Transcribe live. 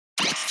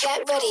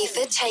Get ready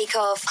for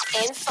takeoff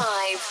in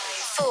 5,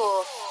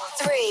 4,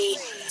 3,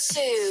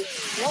 2,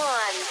 1.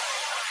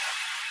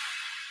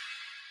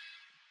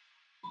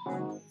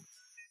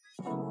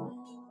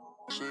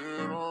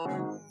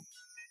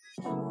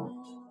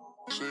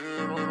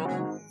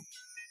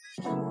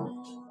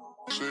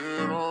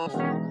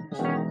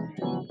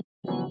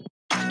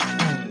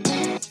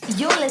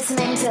 You're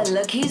listening to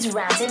Look Who's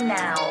Ranting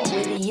Now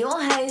with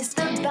your host,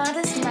 the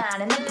baddest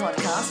man in the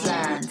podcast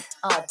land,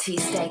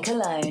 Artiste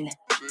Cologne.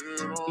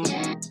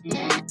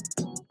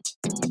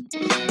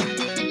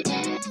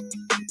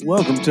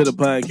 Welcome to the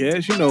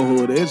podcast. You know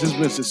who it is. It's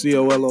Mr.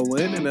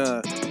 COLON.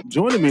 And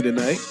joining me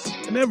tonight,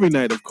 and every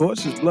night, of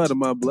course, is blood of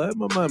my blood,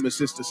 my mom and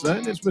sister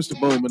son. It's Mr.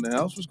 Boom in the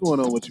house. What's going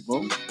on with you,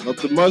 Boom?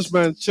 Nothing much,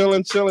 man.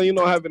 Chilling, you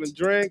know, having a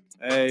drink.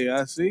 Hey,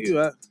 I see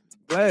you.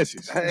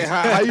 Glasses. Hey,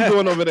 how you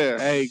doing over there?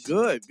 Hey,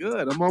 good.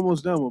 I'm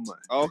almost done with mine.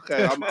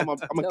 Okay, I'm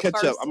gonna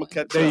catch up. I'm gonna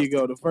catch up. There you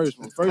go, the first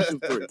one. First of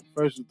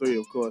three,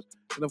 of course.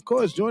 And of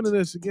course, joining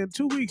us again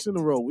 2 weeks in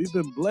a row. We've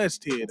been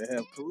blessed here to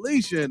have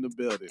Felicia in the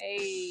building.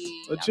 Hey,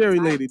 a Cherry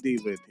Lady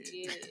Diva in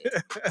here.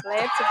 Yeah.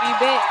 Glad to be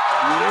back.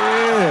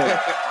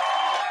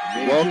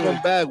 Yeah.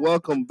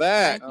 Welcome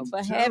back. Thank you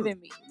for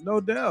having me. No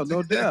doubt.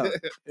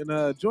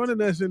 And joining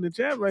us in the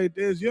chat right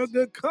there is your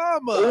good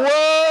karma. Whoa!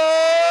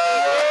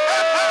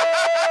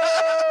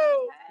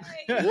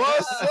 Hey.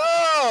 What's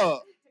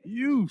up?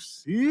 You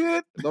see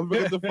it? Don't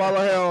forget to follow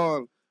her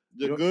on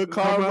your good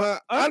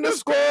karma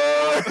underscore.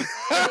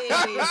 Hey.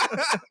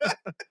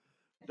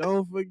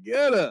 Don't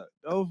forget her.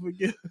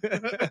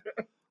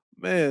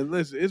 Man,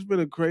 listen, it's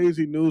been a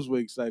crazy news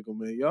week cycle,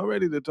 man. Y'all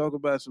ready to talk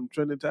about some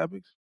trending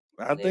topics?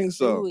 I think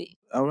so.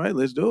 All right,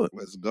 let's do it.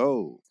 Let's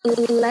go.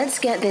 Let's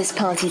get this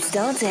party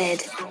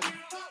started.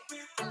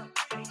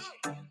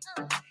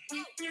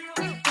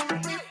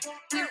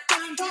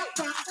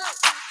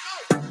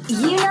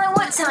 You know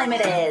what time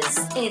it is.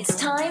 It's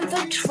time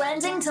for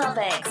Trending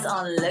Topics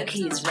on Look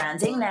Who's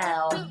Ranting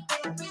Now.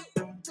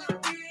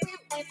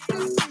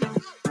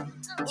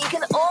 You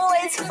can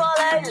always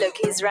follow Look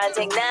Who's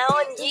Ranting Now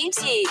on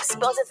YouTube,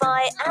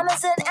 Spotify,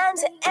 Amazon, and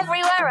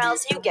everywhere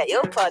else you get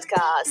your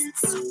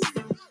podcasts.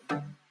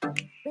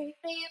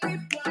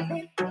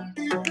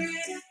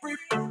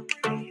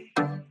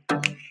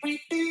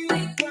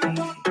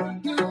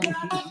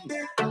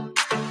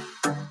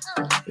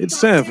 It's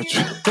time for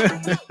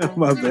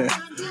my bad.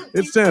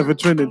 It's time for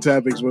Trending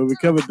Topics, where we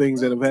cover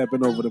things that have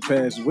happened over the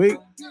past week.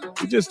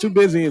 We're just too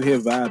busy in here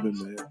vibing,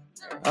 man.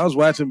 I was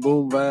watching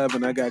Boom Vibe,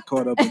 and I got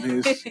caught up in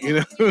his, you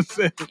know what I'm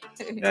saying?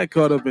 Got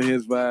caught up in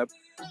his vibe.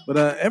 But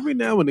every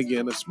now and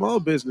again, a small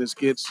business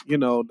gets,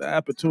 the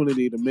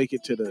opportunity to make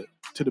it to the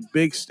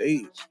big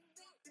stage,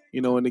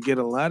 and to get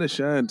a lot of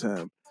shine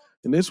time.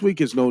 And this week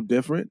is no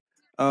different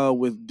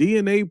with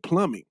DNA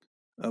Plumbing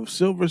of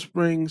Silver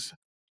Springs,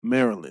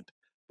 Maryland.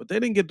 But they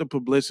didn't get the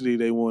publicity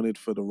they wanted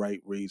for the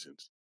right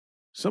reasons.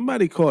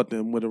 Somebody caught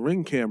them with a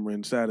Ring camera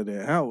inside of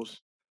their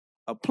house,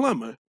 a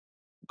plumber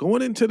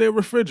going into their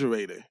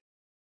refrigerator,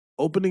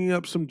 opening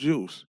up some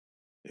juice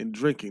and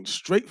drinking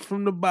straight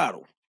from the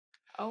bottle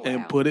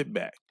and put it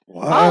back.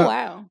 What? Oh,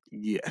 wow.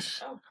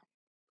 Yes. Oh.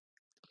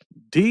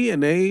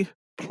 DNA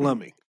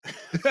Plumbing.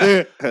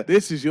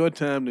 This is your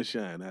time to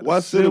shine.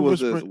 What city was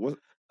this?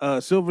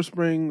 Silver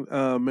Spring,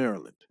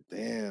 Maryland.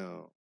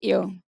 Damn.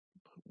 Yo.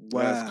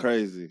 Wow. That's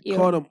crazy. Yo.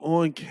 Caught him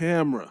on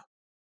camera.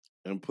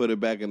 And put it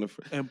back in the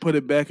And put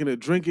it back in the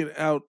drinking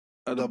out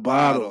of the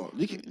bottle.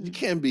 You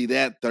can't be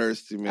that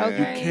thirsty, man. Okay.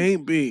 You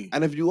can't be.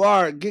 And if you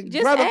are, Just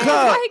grab a ask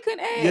cup. why he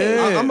couldn't ask.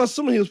 Yeah. I'm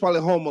assuming he was probably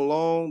home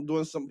alone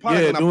doing some Yeah,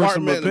 an doing some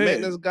apartment, repair.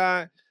 maintenance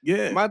guy.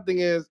 Yeah. My thing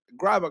is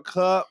grab a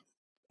cup,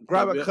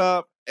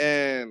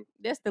 and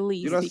That's the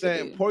least. you know what I'm he could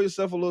saying? do. Pour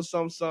yourself a little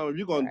something. If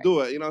you're gonna Right.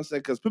 do it, you know what I'm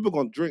saying? Because people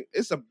gonna drink.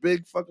 It's a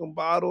big fucking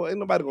bottle. Ain't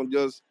nobody gonna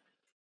just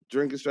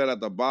drink it straight out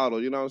the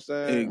bottle. You know what I'm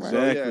saying? Exactly.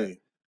 So, yeah,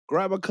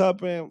 grab a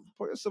cup and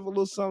pour yourself a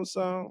little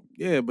something.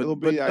 Yeah, but It'll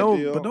be don't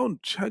ideal. but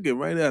don't chug it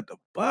right out the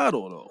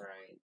bottle though.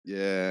 Right.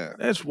 Yeah,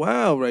 That's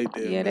wild right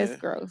there. Yeah, man.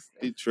 that's gross.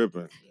 he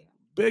tripping.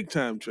 Big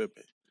time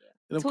tripping.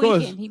 And of Tweaking.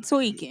 course, He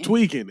tweaking.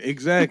 tweaking,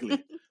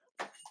 exactly.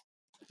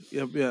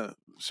 Yeah,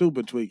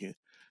 super tweaking.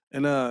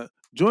 And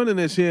joining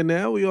us here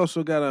now, we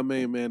also got our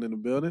main man in the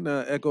building,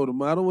 Echo the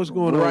Model. What's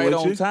going on Right with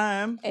on you?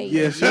 time. Hey.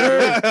 Yes,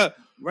 sir.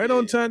 Right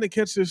on time to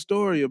catch this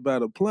story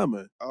about a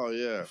plumber Oh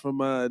yeah. from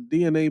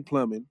DNA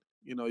Plumbing.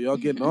 Y'all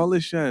getting all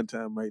this shine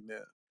time right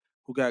now,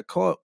 who got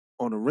caught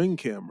on a Ring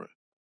camera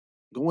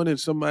going in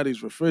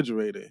somebody's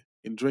refrigerator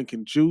and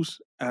drinking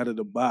juice out of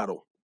the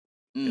bottle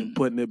and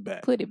putting it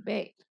back. Put it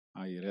back.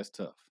 Oh yeah, that's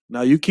tough.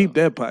 Now you keep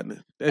that,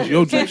 partner. That's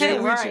your Take juice.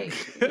 that with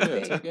you. Yeah,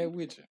 take that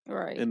with you.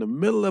 Right. In the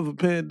middle of a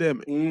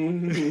pandemic.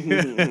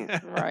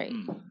 Right.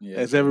 Yeah.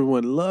 As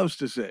everyone loves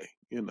to say,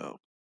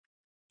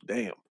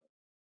 damn.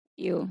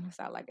 You. That's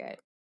all I got.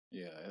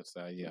 Yeah, that's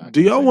yeah.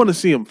 Do y'all want to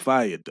see him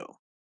fired though?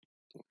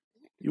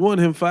 You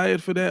want him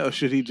fired for that, or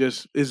should he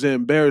just? Is there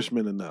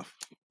embarrassment enough?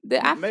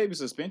 Maybe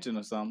suspension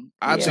or something.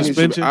 I Yeah. think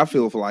Suspension? I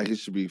feel like he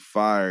should be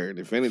fired.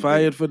 If anything,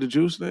 Fired for the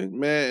juice thing?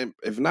 man.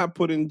 If not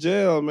put in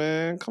jail,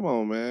 man. Come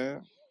on,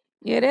 man.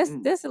 Yeah, that's a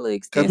little Because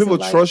extensive. people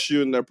like, trust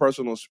you in their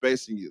personal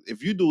space, and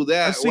if you do I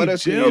that, see what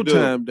else can jail you do?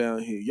 time down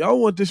here.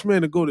 Y'all want this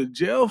man to go to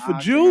jail for I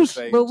was gonna juice?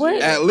 say But what?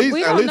 jail. At least-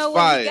 we at don't least know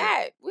what he 5.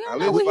 got. We At don't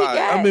know least what he 5.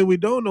 got. I mean, we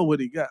don't know what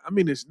he got. I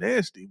mean, it's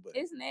nasty, but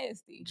it's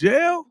nasty.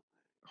 jail?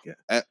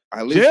 At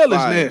least Jail is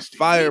 5. nasty.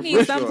 Fire He for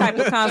needs some sure. type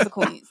of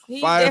consequence. He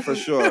Fire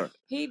definitely, for sure.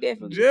 He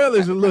definitely. needs Jail some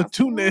is type a of little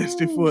too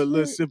nasty consequence. for a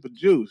little sip of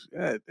juice.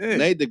 God damn.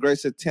 Nate the Great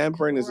said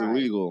tampering is Right.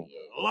 illegal.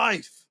 Yeah.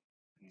 Life.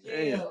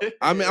 Jail.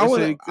 I mean, They I said he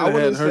wouldn't coulda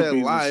had say herpes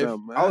or life.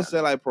 something. I would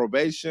say like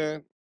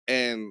probation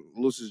and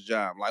lose his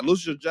job. Like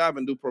lose your job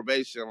and do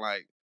probation.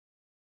 Like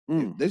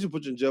they should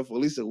put you in jail for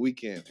at least a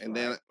weekend, and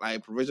then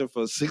like probation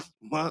for 6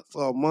 months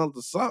or a month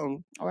or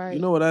something. Right. You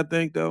know what I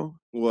think though?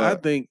 What? I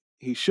think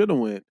he should have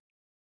went.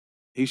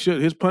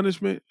 His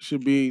punishment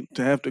should be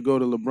to have to go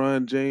to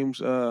LeBron James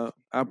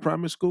I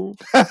Promise School.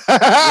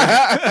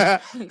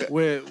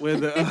 where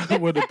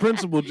the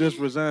principal just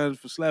resigns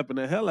for slapping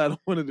the hell out of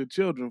one of the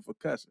children for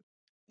cussing.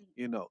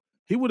 You know.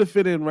 He would have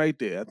fit in right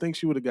there. I think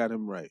she would have got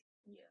him right.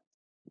 Yeah.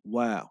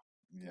 Wow.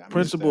 Yeah, I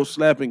Principal missed that.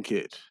 slapping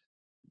kids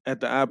at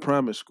the I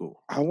Promise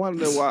School. I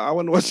wonder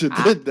why she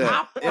did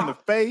that. In the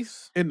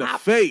face. In the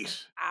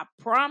face. I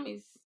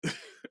promise.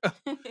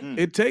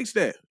 It takes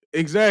that.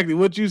 Exactly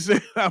what you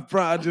said.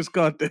 I just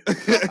caught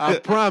that. I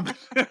promise.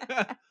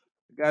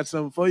 Got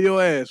something for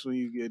your ass when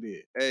you get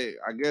here. Hey,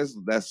 I guess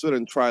that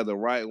student tried the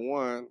right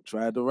one.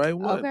 Tried the right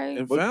one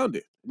and found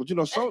it. But you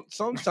know,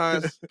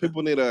 sometimes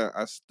people need a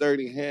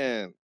sturdy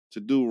hand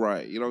to do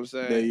right. You know what I'm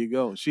saying? There you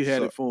go. She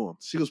had it for him.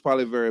 She was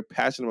probably very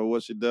passionate about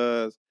what she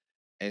does.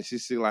 And she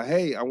said, like,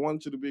 hey, I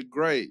want you to be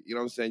great. You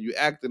know what I'm saying? You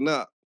acting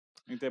up.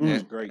 Ain't that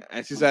much great?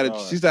 And she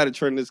started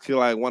treating this kid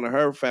like one of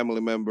her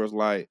family members,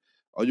 like,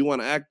 oh, you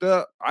want to act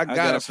up? I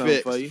got it something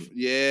fixed. for you.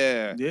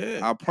 Yeah. Yeah.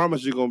 I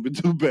promise you're going to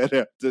do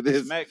better after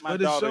this. Smack my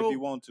daughter if you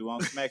want to.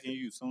 I'm smacking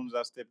you as soon as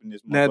I step in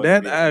this. Now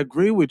that I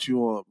agree with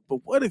you on, but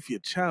what if your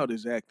child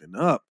is acting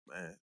up,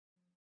 man?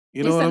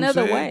 You know what I'm saying? It's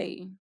another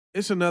way.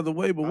 It's another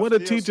way, but what a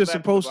teacher's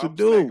supposed to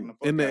do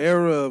in the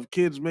era of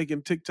kids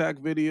making TikTok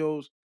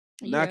videos,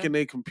 knocking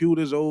their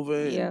computers over,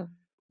 and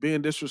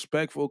being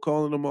disrespectful,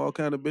 calling them all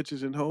kind of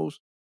bitches and hoes?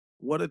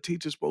 What a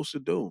teacher's supposed to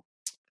do?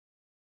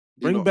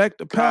 Bring back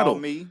the paddle.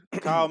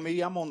 Call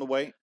me. I'm on the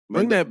way.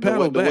 Bring that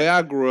paddle back. The way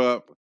I grew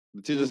up,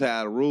 the teachers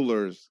had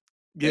rulers.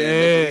 Yeah,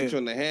 hit you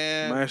in the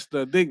hand.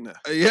 Master Digna.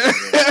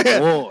 Yeah,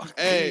 Boy.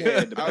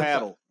 Hey, the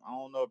paddle. I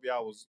don't know if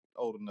y'all was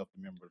old enough to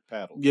remember the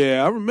paddle.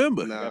 Yeah, I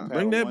remember.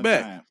 Bring that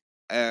back. Time.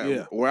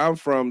 And where I'm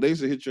from, they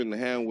used to hit you in the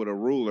hand with a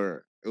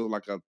ruler. It was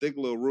like a thick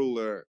little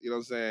ruler. You know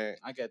what I'm saying?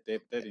 I got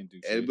that. That didn't do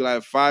shit. It'd be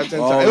like 5, 10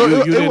 Oh,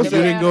 times. you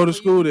didn't go to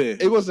school there.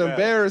 It was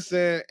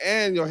embarrassing,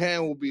 and your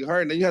hand would be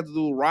hurting. Then you have to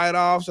do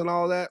write-offs and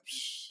all that.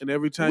 And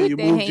every time you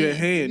moved your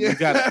hand, you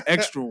got an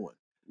extra one.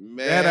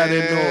 Man, that I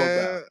didn't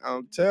know about.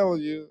 I'm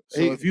telling you.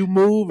 So if you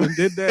move and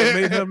did that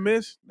and made her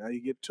miss, now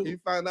you get 2. He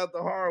found out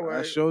the hard way.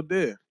 I sure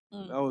did.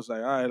 I was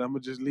like, all right, I'm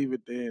going to just leave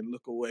it there and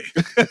look away.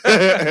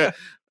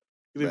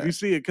 If you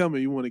see it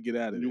coming, you want to get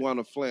out of it. You want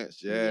to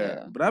flinch,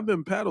 yeah. But I've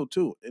been paddled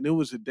too. And it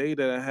was a day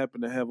that I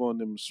happened to have on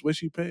them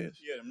swishy pants.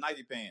 Yeah, them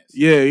Nike pants.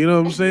 Yeah, you know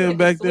what I'm saying?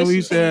 Back then we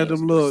used to have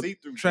them little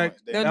track.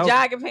 Them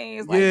jogging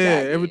pants. Like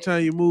every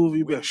time you move,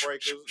 you be like,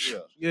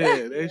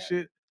 yeah, that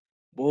shit.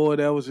 Boy,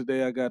 that was the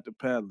day I got to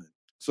paddling.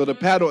 So the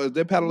paddle, is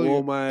they paddling?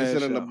 Is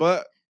it in the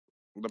butt?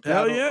 The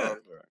paddle? Hell yeah.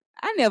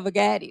 I never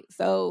got it.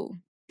 So,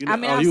 I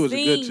mean, I've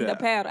seen the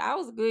paddle. I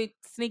was a good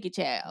sneaky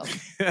child.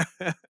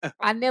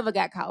 I never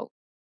got caught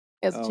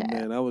as a child.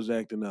 Man, I was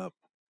acting up.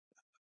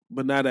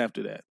 But not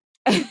after that.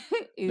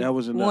 That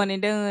was enough. One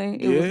and done.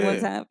 It was one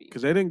time.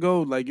 Because they didn't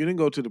go, you didn't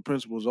go to the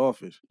principal's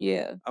office.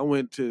 Yeah.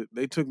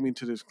 They took me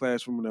to this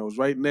classroom that was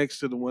right next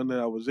to the one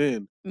that I was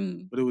in,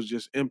 but it was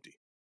just empty.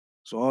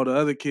 So all the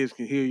other kids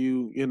can hear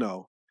you,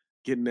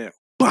 getting that.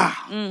 Bah!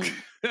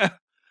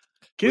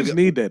 Kids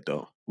need that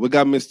though. We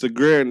got Mr.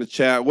 Greer in the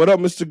chat. What up,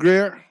 Mr.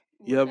 Greer?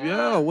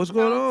 Yeah. What's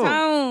going on?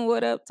 Tone.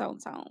 What up, Tone?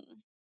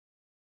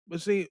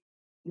 But see,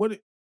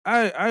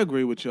 I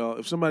agree with y'all.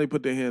 If somebody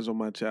put their hands on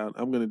my child,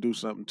 I'm gonna do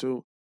something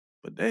too.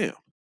 But damn,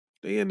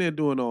 they in there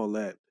doing all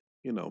that.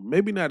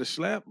 Maybe not a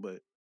slap, but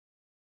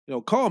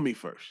call me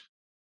first.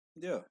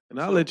 Yeah. And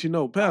I'll let you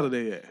know, paddle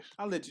their ass.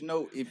 I'll let you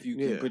know if you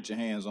can put your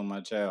hands on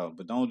my child,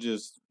 but don't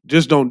just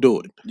don't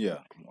do it. Yeah.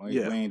 We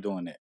ain't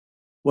doing that.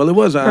 Well, it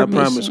was I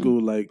Promise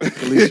School, like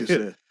Alicia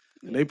said.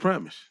 And they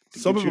promise.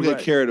 Some people get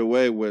carried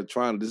away with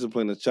trying to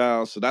discipline a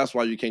child, so that's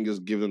why you can't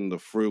just give them the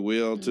free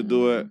will to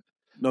do it.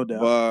 No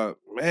doubt. But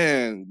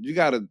man, you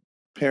gotta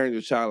parent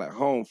your child at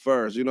home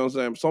first. You know what I'm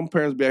saying? Some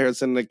parents be out here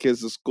sending their kids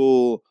to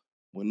school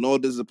with no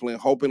discipline,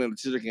 hoping that the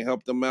teacher can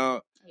help them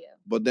out. Yeah.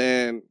 But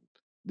then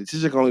the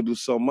teacher can only do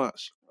so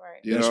much.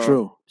 Right. That's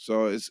true.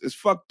 So it's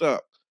fucked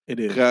up. It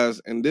is.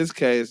 Because in this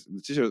case,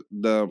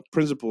 the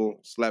principal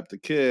slapped the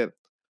kid.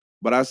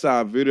 But I saw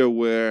a video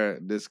where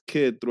this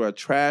kid threw a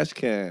trash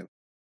can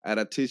at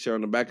a teacher on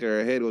the back of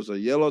her head. It was a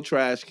yellow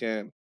trash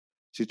can.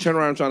 She turned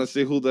around trying to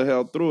see who the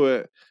hell threw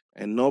it,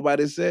 and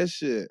nobody said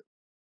shit.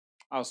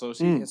 Oh, so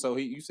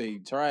you say he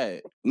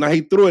tried? No,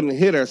 he threw it and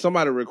hit her.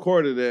 Somebody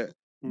recorded it,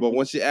 But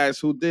when she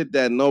asked who did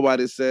that,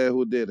 nobody said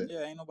who did it.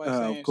 Yeah, ain't nobody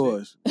saying of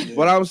course. Yeah.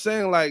 But I'm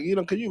saying, like,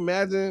 can you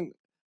imagine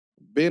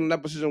being in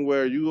that position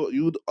where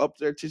you up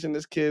there teaching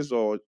these kids,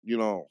 or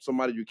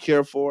somebody you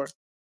care for,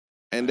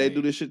 and they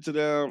do this shit to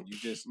them? You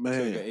just took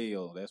an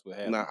L. That's what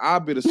happened. Now I'll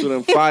be the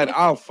student fight.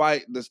 I'll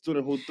fight the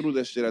student who threw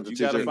that shit at the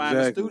teacher. You gotta find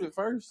the student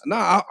first.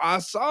 No, I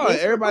saw it.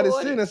 Everybody's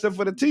sitting except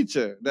for the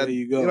teacher. There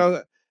you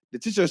go. The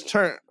teacher's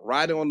turned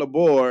writing on the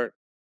board.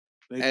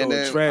 And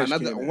then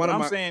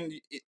I'm saying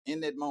in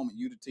that moment,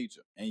 you the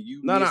teacher, and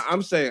you. No,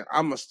 I'm saying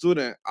I'm a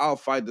student. I'll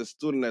fight the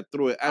student that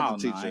threw it at the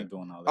teacher. I ain't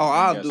doing all that.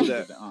 I'll do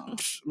that.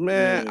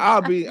 Man,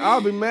 I'll be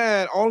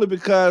mad only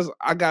because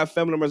I got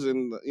family members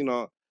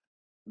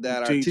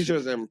that are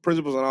teachers and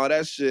principals and all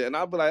that shit, and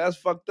I'll be like, that's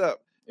fucked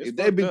up. If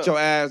they beat your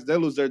ass, they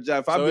lose their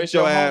job. If I beat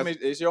your ass,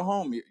 it's your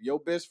homie, your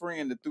best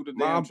friend that threw the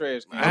damn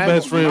trash can. My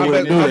best friend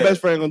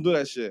gonna do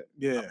that shit.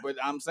 Yeah, but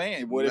I'm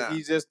saying, what if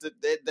he just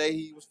that day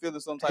he was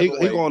feeling some type of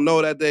way? He gonna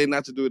know that day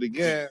not to do it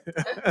again.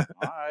 All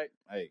right,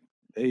 hey,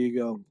 there you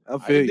go. I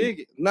feel you.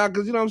 Dig it. Nah,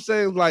 because you know what I'm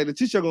saying. Like the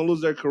teacher gonna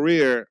lose their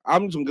career.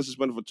 I'm just gonna get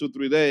suspended for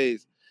 2-3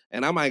 days.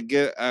 And I might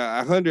get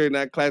 100 in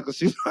that class because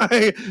she's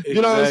like,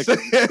 you know what I'm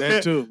saying?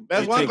 That too.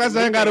 That's one class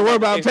I ain't got to worry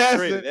about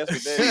passing. That's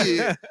what that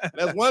is.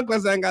 That's one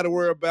class I ain't got to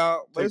worry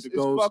about. But it's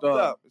fucked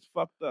up. It's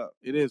fucked up.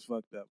 It is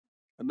fucked up.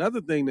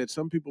 Another thing that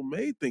some people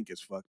may think is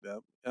fucked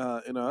up,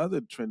 in our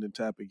other trending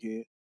topic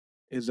here,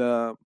 is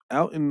out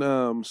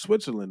in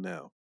Switzerland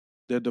now.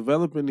 They're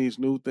developing these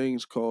new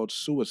things called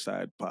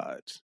suicide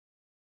pods,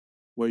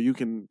 where you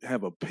can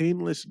have a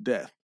painless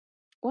death.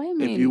 Wait a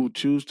minute. If you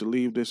choose to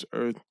leave this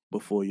earth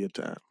before your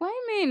time. Wait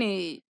a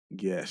minute.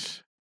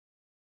 Yes.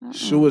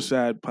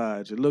 Suicide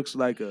pods. It looks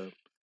like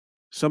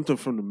something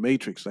from the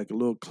Matrix, like a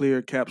little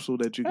clear capsule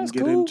that you can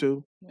get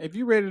into. If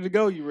you're ready to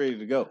go, you're ready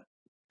to go.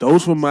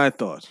 Those were my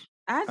thoughts.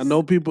 I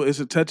know people, it's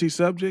a touchy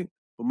subject,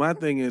 but my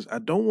thing is, I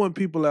don't want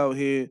people out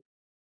here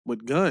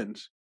with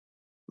guns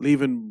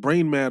leaving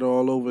brain matter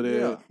all over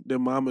their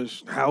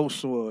mama's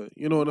house, or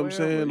you know what I'm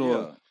saying,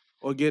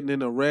 or getting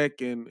in a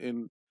wreck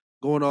and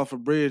going off a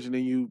bridge, and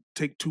then you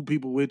take 2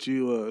 people with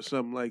you or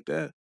something like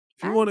that.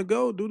 If you want to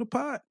go, do the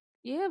pod.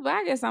 Yeah, but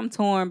I guess I'm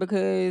torn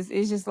because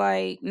it's just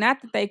like,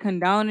 not that they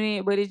condoning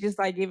it, but it's just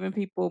like giving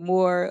people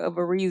more of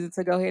a reason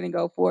to go ahead and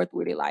go forth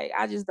with it. Like,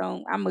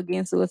 I'm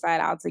against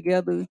suicide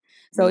altogether.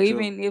 So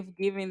even if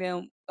giving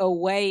them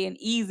an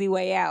easy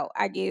way out,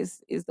 I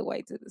guess is the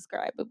way to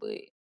describe it. But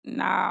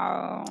no,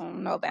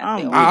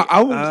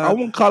 I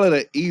won't call it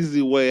an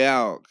easy way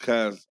out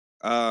because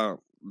the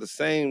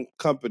same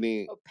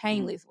company, a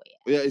painless way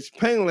out. Yeah, it's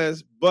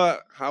painless,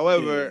 but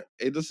however,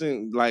 it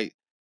doesn't like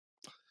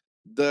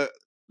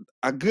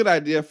a good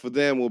idea for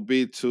them will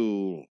be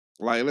to,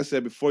 like, let's say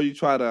before you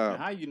try to.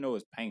 How you know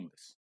it's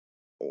painless?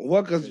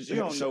 Well, because you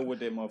don't know what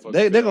that motherfucker.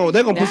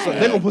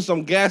 They're gonna put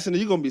some gas in it.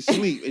 You're gonna be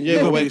asleep and you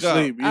ain't gonna wake up.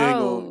 You ain't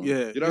gonna,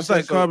 you know, it's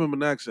like carbon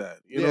monoxide.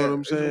 You know what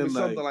I'm saying? It's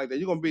something like that.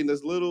 You're gonna be in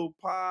this little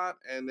pod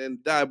and then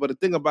die. But the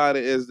thing about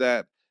it is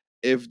that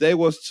if they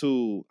was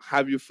to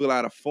have you fill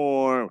out a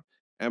form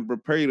and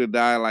prepare you to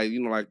die, like we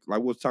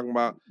was talking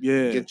about,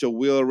 get your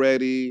will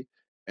ready.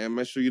 And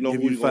make sure you know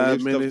who you're going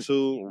to give stuff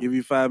to. Give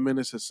you 5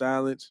 minutes of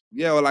silence.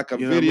 Yeah, or like a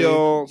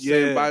video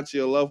saying bye to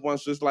your loved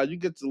ones. So it's like you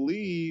get to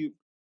leave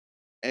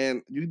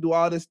and you do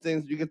all these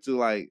things. You get to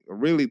like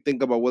really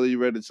think about whether you're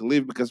ready to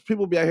leave, because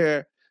people be out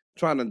here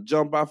trying to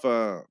jump off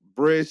a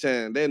bridge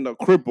and they end up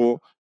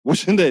crippled,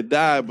 wishing they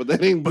died, but they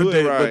didn't do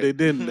it right. But they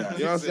didn't die.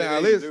 You know what I'm saying?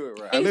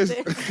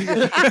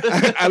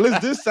 At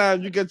least this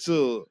time you get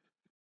to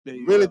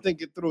really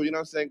think it through. You know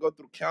what I'm saying? Go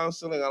through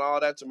counseling and all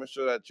that to make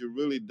sure that you're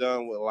really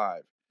done with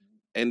life.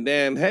 And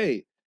then,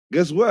 hey,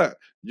 guess what?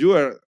 You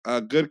are a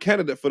good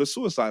candidate for the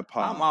suicide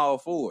pod. I'm all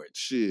for it.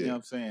 Shit. You know what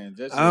I'm saying?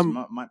 That's just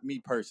me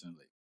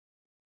personally.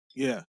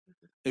 Yeah.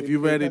 If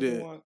you're ready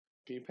to...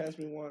 Can you pass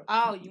me one?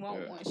 Oh, you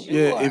want one? Sure.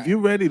 Yeah, if you're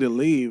ready to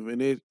leave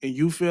and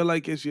you feel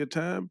like it's your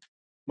time,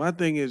 my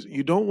thing is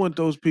you don't want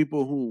those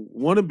people who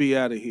want to be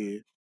out of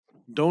here,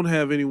 don't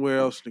have anywhere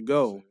else to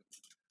go.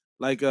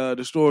 Like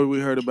the story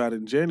we heard about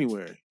in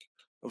January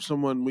of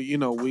someone we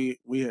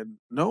had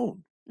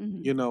known,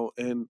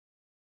 and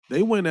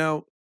they went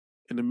out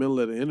in the middle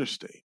of the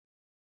interstate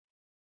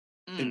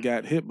and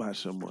got hit by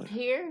someone.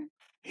 Here.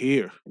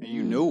 And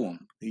you knew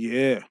them.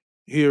 Yeah.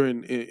 Here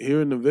in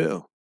the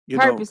Ville.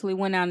 Purposely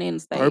went out in the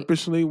interstate.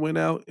 Purposely went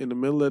out in the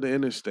middle of the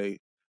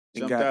interstate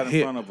and got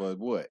hit. In front of a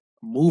what?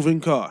 Moving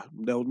car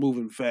that was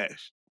moving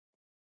fast.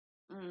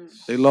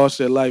 They lost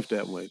their life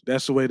that way.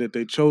 That's the way that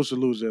they chose to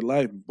lose their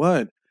life.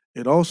 But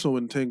it also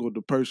entangled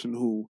the person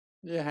who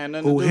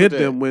hit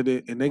them with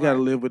it, and they got to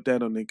live with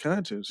that on their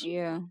conscience.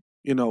 Yeah.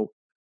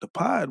 The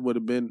pod would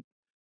have been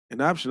an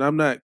option. I'm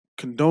not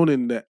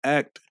condoning the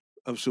act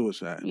of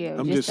suicide. Yeah,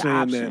 I'm just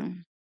saying that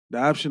the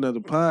option of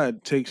the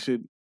pod takes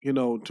it,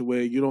 to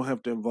where you don't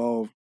have to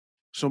involve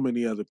so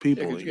many other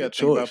people in your choice. You got to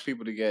think about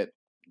people that got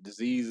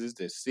diseases,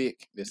 that's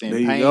sick, that's in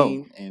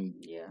pain, and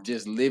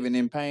just living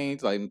in pain.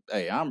 It's like,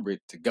 hey, I'm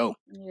ready to go.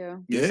 Yeah.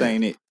 This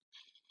ain't it.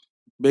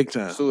 Big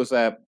time.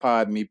 Suicide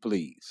pod me,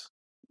 please.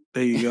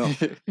 There you go.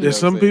 You know There's what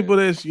some I'm people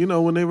saying? that's,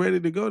 when they're ready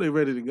to go, they're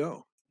ready to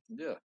go.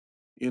 Yeah.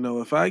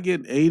 If I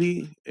get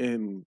 80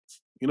 and,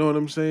 you know what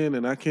I'm saying,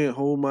 and I can't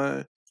hold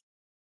my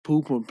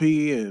poop and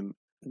pee and,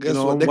 Guess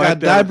what? I'm They got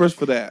whacked out diapers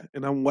for that.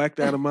 and I'm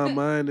whacked out of my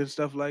mind and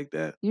stuff like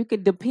that. You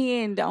could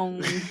depend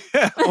on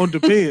On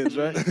depends,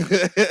 right?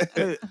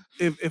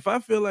 If I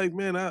feel like,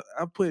 man, I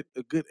put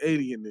a good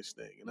 80 in this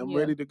thing and I'm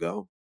ready to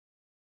go,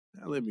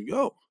 now let me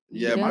go.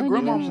 Yeah, My Done,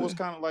 grandmama done. was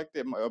kind of like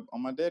that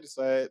on my daddy's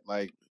side.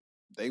 Like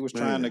they was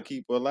trying to Man.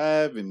 keep her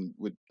alive and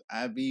with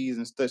IVs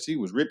and stuff. She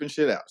was ripping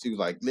shit out. She was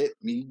like, "Let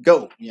me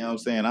go." You know what I'm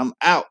saying? I'm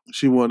out.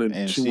 She wanted,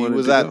 And she she wanted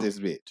was to out go. this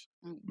bitch.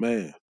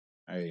 Man,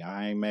 Hey,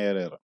 I ain't mad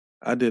at her.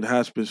 I did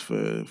hospice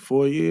for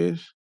 4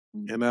 years,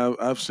 Mhm. and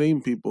I've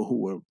seen people who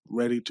were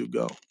ready to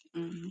go.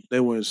 Mhm. They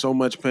were in so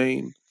much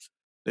pain.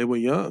 They were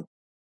young,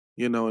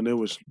 and there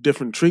was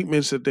different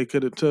treatments that they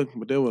could have took,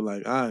 but they were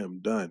like, I am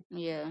done.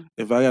 Yeah.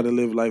 If I got to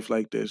live life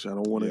like this, I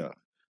don't want to Yeah.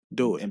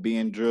 do it. And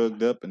being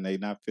drugged up and they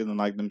not feeling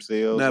like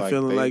themselves. Not like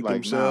feeling they like nah,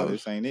 themselves.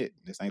 this ain't it.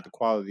 This ain't the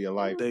quality of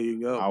life There you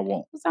go. I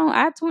want. It's on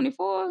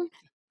I-24.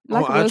 On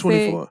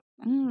I-24.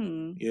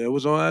 Mm. Yeah, it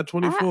was on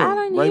I-24. I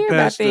didn't right hear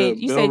past about the that.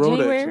 You Bell said Road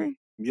January? exit.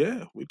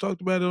 Yeah, we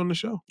talked about it on the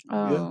show.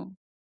 Oh.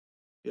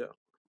 Yeah.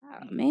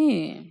 Oh,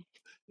 man.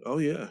 Oh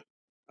yeah.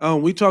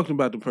 We talked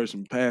about the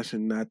person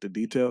passing, not the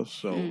details.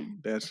 So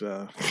that's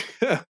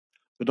but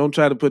don't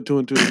try to put two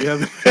and two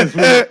together because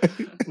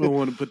we don't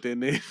want to put their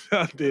names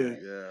out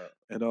there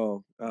at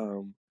all.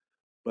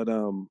 But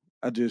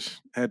I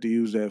just had to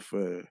use that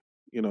for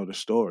the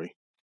story,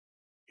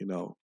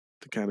 to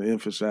kind of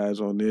emphasize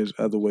on there's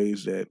other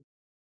ways that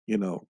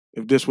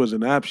if this was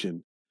an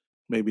option,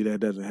 maybe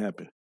that doesn't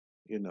happen.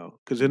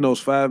 Because in those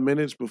 5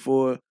 minutes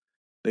before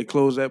they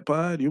close that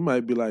pod, you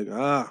might be like,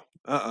 Right.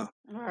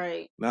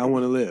 now I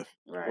want to live.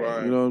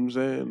 Right. You know what I'm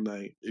saying?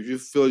 Like, if you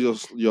feel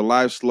your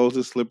life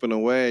slowly slipping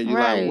away, and you're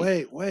like,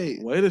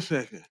 wait a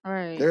second.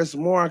 Right. There's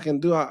more I can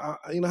do. I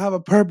have a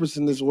purpose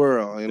in this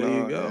world. There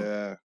you go.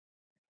 Yeah.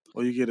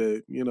 Or you get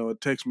a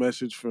text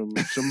message from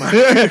somebody.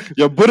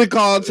 Your booty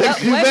call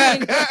takes you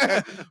back.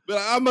 But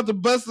I'm about to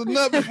bust a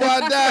nut before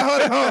I die.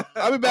 Hold on.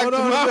 I'll be back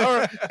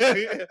tomorrow.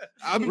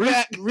 I'll be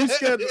back.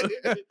 Reschedule.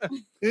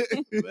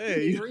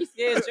 Hey.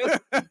 Reschedule.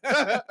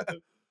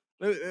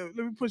 Let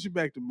me push you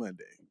back to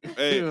Monday.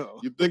 Hey,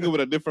 you're thinking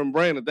with a different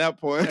brain at that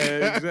point.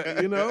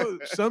 Exactly.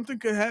 Something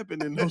could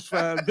happen in those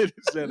 5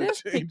 minutes that'll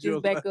Let's change pick your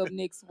this back life. up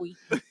next week.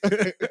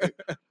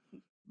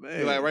 Man.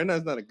 You're like, right now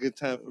it's not a good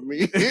time for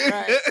me.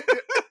 Right.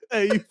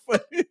 Hey, you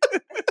funny.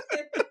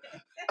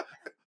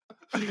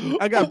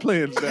 I got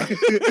plans now.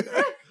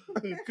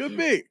 Could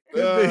be.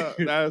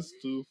 That's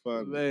too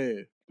funny.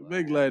 Man, to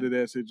make light of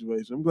that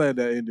situation, I'm glad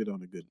that ended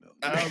on a good note.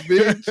 Me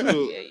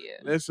too. Yeah.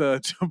 Let's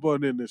jump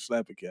on in and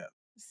slap a cap.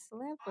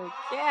 Slap a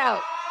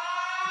cap.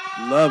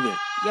 Love it.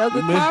 Yoga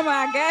Karma,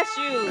 I got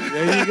you.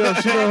 There you go.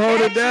 She gonna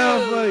hold it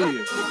down for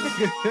you.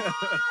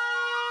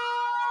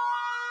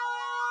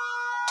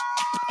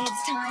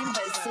 It's time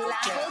for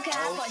Slap or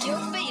Cap on your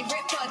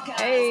favorite podcast.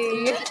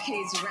 Hey. Look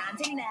who's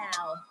ranting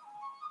now.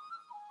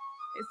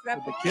 It's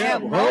Slap a Cap,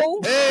 Cap, ho.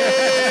 ho.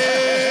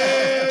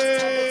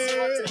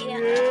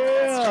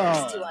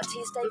 Yeah. To our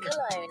Tuesday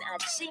Cologne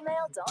at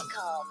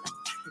gmail.com.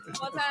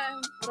 One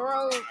time for the road.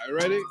 All right,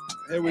 ready?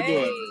 Here we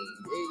do it.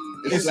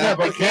 It's Slap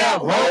a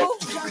Cap, ho.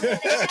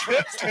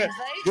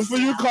 Good for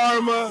you,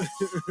 Karma.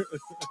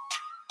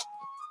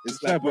 It's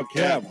Slap a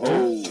Cap,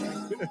 ho.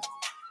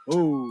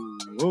 Oh.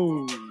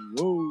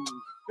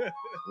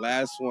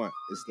 Last one.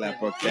 It's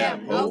Slap or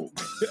Cap, ho.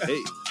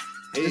 Hey.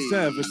 It's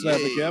time for Slap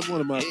a Cap,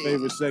 one of my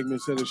favorite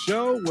segments of the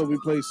show, where we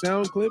play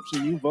sound clips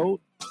and you vote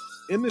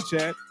in the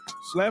chat.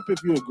 Slap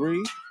if you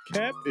agree,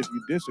 cap if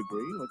you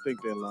disagree or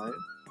think they're lying.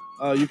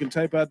 You can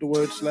type out the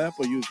word slap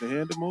or use the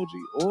hand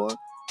emoji, or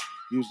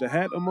use the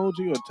hat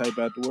emoji or type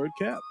out the word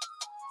cap.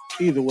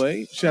 Either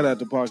way, shout out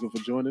to Parker for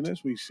joining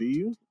us. We see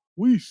you.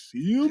 We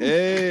see him.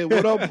 Hey,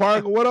 what up,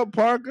 Parker? What up,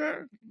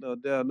 Parker? No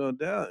doubt.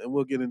 And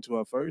we'll get into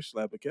our first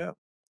Slap a Cap.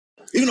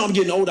 Even though I'm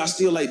getting old, I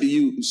still like to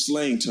use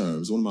slang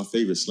terms. One of my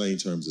favorite slang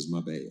terms is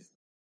my bad.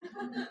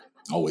 I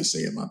always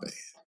saying my bad.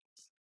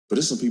 But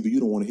there's some people you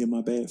don't want to hear my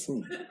bad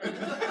from.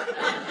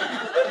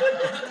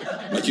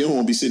 Like you don't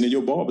want to be sitting in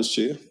your barber's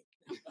chair.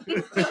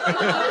 The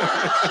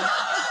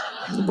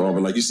barber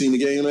like, you seen the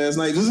game last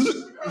night?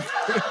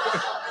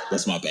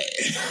 That's my bad.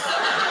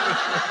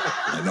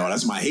 Like, no,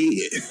 that's my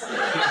head.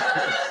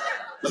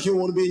 Like you don't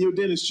want to be in your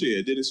dentist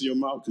chair. Dentist in your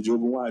mouth. Could you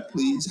open wide,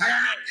 please?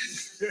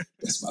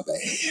 That's my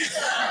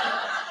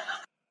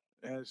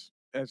bad.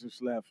 That's a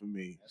slap for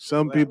me.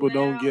 Some people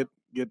don't get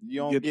you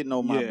don't get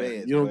no my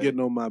bads. You don't get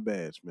no my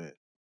bads, man.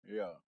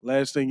 Yeah.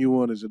 Last thing you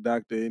want is a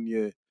doctor in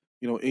your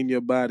in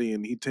your body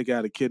and he take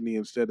out a kidney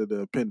instead of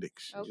the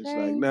appendix. Okay. It's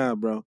like, nah,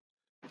 bro.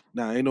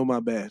 Nah, ain't no my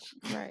bads.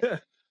 Right.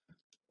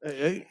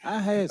 Hey. I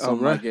had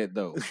something like that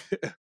though.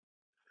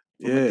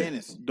 Yeah.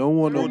 Don't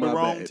want no Pulled the my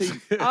wrong bads.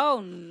 teeth. Oh,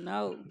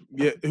 no.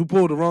 Yeah, who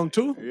pulled the wrong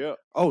tooth? Yeah.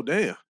 Oh,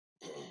 damn.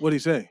 What'd he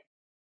say?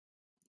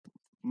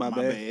 My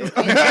bad.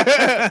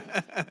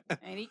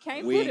 And he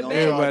can't We put ain't it gonna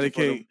back. charge Everybody you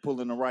for them can't.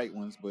 pulling the right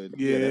ones, but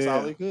yeah, that's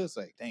all Yeah. they could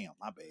say. Damn,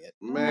 my bad.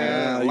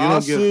 Man, You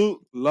don't get lawsuit.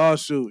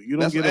 lawsuit. You don't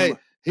That's get hey, a.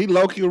 he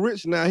low-key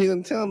rich now. He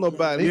didn't tell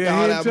nobody. He Yeah, got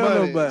he all didn't that tell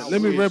money. nobody. I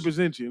Let me wish.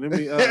 represent you. Let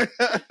me.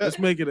 Let's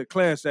make it a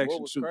class What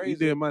action was suit. He crazy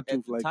did my at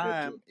tooth the like that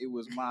time, too. it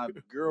was my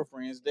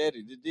girlfriend's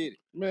daddy that did it.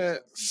 Man,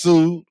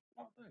 sue.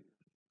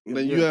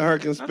 Then you Yeah. and her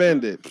can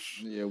spend it.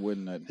 Yeah, it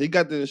wasn't nothing. He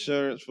got the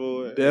insurance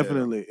for it.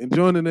 Definitely. And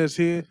joining us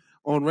here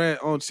on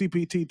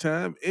CPT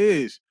time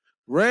is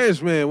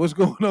Raz, man. What's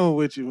going on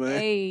with you, man?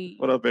 Hey.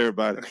 What up,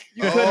 everybody?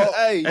 You cut,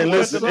 hey, Hey, you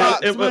listen,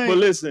 cut the box, but man.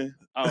 listen.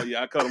 Oh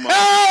yeah, I cut him off.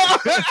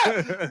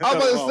 I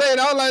was going to say it.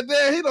 I was like,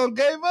 damn, he done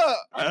gave up.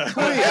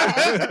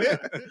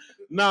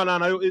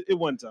 No. It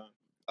one time.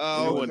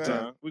 Oh, One okay.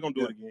 time. We're gonna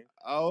do it again.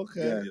 Oh,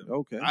 okay. Yeah,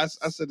 okay. I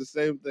said the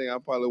same thing. I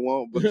probably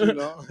won't, but you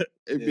know,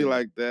 it'd be Yeah.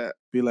 like that.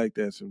 Be like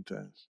that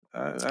sometimes.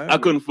 I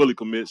couldn't fully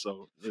commit,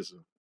 so listen.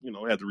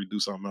 I had to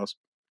redo something else.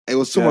 It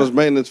was too Yeah. much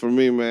maintenance for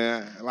me,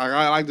 man. Like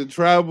I like to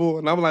travel,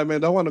 and I'm like, man,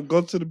 do I want to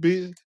go to the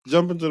beach,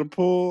 jump into the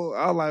pool?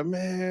 I was like,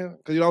 man,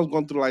 because I was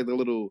going through like the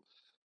little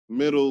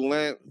middle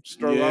land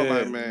struggle. I was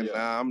like, Yeah. man, Yeah.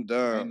 nah, I'm Ain't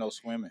done. no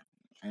swimming.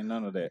 Ain't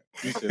none of that.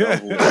 You said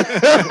over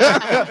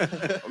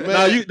with.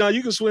 Man,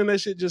 You can swim. That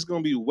shit just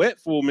gonna be wet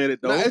for a minute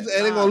though. nah, it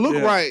ain't gonna look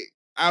Yeah. right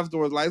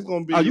afterwards. Like it's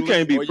gonna be. Oh, you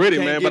can't be Or you pretty,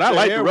 can't man. get But I your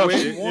like hair the rough wet,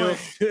 shit. one.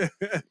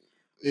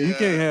 Yeah, you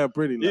can't have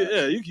pretty life.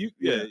 Yeah,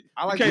 Yeah.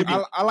 I like. can't be-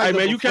 I like. Hey the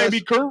man, you can't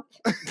be crude.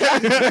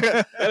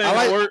 That ain't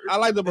gonna work. I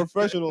like the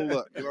professional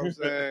look. You know what I'm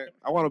saying?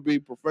 I want to be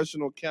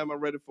professional, camera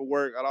ready for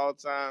work at all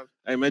times.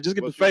 Hey man, just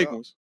get But the fake you know,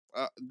 ones.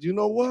 You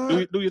know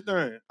what? Do your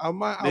thing. I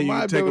might Then you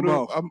can be take able 'em to.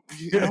 off.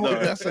 You know,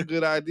 that's a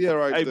good idea,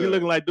 right Hey, there. be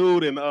looking like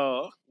dude in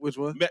Which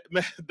one?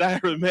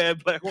 Diary of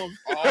Mad Black Woman.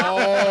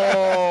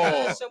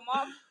 Oh,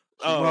 Shamar.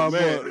 Oh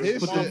man, Boy, his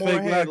put shit the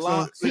fake locks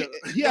on.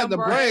 he had the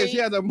Them braids. He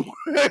had the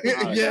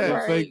yeah.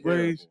 The fake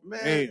braids. Man,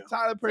 Damn.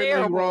 Tyler Perry made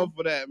Terrible. you wrong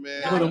for that,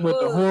 man. Put them with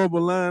the Good.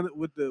 horrible line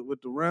with the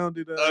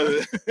rounded.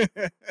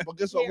 But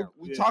guess what? Yeah.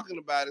 We talking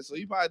about it, so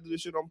he probably do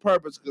this shit on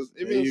purpose because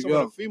There even you some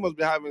go. of the females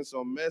be having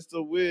some messed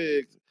up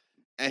wigs,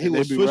 and he And they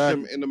will be switch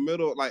them rocking. in the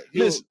middle. Like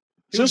listen.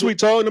 Since we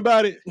talking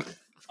about it,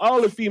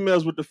 all the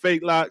females with the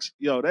fake locks,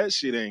 yo, that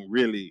shit ain't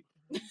really.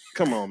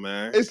 Come on,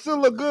 man. it still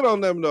look good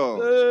on them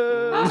though.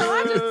 Oh, no,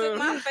 I just took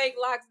my fake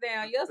locks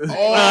down yesterday.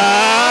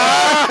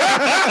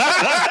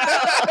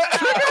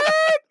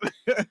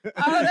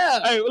 Hold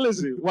up. Hey, well,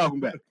 listen. Welcome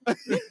back.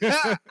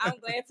 I'm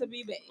glad to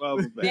be back.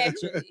 Welcome back.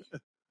 Naturally. There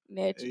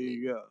Naturally.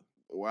 you go.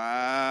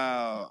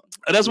 Wow.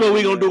 And that's what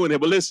we gonna do in here.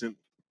 But listen,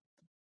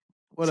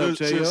 What up,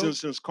 since, Chayo?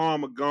 since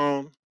Karma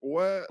gone,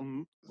 What?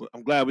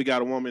 I'm glad we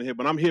got a woman here.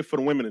 But I'm here for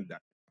the women today.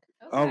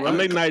 All Okay. right. I'm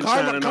late night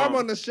shining Karma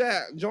on. on the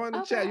chat. Join the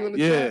Okay. chat. You in the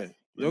Yeah. chat?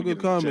 Yo, Let me good get in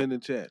the comment chat. in the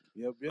chat.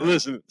 Yep.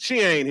 Listen, she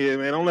ain't here,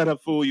 man. Don't let her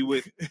fool you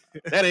with.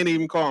 That ain't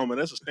even Karma.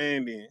 That's a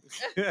stand-in.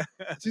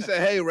 She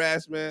said, "Hey,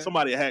 Ras, man."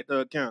 Somebody hacked her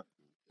account.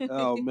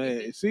 Oh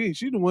man, see,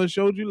 she the one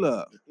showed you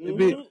love. It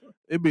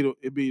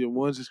be the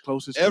ones that's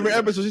closest. to Every you.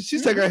 episode, she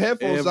take her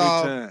headphones Every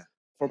off time.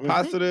 for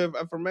positive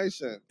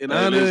information. In Hey,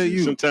 honor listen, of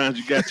you, Sometimes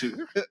you got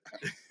to.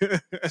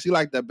 She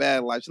like the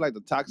bad life. She like the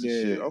toxic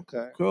Yeah, shit. Okay,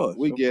 of course.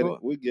 we of get course.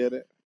 it. We get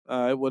it.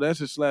 All right, well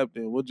that's a slap.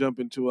 Then we'll jump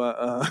into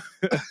our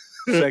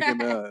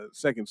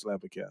second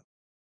slap account.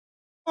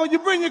 Oh, you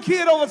bring your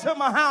kid over to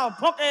my house,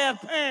 punk ass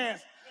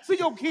pants. See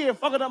your kid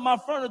fucking up my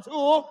furniture.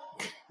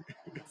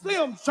 See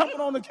him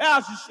jumping on the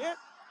couch and shit.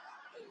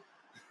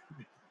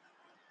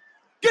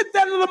 Get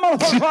that little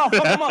motherfucker off.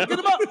 Fuck him up. Get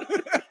him up.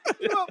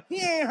 Get him up.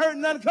 He ain't hurt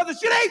nothing because the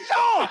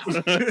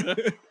shit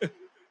ain't yours.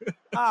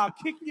 I'll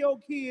kick your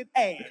kid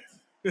ass.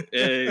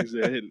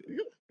 Exactly.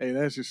 Hey,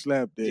 that's your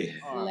slap there.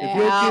 Slap. If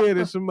your kid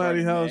in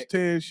somebody's Right, house Mac.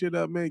 tearing shit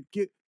up, man,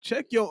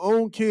 check your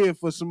own kid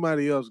for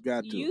somebody else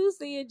got to. You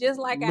see it just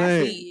like I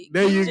Man, see it.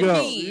 there Get you your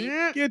go.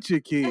 kid. Get your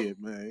kid,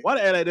 man. Why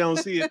they act like they don't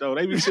see it though?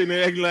 They be sitting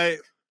there acting like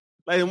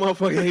the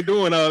motherfucker ain't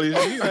doing all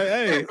this. You like,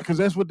 hey, Because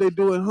that's what they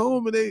do at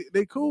home, and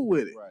they cool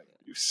with it. Right.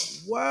 you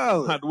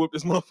Wow. have to whip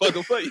this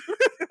motherfucker for you.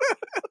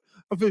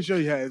 I'm finna show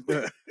you how it's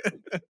done.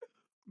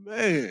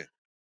 Man,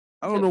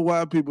 I don't know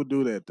why people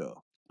do that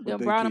though. They with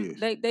their brought them.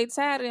 kids. They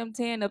tired of them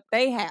tearing up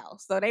their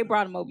house, so they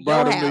brought them over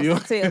Brought your 'em to house your-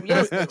 to tell them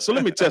your story. So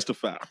let me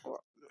testify.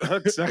 I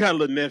got a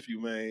little nephew,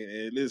 man.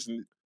 And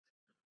listen,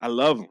 I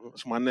love him.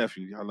 It's my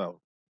nephew. I love him.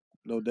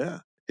 No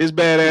doubt. His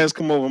bad ass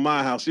come over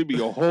my house. It'd be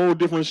a whole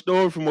different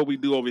story from what we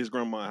do over his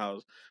grandma's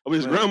house. Over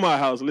his Right. grandma's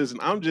house, listen,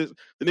 the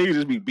nigga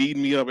just be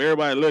beating me up.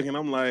 Everybody looking.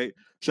 I'm like,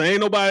 so ain't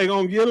nobody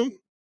gonna get him.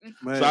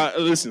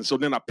 Man, So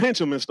then I pinch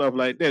him and stuff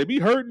like that. It be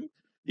hurting.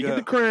 He Yeah. get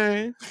the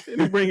crying,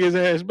 and he bring his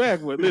ass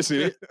back. But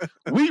listen,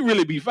 we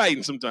really be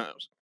fighting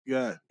sometimes.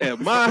 God. At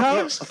my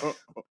house,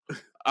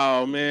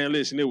 oh man,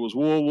 listen, it was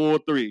World War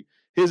III.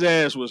 His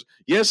ass was,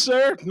 yes,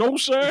 sir, no,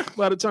 sir,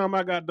 by the time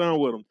I got done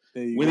with him.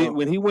 There you When go.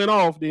 when he went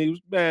off, then he was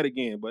bad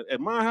again. But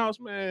at my house,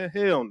 man,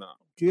 hell no.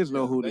 Kids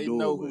know who to They do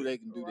know it who with. they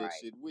can do that Right.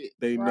 shit with.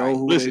 They Right. know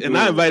who Listen, they and do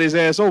I it invite his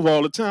ass over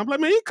all the time. Like,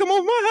 man, he come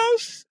over my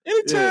house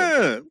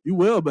anytime. with. You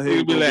well He'd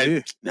behaved be over like,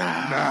 here.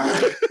 nah.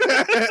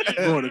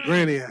 Going to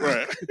granny house.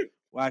 Right.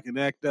 Where I can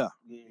act up.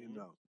 Mhm.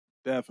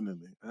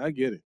 Definitely. I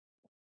get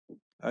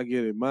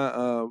it.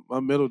 My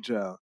middle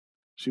child,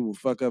 she will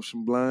fuck up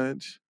some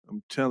blinds.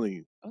 I'm telling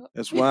you.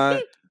 That's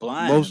why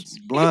most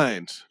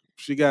blinds.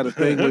 She got a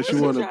thing where she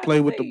want to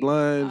play with the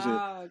blinds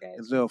and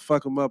they'll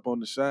fuck them up on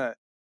the side.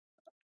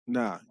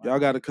 Nah, y'all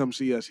got to come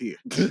see us here.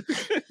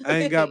 I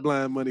ain't got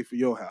blind money for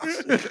your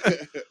house,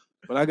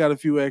 but I got a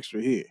few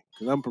extra here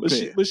because I'm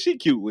prepared. But she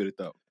cute with it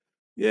though.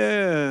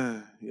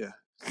 Yeah.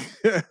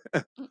 Of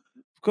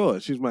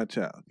course, she's my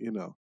child,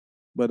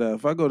 But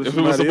if I go to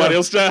somebody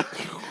else's child,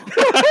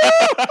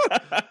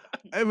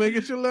 hey man,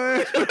 get your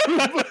line.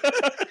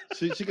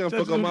 She can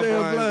fuck on my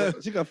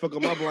blinds. She can fuck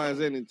on my blinds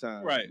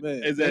anytime. Right,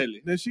 man,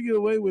 exactly. Then she get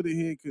away with it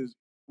here because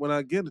when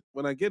I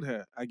get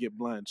her, I get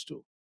blinds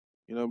too.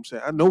 You know what I'm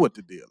saying? I know what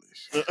the deal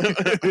is.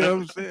 You know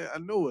what I'm saying? I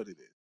know what it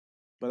is.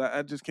 But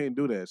I just can't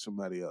do that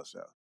somebody else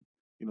out.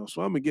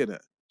 So I'm gonna get her.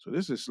 So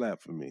this is a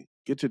slap for me.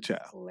 Get your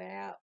child.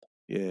 Wow.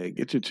 Yeah,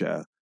 get your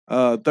child.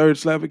 Third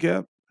slap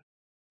cap.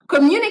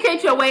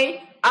 Communicate your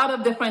way out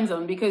of the friend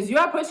zone because you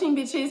are pushing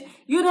bitches.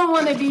 You don't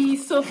want to be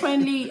so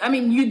friendly. I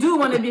mean, you do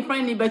want to be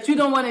friendly, but you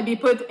don't want to be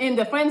put in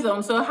the friend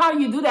zone. So how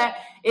you do that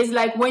is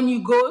like when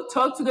you go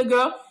talk to the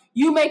girl,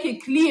 you make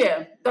it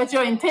clear that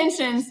your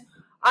intentions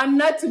are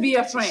not to be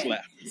a friend.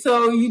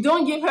 So you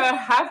don't give her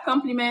half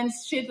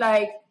compliments, shit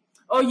like,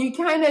 oh, you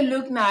kind of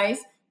look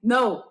nice.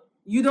 No,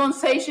 you don't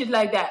say shit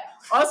like that.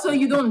 Also,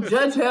 you don't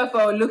judge her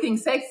for looking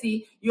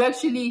sexy. You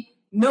actually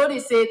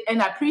notice it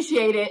and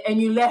appreciate it,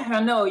 and you let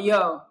her know,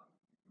 yo,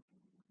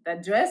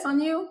 that dress on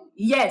you?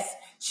 Yes.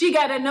 She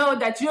got to know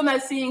that you're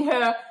not seeing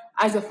her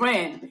as a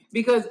friend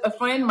because a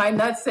friend might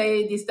not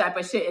say this type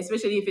of shit,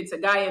 especially if it's a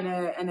guy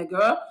and a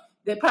girl.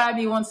 They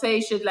probably won't say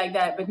shit like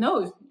that. But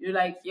no, you're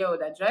like, yo,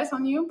 that dress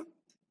on you?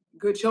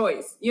 Good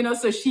choice.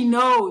 So she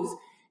knows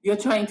you're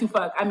trying to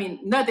fuck. I mean,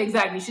 not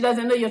exactly. She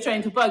doesn't know you're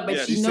trying to fuck, but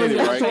she knows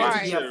you're trying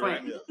to be a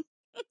friend. Right.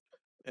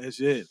 That's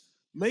it.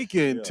 Make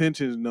your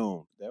intentions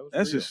known.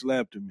 That's a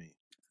slap to me.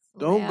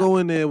 Don't go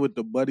in there with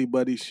the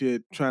buddy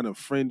shit, trying to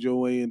friend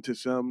your way into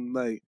something.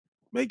 Like,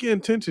 make your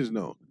intentions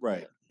known.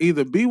 Right.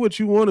 Either be what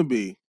you want to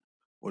be,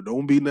 or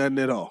don't be nothing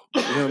at all.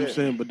 You know what I'm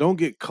saying? But don't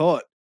get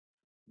caught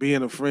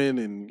being a friend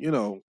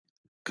and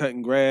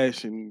cutting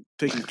grass and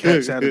taking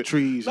cats out of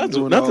trees.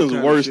 Nothing's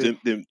worse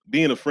than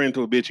being a friend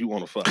to a bitch you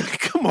want to fuck.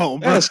 Come on,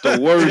 bro. That's the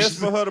worst. Just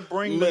for her to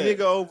bring the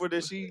nigga over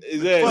that she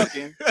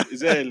fucking.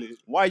 Exactly.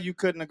 Why you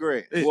cutting the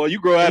grass? Well, you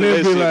grow out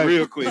of that shit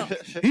real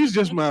quick. He's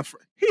just my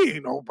friend. He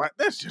ain't nobody.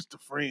 That's just a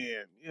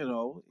friend,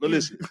 But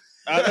listen,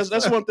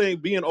 that's one thing.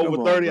 Being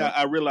over 30,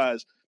 I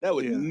realized that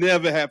would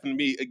never happen to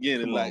me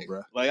again in life.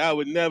 Bro. Like, I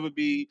would never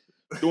be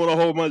doing a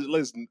whole bunch of,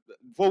 listen,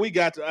 before we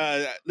got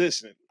to,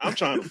 listen, I'm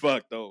trying to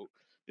fuck, though.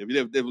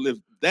 If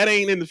that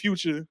ain't in the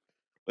future,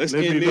 let's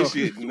end this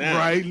shit now.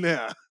 Right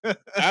now.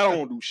 I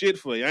don't do shit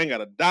for you. I ain't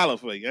got $1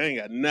 for you. I ain't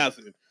got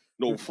nothing.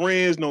 No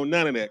friends, no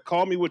none of that.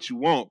 Call me what you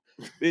want.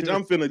 Bitch,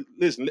 I'm finna,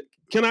 listen,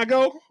 can I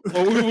go?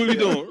 Or what we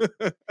doing?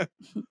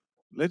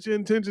 Let your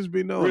intentions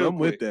be known. Real I'm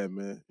quick. with that,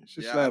 man.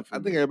 I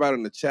think everybody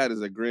in the chat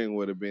is agreeing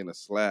with it being a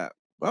slap.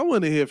 I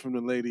want to hear from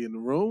the lady in the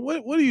room.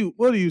 What do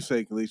you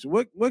say,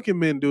 Kalisha? What can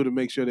men do to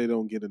make sure they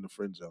don't get in the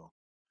friend zone?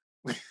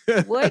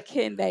 What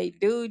can they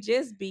do?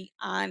 Just be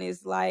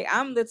honest. Like,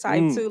 I'm the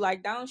type too,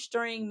 like, don't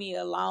string me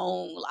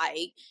along.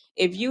 Like,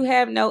 if you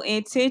have no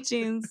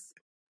intentions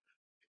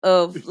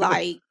of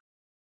like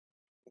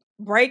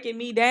breaking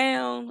me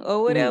down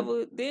or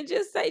whatever, then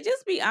just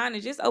be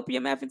honest. Just open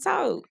your mouth and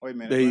talk. Wait a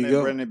minute. There you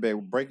go. Run it back.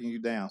 Breaking you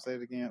down. Say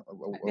it again.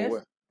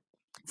 What?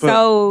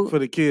 For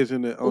the kids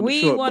on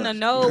we want to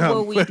know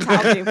what we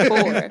talking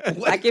for.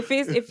 Like, if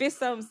it's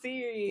something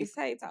serious,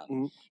 hey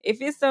Tony,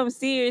 if it's something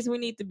serious, we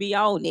need to be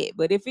on it.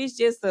 But if it's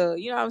just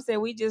you know what I'm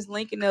saying, we just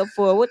linking up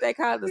for what they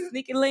call the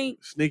sneaky link.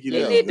 Sneaky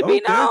link. It need to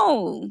be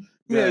known.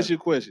 Let me ask you a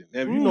question.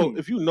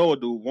 If you know a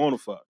dude want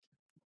to fuck,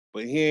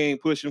 but he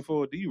ain't pushing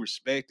for it, do you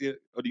respect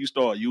it or do you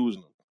start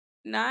using them?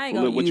 Nah, I ain't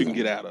gonna what use you can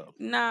them. get out of.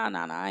 Nah,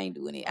 I ain't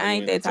doing it. I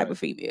ain't that type of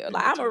female.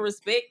 Like, I'ma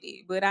respect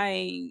it, but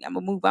I'ma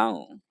move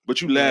on.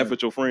 But you laugh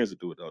at your friends that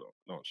do it though,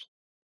 don't you?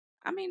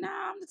 I mean, nah,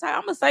 I'm the type.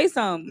 I'm gonna say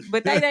something,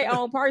 but they their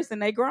own person.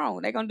 They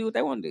grown. They gonna do what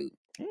they want to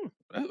do.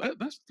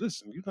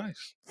 Listen, you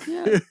nice.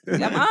 Yeah,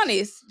 I'm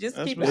honest. Just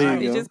keep it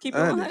honest. Just keep it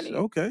 100.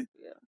 Okay.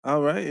 Yeah.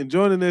 All right. And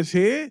joining us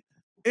here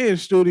in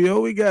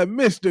studio, we got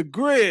Mr.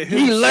 Grid.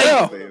 He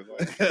late.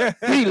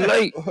 He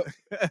late.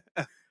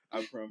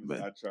 I promise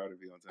I try to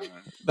be on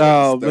time.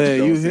 Oh,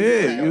 man, you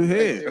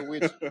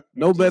here.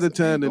 No better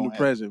time than the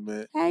present,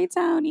 man. Hey,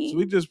 Tony. So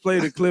we just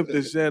played a clip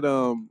that said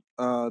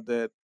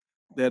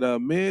that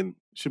men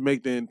should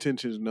make their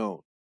intentions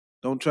known.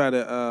 Don't try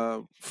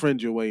to friend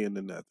your way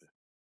into nothing.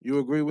 You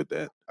agree with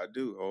that? I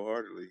do,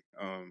 wholeheartedly.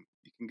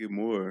 You can get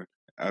more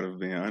out of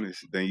being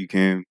honest than you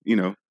can,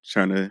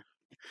 trying to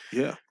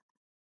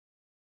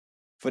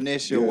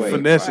finesse your way.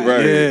 Finesse it,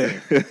 right.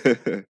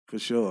 Yeah. For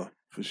sure.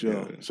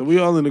 Yeah. So we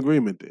all in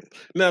agreement there.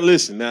 Now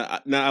listen, now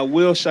I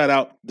will shout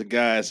out the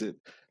guys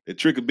that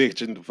trick a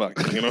bitch into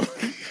fucking,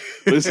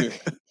 Listen,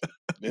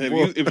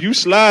 if you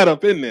slide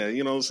up in there,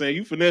 you know what I'm saying,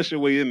 you finesse your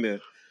way in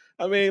there.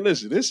 I mean,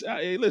 listen, that's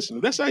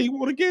how you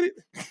want to get it.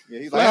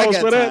 Yeah, he's Flowers like, I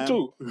got for that time.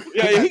 too.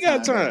 Yeah, he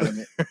got time.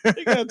 time.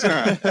 He got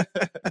time.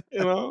 You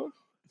know,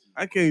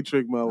 I can't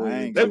trick my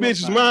way. That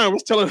bitch's mind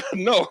was telling her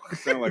no. It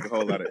sounded like a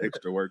whole lot of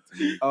extra work to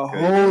me. A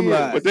whole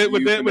lot. But that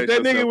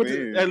nigga with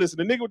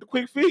the nigga with the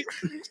quick feet,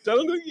 he's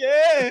telling her,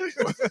 yeah.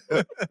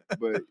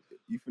 But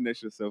you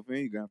finesse yourself in,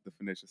 you're gonna have to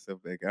finesse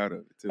yourself back out of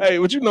it too. Hey,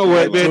 but you know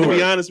what, man? To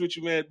be honest with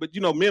you, man. But you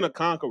know, men are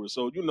conquerors.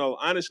 So you know,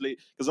 honestly,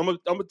 because I'm a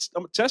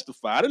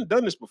testify. I didn't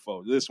done this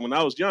before. This when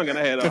I was young and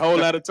I had a whole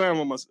lot of time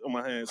on my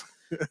hands.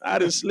 I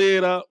done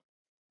slid in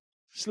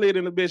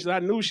the bitch that I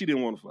knew she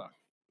didn't want to fuck.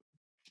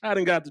 I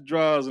done got the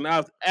draws, and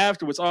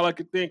afterwards, all I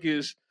could think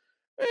is,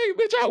 "Hey,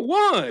 bitch, I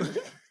won."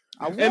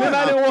 And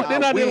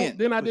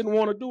then I didn't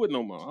want to do it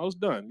no more. I was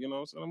done. You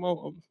know,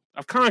 so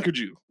I've conquered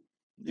you.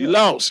 You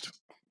lost.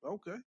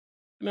 Okay.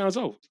 Now it's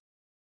over.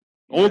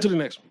 On to the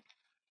next one.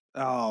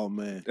 Oh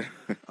man,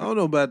 I don't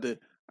know about that.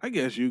 I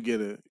guess you get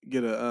a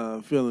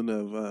feeling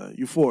of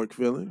euphoric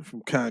feeling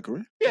from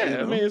conquering. Yeah, you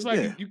know? I mean it's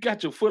like you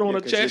got your foot on the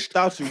chest.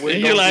 Thought you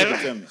and you're like,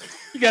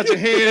 you got your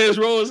hands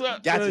rose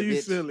up. Got you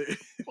silly.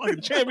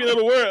 Fucking champion of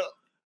the world.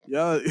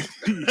 Y'all,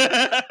 you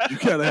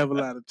gotta have a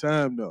lot of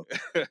time though.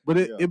 But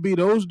it be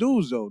those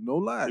dudes though, no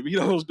lie. It be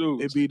those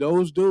dudes. It be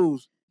those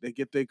dudes that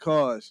get their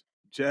cars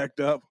jacked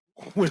up,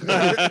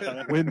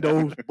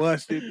 windows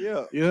busted.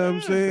 Yeah. You know what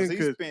I'm saying?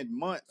 Because he spent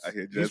months. I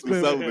hear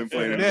Jasmine Sullivan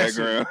playing in the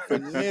background.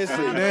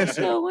 Finessing.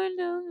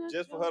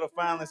 Just for her to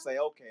finally say,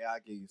 okay, I'll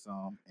give you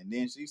some. And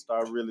then she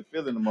started really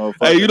feeling the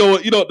motherfucker. Hey, you know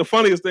what the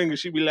funniest thing is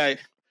she be like,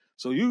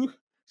 so you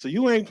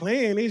ain't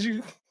playing, is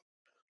you?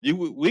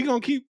 We gonna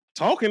keep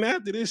talking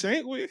after this,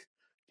 ain't we?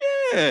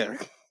 Yeah.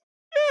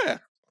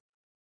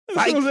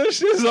 As soon as that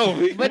shit's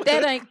over. But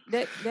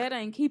that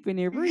ain't keeping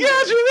it real.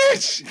 Yeah, you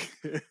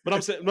bitch. But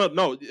I'm saying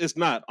no, it's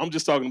not. I'm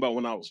just talking about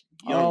when I was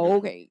younger. Oh,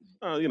 okay.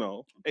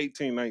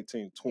 18,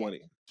 19,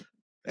 20.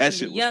 That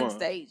shit was young fun.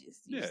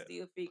 stages. You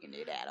still figuring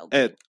it out.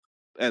 Okay.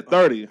 At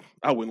 30,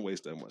 I wouldn't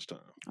waste that much time.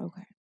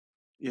 Okay.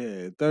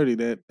 Yeah, 30,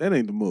 that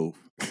ain't the move.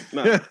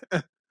 Nah.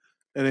 That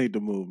ain't the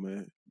move,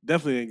 man.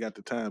 Definitely ain't got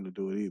the time to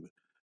do it either.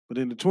 But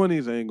in the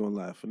 20s, I ain't gonna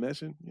lie,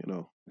 finessing,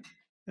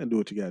 and do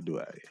what you gotta do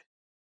out here.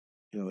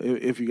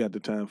 If you got the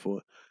time for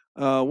it.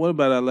 What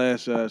about our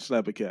last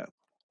slap a cap?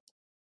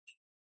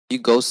 You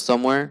go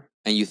somewhere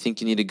and you think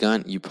you need a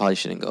gun, you probably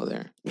shouldn't go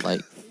there.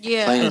 Like,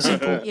 Yeah. plain and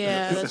simple.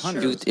 Yeah, that's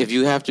true. If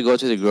you have to go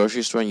to the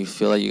grocery store and you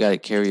feel like you gotta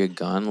carry a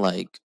gun,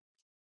 like,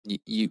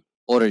 you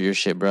order your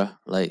shit, bro.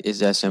 Like, it's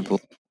that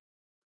simple.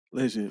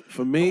 Listen,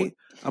 for me,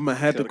 I'm gonna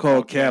have to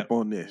call cap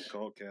on this.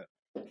 Call cap.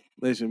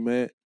 Listen,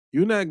 man,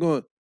 you're not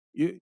going.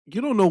 You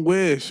don't know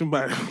where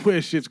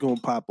shit's gonna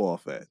pop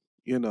off at.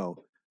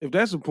 If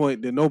that's the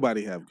point, then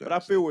nobody have guns. But I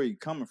feel where you're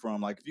coming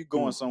from. Like if you're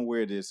going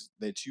somewhere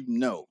that you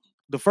know.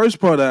 The first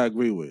part I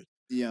agree with.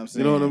 Yeah, I'm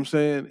saying. You know what I'm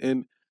saying?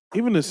 And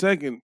even the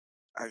second,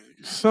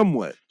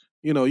 somewhat.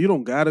 You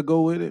don't gotta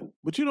go with it,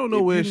 but you don't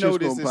know where shit's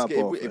gonna pop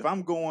off. If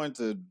I'm going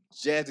to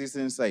Jazzy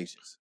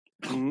Sensations,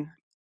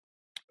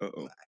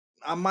 Uh-oh.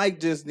 I might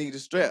just need a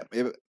strap.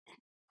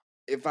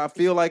 If I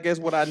feel like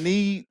that's what I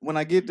need when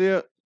I get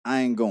there,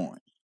 I ain't going.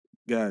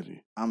 Got you.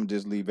 I'm gonna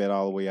just leave that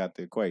all the way out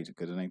the equation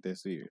because it ain't that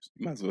serious.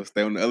 You might as well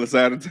stay on the other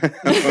side of town.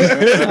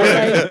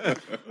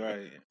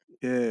 Right.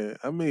 Yeah,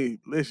 I mean,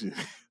 listen,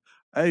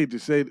 I hate to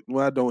say,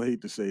 well, I don't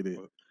hate to say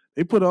that.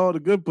 They put all the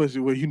good pussy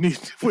where you need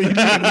to be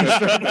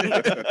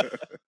strapped.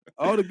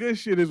 All the good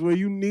shit is where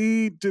you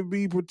need to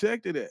be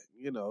protected at.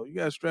 You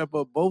gotta strap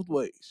up both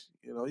ways.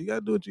 You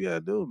gotta do what you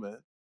gotta do, man.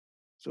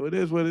 So it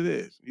is what it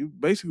is. You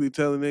basically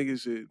telling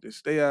niggas to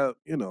stay out,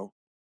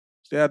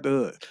 stay out the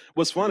hood.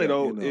 What's funny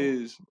though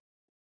is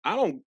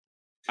I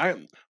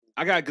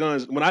got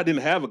guns. When I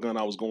didn't have a gun,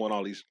 I was going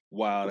all these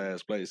wild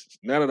ass places.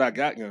 Now that I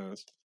got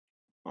guns,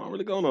 I don't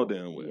really go no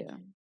damn way. Yeah.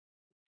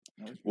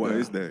 What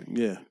is that?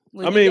 Yeah.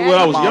 I mean, when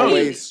I was I'm young,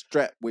 always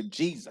strapped with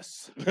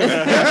Jesus. Okay.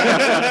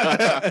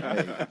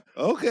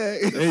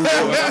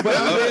 But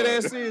I'm dead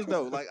ass serious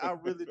though. Like I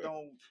really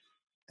don't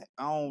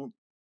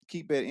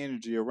keep that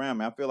energy around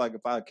me. I feel like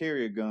if I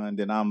carry a gun,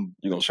 then I'm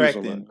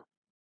attracting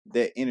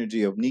that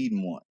energy of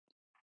needing one.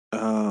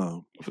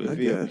 I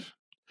guess.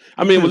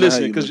 I mean,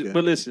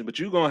 but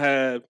you're gonna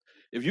have,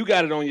 if you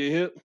got it on your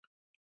hip,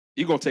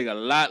 you're gonna take a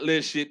lot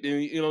less shit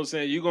than, you know what I'm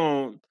saying? You're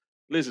gonna,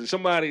 listen,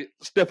 somebody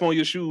step on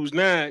your shoes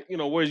now,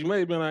 where you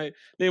may be like,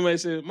 they may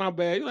say, my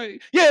bad. You're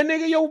like, yeah,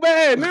 nigga, your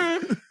bad,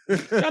 man.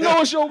 I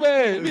know it's your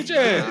bad, bitch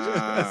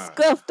ass.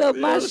 Scuffed up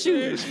my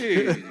shoes.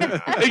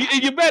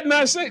 And you better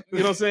not say, you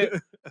know what I'm saying?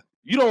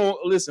 You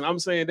don't, listen, I'm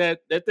saying that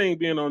thing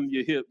being on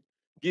your hip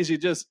gives you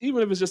just,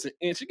 even if it's just an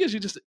inch, it gives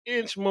you just an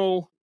inch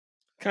more,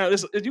 kind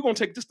of, you're gonna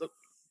take just a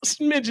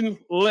smidgen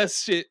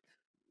less shit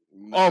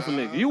off a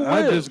nigga. You will.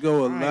 I just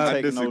go a I lot.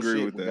 ain't taking no disagree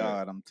shit with that.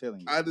 God, I'm telling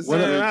you. I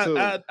disagree too.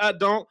 I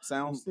don't.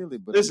 Sounds silly,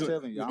 but Listen. I'm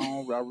telling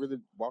you, I really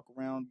walk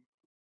around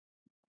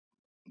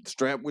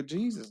strap with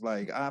Jesus.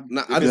 Like,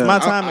 if it's my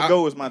time to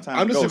go, it's my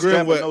time to go.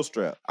 Strap with no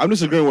strap. I'm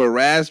disagreeing with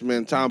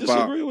Rasmus talking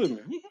about. Disagree with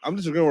me. I'm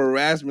disagreeing with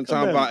Rasmus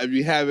talking about if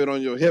you have it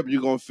on your hip,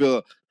 you're gonna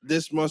feel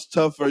this much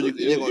tougher.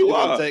 You're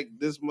gonna take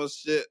this much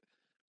shit.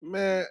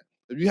 Man,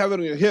 if you have it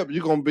on your hip,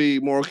 you're gonna be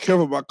more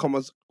careful about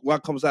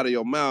what comes out of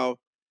your mouth,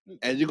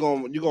 and you're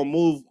gonna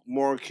move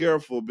more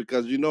careful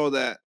because you know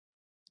that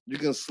you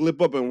can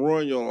slip up and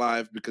ruin your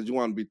life because you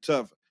want to be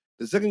tough.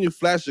 The second you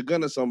flash a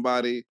gun at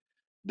somebody,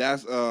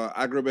 that's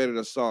aggravated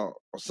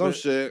assault or some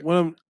shit.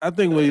 I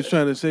think what he's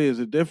trying to say is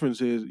the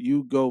difference is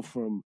you go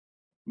from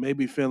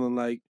maybe feeling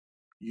like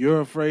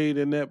you're afraid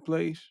in that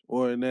place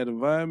or in that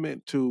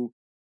environment to,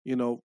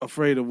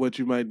 afraid of what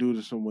you might do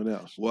to someone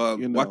else. Well,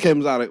 what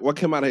came out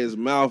of his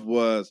mouth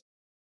was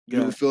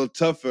you feel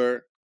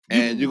tougher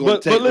and you're gonna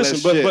take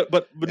less shit.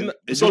 But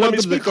so let me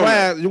speak on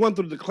that. You went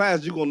through the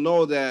class, you're gonna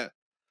know that.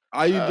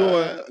 Are you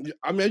doing?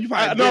 I mean, you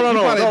probably no.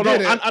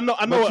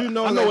 I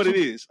know what it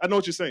is. I know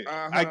what you're saying.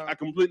 I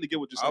completely get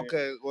what you're saying.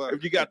 Okay, well,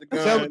 if you got the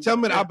gun, tell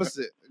me the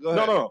opposite. Go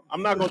ahead. No,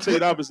 I'm not gonna tell you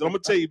the opposite. I'm gonna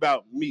tell you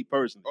about me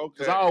personally.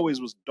 Because I always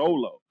was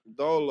dolo,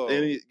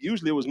 and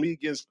usually it was me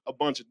against a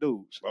bunch of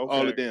dudes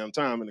all the damn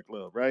time in the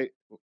club, right?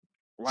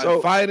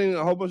 Like fighting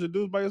a whole bunch of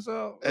dudes by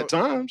yourself at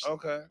times.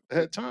 Okay,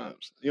 at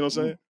times. You know what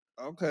I'm saying?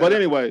 Okay. But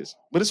anyways,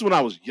 this is when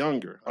I was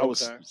younger. I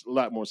was a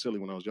lot more silly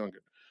when I was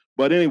younger.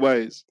 But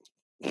anyways.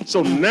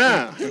 So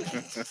now,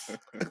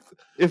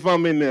 if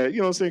I'm in there, you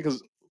know what I'm saying?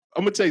 Because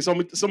I'm going to tell you, so I'm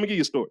going to give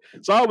you a story.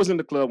 So I was in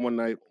the club one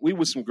night. We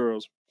with some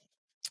girls.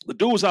 The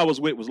dudes I was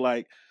with was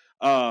like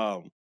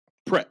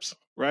preps,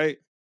 right?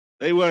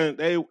 They were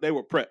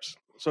preps.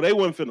 So they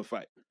wasn't finna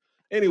fight.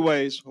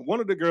 Anyways, one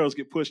of the girls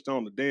get pushed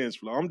on the dance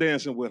floor. I'm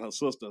dancing with her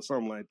sister or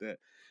something like that.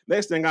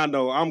 Next thing I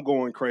know, I'm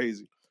going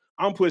crazy.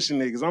 I'm pushing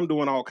niggas. I'm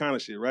doing all kind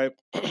of shit, right?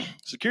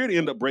 Security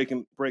ended up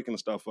breaking the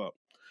stuff up.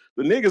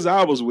 The niggas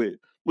I was with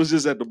was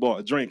just at the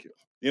bar drinking.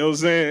 You know what I'm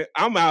saying?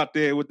 I'm out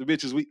there with the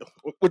bitches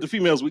with the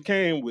females we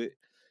came with,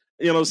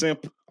 you know what I'm saying?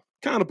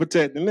 Kind of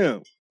protecting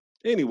them.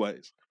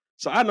 Anyways,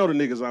 so I know the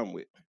niggas I'm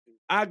with.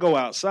 I go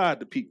outside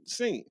to peep the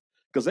scene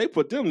because they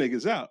put them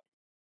niggas out.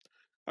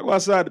 I go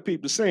outside to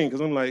peep the scene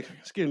because I'm like,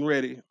 it's getting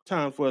ready.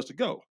 Time for us to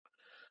go.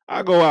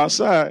 I go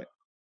outside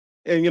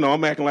and,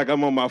 I'm acting like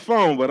I'm on my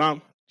phone, but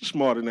I'm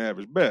smarter than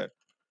average bet.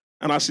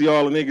 And I see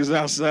all the niggas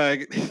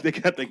outside. They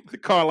got the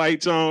car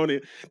lights on,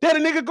 and that a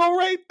nigga go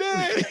right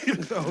there.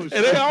 And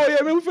they,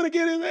 man, we finna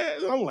get in there.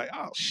 And I'm like,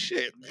 oh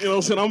shit, you know what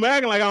I'm saying? I'm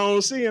acting like I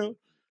don't see him.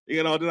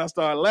 Then I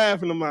start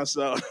laughing to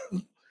myself.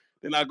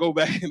 Then I go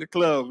back in the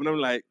club, and I'm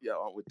like, yo,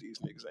 I'm with these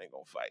niggas, ain't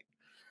gonna fight.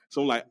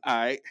 So I'm like, all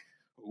right,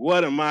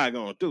 what am I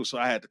gonna do? So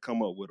I had to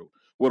come up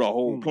with a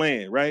whole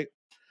plan, right?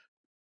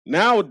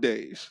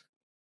 Nowadays,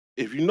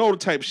 if you know the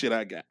type of shit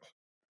I got,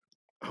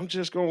 I'm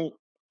just gonna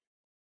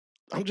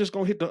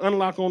hit the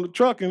unlock on the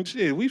truck and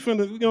shit. We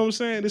finna, you know what I'm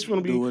saying? This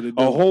finna be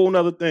a whole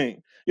nother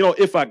thing.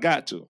 If I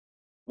got to.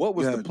 What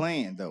was the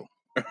plan though?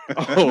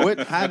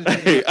 How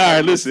did you all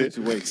right, listen.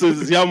 So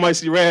y'all might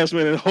see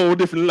Rasmus in a whole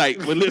different light,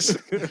 but listen.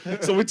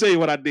 So let me tell you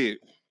what I did.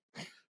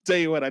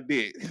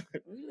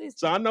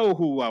 So I know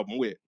who I'm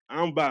with.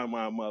 I'm by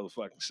my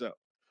motherfucking self.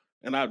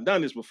 And I've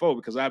done this before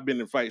because I've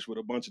been in fights with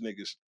a bunch of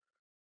niggas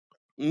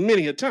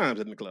many a times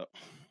in the club.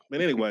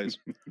 But anyways,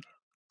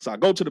 so I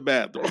go to the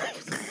bathroom.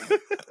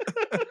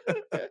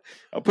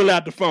 I pull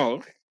out the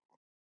phone.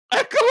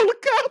 I call the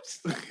cops.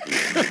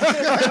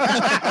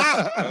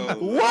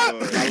 What?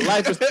 My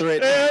life is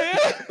threatened.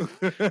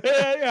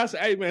 Yeah. I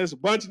said, hey man, there's a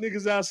bunch of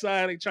niggas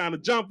outside. They trying to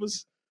jump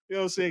us. You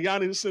know what I'm saying? Y'all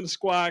need to send a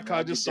squad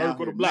car, just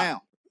circle the block.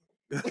 Now.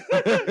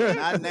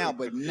 Not now,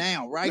 but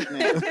now, right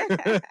now.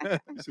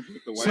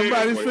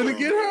 Somebody's finna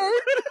get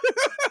hurt.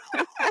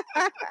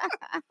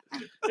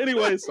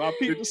 Anyway, so I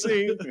peep the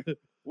scene.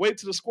 Wait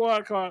till the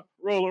squad car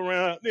roll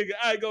around. Nigga,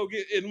 I go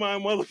get in my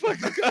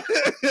motherfucking car.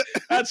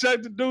 I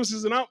check the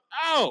deuces and I'm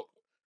out.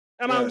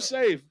 And I'm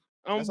safe.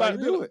 I'm about to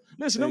do it.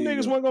 Listen, them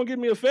niggas weren't gonna give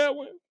me a fair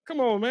one. Come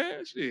on,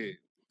 man. Shit.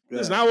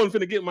 Listen, I wasn't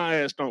finna get my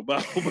ass stomped by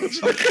a whole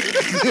bunch of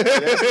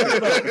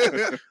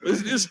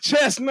It's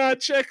chestnut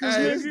checkers,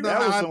 nigga.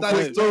 That's how I thought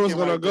the story was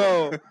gonna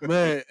go.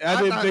 Man,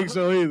 I didn't think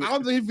so either. I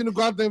don't think he finna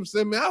go out there and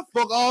say, man, I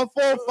fuck all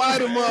four,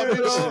 fight him up,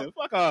 you know?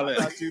 Fuck all that.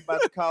 I thought you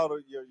about to call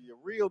your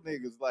real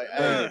niggas like,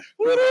 hey.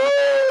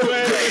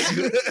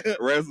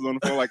 Raz is on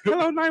the phone like,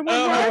 hello,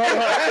 911.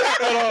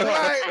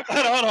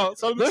 Hold on.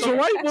 So there's a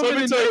white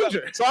woman in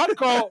danger. So I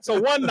call.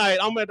 So one night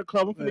I'm at the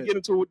club. I'm finna get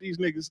into it with these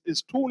niggas.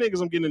 It's two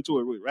niggas I'm getting into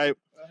it with, right?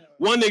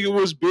 One nigga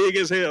was big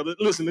as hell.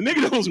 Listen, the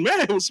nigga that was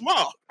mad was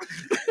small.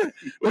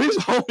 But his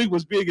homie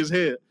was big as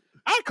hell.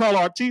 I called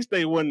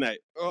Artiste one night.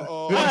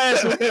 I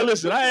asked him, hey,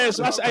 listen, I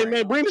said, hey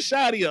man, bring the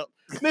shotty up.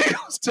 Nigga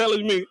was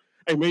telling me,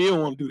 hey man, you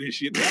don't want to do this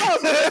shit. I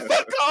was like,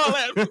 fuck all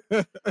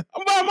that.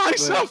 I'm by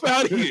myself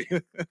out here.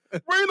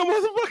 Bring the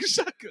motherfucking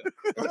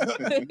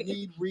shotgun.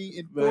 Need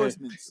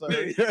reinforcements,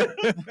 sir.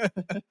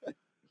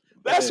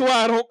 That's why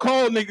I don't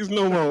call niggas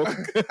no more.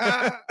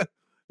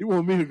 You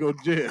want me to go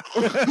to jail?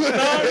 No,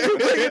 you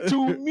bring it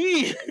to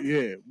me.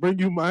 Yeah, bring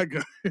you my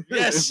gun.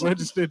 Yes, it's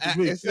registered to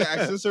me. Is it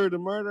accessory to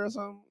murder or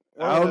something?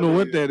 I don't know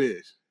what that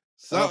is.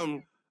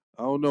 Something.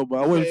 I don't know,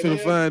 but I wasn't finna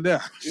find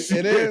out.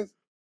 It is,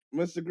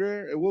 Mr.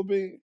 Greer. It will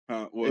be.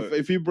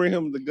 If he bring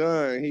him the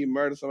gun and he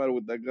murder somebody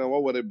with that gun,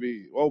 what would it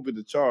be? What would be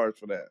the charge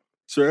for that?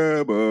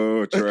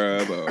 Trouble.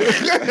 Trouble.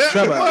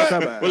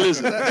 Well,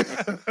 listen.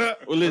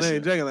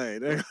 Listen.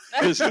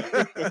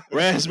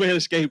 Razzman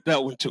escaped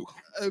that one too.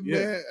 Hey,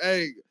 man,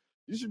 hey,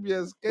 you should be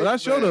escaped. But I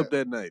showed up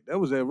that night. That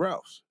was at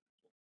Ralph's.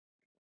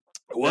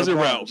 It wasn't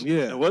Ralph's.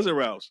 Yeah. It wasn't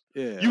Ralph's.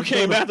 Yeah. You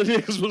came after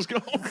niggas was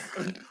gone.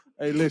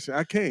 Hey, listen,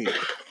 I came.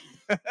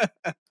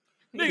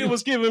 Nigga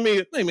was giving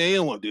me, hey man, you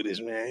don't want to do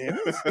this, man.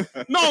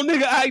 No,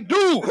 nigga, I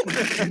do.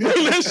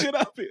 Bring that shit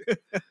up here.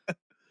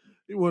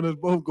 He wanted us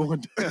both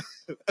going down.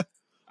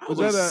 I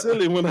was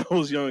silly when I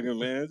was younger,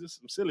 man. Just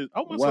some silly. I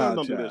hope my son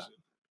don't do this shit.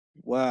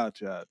 Wild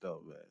child,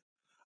 though, man.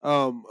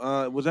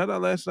 Was that our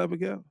last Sniper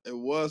Cal? It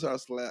was our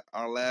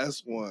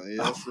last one.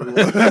 Yes, it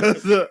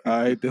was. All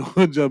right, then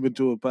we'll jump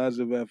into a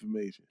positive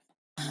affirmation.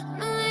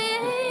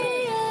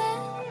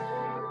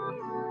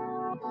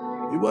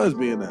 He was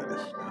being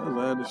honest. That was an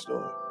honest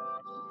story.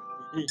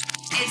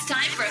 It's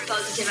time for a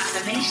positive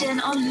affirmation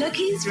on Look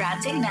Who's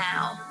Ranting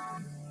Now.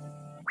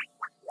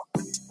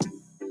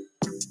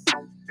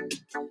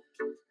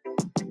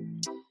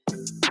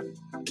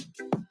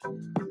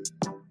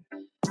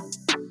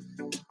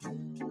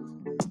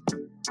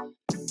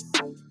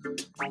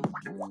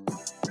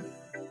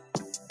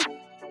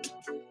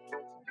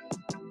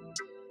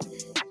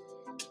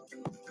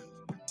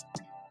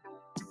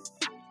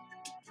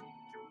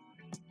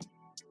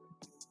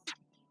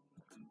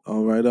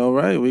 All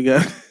right. We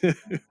got. I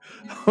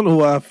don't know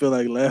why I feel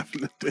like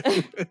laughing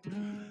today.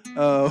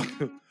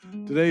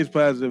 Today's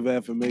positive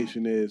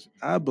affirmation is: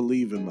 I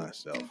believe in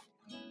myself.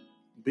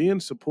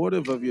 Being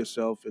supportive of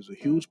yourself is a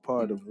huge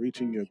part of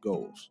reaching your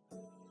goals.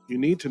 You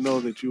need to know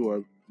that you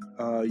are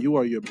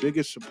your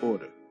biggest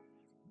supporter.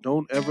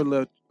 Don't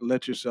ever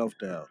let yourself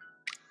down.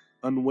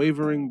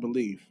 Unwavering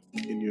belief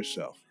in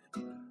yourself.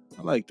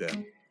 I like that.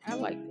 I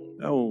like it.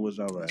 That one was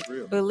all right.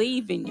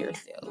 Believe in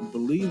yourself.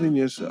 Believe in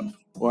yourself.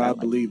 Or I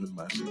believe in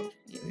myself.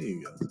 There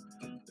you go.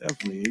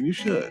 Definitely. And you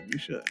should. You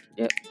should.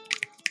 Yep.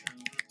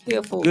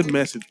 Feel full. Good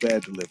message,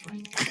 bad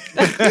delivery.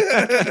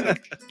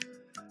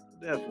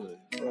 Definitely.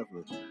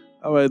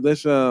 All right,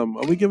 let's are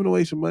we giving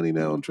away some money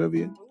now on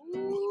trivia?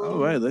 All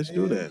right, let's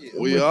do that.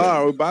 We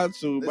are. We're about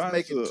to. Let's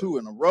make it 2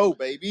 in a row,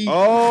 baby.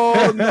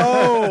 Oh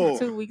no!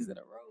 2 weeks in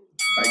a row.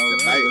 All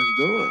right, let's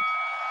do it.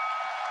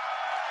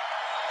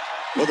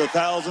 For the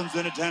thousands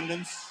in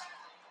attendance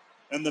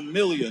and the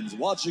millions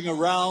watching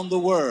around the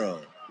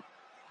world,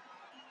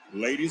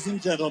 ladies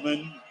and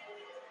gentlemen,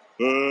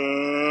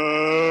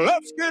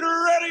 let's get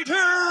ready to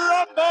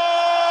rumble!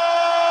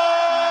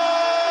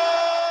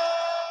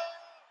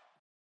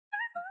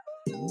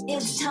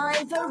 It's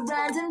time for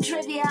random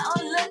trivia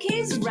on Look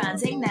Who's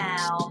Ranting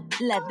Now.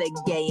 Let the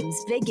games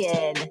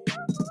begin.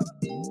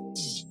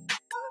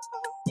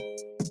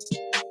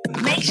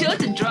 Make sure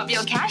to drop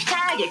your cash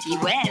tag if you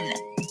win.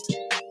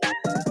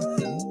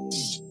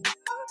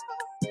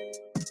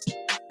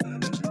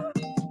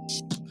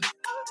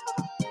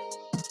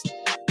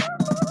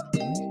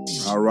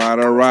 All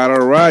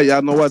right.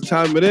 Y'all know what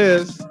time it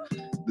is.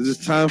 This is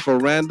time for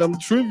random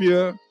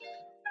trivia.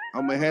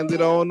 I'm going to hand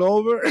it on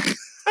over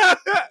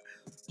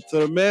to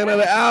the man of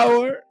the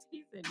hour.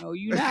 He said, no,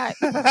 you not.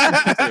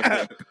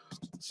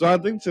 So I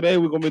think today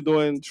we're going to be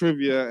doing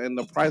trivia, and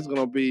the price is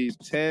going to be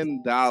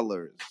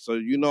 $10. So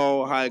you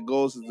know how it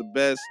goes. It's the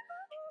best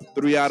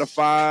 3 out of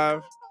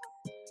 5.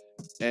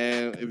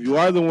 And if you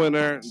are the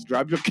winner,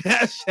 drop your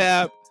cash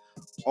app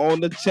on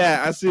the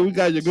chat. I see we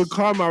got your good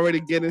karma already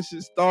getting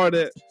shit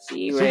started.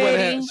 She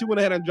went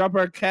ahead and dropped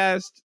her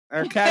cash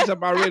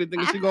up already,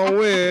 thinking she gonna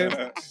win.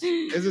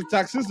 It's a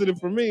toxicity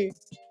for me.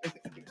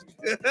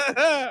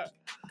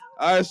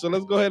 All right, so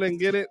let's go ahead and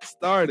get it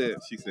started.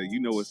 She said, "You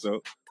know what's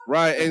up."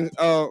 Right, and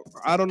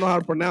I don't know how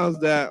to pronounce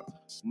that.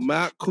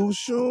 Matt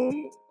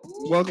Kushum,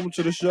 welcome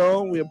to the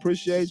show. We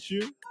appreciate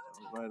you.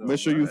 Make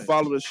sure you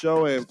follow the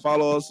show and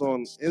follow us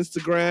on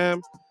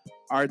Instagram.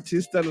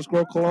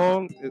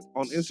 Artista_Cologne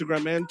on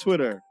Instagram and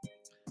Twitter.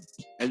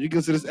 And you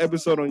can see this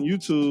episode on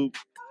YouTube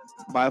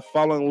by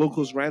following Look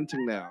Who's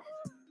Ranting Now.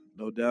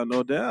 No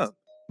doubt.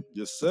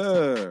 Yes,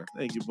 sir.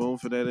 Thank you, Boom,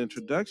 for that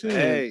introduction.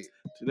 Hey. And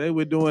today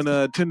we're doing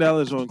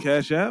 $10 on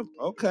Cash App.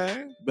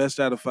 Okay. Best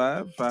out of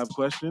 5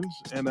 questions.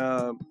 And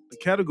the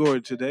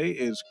category today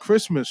is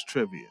Christmas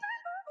trivia.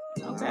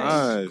 Okay.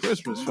 Nice.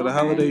 Christmas for the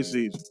holiday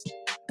season.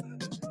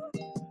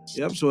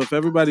 Yep, so if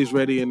everybody's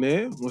ready in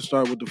there, we'll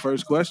start with the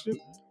first question.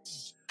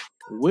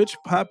 Which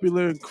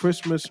popular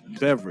Christmas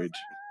beverage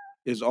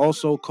is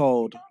also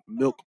called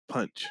milk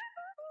punch?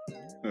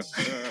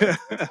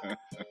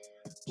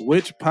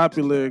 Which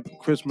popular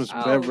Christmas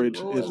beverage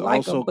is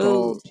also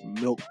called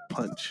milk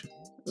punch?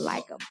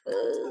 Like a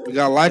bug. We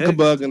got Like a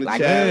Bug in the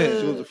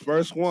chat. She was the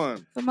first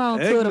one. Come on,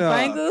 to the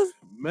fingers.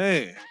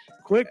 Man,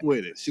 quick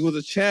with it. She was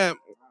a champ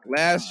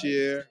last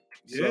year.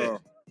 Yeah.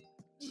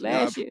 So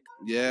last year.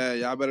 Yeah,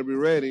 y'all better be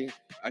ready.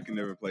 I can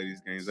never play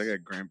these games. I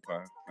got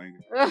grandpa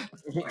fingers.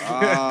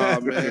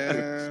 Oh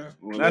man,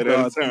 not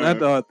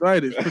the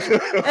arthritis.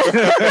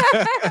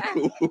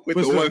 With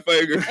the one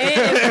finger.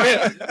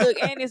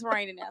 And it's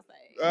raining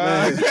outside.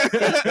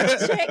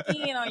 Check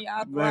in on y'all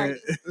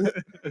arthritis.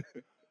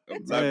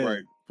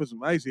 Man, put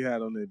some icy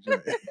hat on that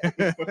joint.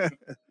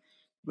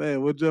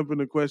 Man, we'll jump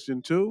into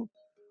question 2.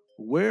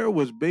 Where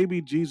was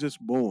baby Jesus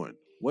born?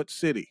 What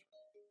city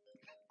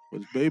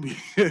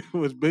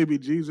was baby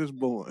Jesus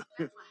born?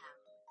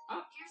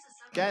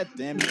 God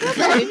damn it.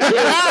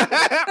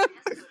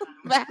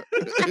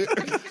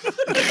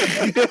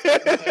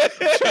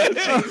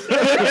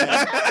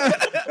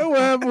 What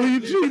happened when you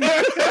cheated?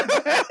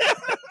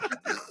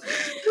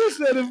 Who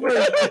said it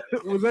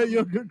first? Was that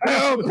your good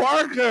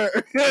Parker?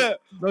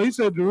 No, he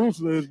said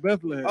Jerusalem. It's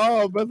Bethlehem.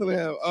 Oh,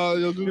 Bethlehem. Oh,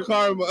 your good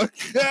karma.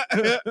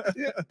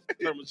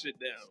 Karma shit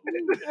down.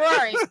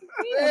 Right.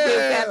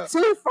 Yeah. Got 2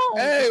 phones.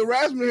 Hey,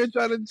 Rasmus here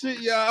trying to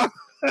cheat y'all.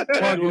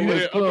 I'm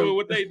doing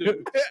what they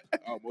do.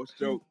 Almost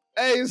joke.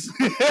 Hey,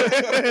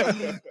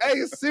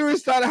 Siri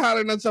started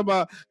hollering and talking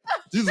about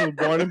Jesus was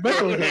born in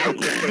Bethlehem.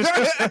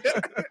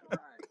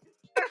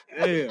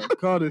 Yeah,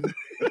 caught it.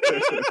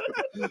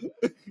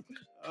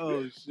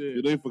 Oh shit!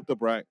 You know you fucked up,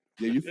 right?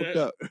 Yeah, you fucked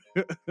up.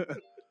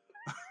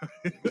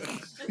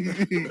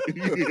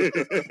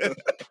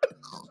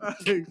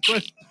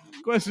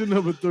 Question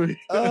number 3.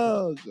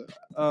 Oh,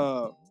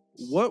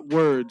 what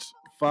words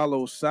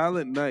follow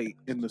Silent Night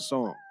in the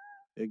song?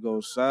 It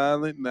goes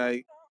Silent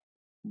Night,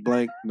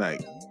 blank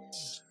night.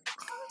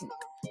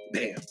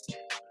 Damn.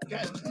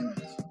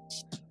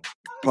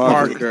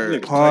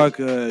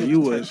 Parker, you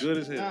was good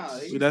as hell. Nah,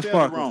 that's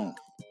Parker. Wrong.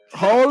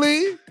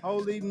 Holy?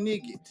 Holy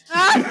nigget.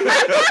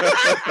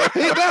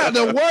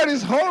 The word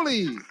is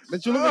holy.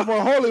 That you're looking for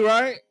holy,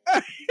 right?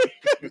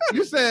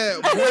 You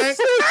said blank.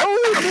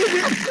 Holy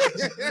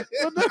nigga.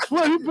 But that's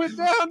what he put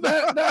down.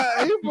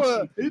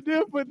 He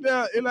did put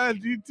down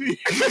L-I-G-T.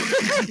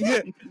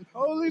 Yeah.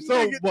 Holy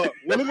nigga. But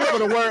we're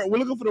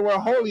looking for the word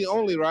holy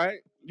only,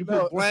 right? You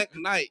put blank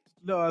night.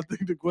 No, I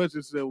think the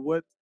question said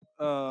what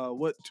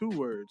 2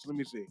 words? Let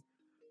me see.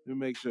 Let me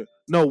make sure.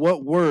 No,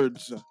 what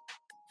words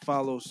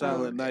follow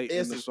Silent Night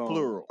in the song?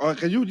 Plural.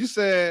 Cause you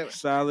said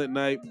Silent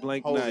Night,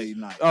 blank Holy night.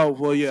 night. Oh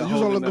well, yeah. So you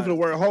just looking for the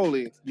word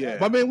holy. Yeah.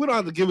 But I mean, we don't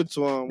have to give it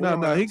to him.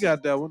 No, he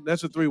got that one.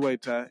 That's a 3-way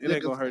tie. It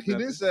ain't gonna hurt. He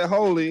nothing. did say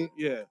holy.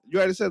 Yeah. You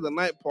already said the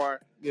night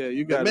part. Yeah,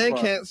 you got the it.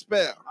 man can't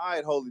spell. All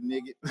right, holy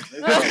nigget.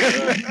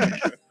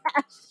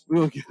 We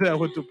gonna get that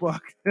with the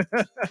Park.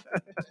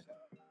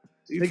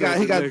 He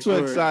got too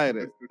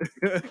excited.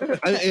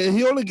 and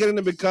he only getting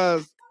it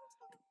because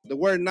the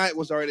word night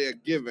was already a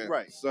given.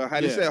 Right. So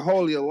had he said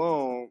holy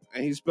alone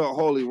and he spelled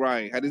holy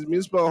right, had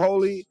he spelled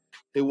holy,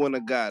 he wouldn't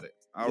have got it.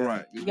 All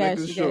right. Just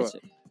making sure.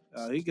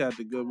 He got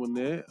the good one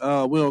there.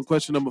 We're on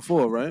question number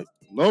 4, right?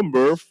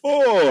 Number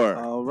 4.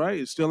 All right.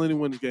 It's still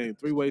anyone's game.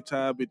 3-way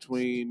tie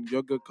between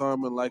Your Good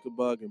Karma, Like a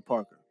Bug, and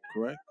Parker.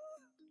 Correct?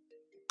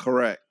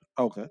 Correct.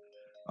 Okay.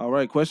 All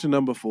right. Question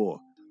number 4.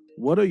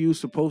 What are you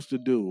supposed to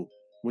do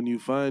when you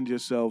find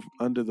yourself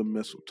under the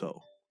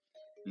mistletoe?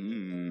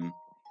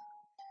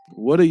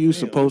 What are you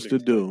supposed to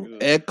do?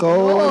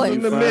 Echo when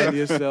in you the find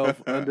mix.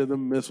 yourself under the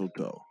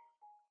mistletoe.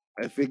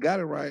 If he got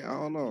it right, I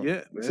don't know. Yeah,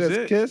 It that's says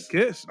it. kiss.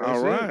 Kiss. That's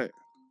All it. right.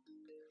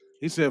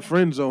 He said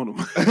friend zone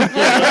him.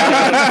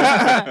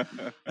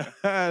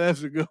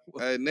 That's a good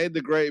one. Hey, Nate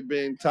the Great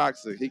being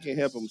toxic. He can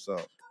help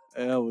himself.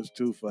 That was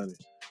too funny.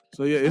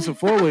 So yeah, it's a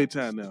 4-way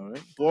tie now,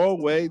 right?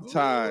 4-way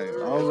tie.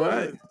 All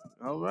right.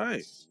 All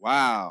right.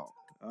 Wow.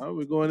 All right,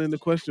 we're going into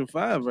question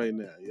 5 right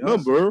now. Y'all.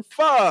 Number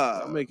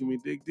 5. Y'all making me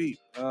dig deep.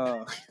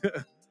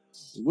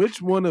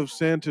 Which one of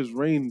Santa's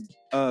reindeer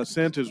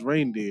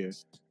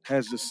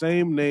has the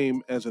same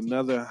name as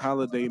another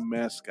holiday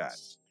mascot?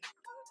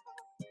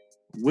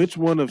 Which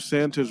one of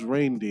Santa's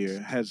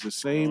reindeer has the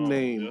same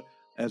name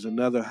as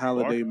another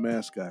holiday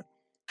mascot?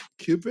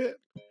 Cupid?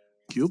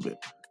 Cupid.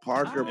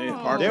 Parker.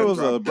 Parker There was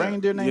a dropped that.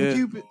 reindeer named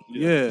Cupid.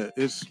 Yeah,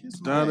 it's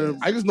Donna.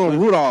 I just know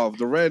Rudolph,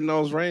 the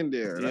red-nosed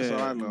reindeer. That's Yeah.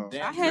 all I know.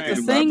 I had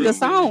to sing the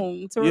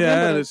song to Yeah, I had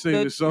remember to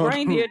sing the song.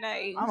 reindeer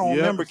name. I don't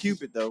remember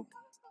Cupid though.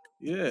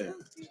 Yeah.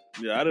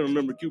 Yeah, I didn't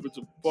remember Cupid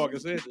to Parker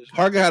said this.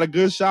 Parker had a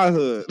good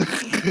childhood.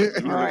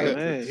 All right,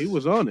 man, he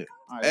was on it.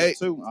 All right, Hey.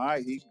 2. All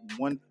right, he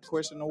 1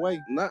 question away.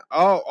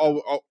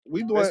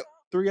 We doing. That's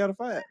 3 out of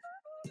 5.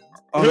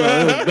 Oh, no,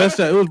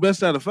 it was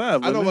best out of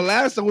 5. I know, wasn't but it?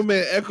 last time we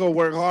made Echo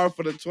work hard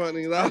for the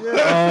 20.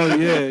 Oh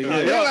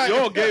yeah.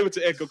 Y'all gave it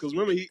to Echo because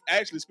remember he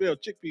actually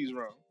spelled chickpeas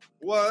wrong.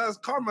 Well, that's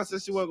Karma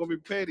said she wasn't gonna be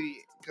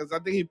petty because I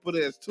think he put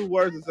it as 2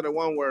 words instead of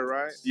 1 word,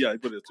 right? Yeah, he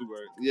put it as 2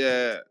 words.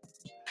 Yeah.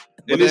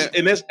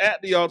 And that's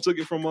after y'all took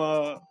it from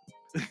old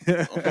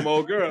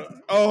girl.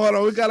 Oh, hold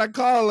on, we gotta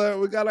call her.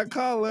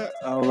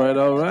 All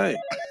right.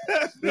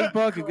 Big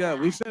Parker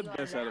we said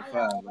best out of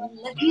 5.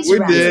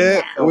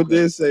 Man. We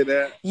did say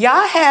that.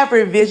 Y'all have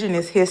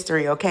revisionist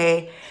history,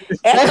 okay?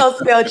 Echo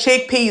spelled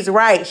chickpeas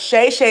right.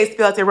 Shay Shay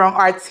spelled it wrong.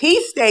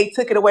 Artiste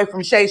took it away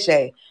from Shay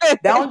Shay.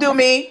 Don't do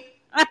me.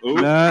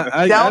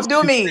 Don't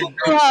do me.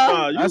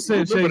 I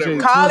said Shay Shay.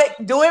 Call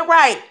it. Do it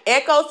right.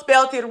 Echo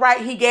spelled it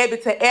right. He gave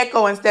it to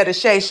Echo instead of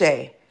Shay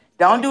Shay.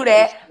 Don't do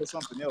that. It was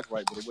something else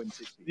right, but it wasn't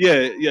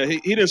chickpeas. Yeah. He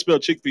didn't spell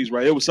chickpeas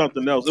right. It was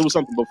something else. It was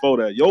something before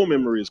that. Your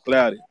memory is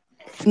cloudy.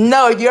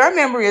 No, your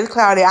memory is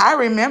cloudy. I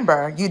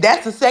remember you.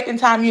 That's the second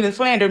time you done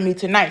slandered me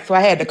tonight, so I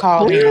had to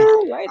call in.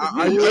 No.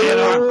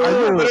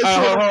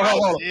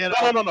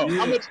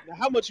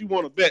 How much you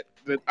want to bet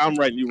that I'm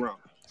right and you wrong?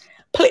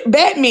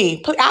 Bet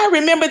me. I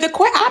remember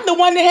I'm the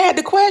one that had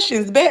the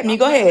questions. Bet me.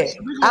 Go ahead.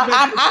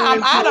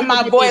 I'm out of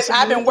my voice.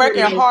 I've been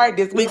working hard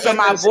this week, so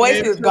my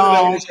voice is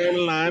gone. On the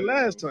line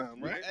last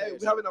time, right? Hey,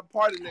 we're having a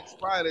party next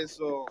Friday,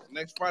 so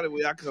next Friday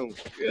we I come.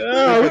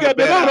 Yeah, we got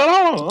that.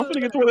 Hold on. I'm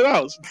gonna get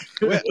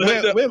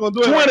 $20. We're gonna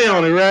do 20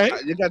 on it, right?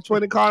 You got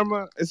 20,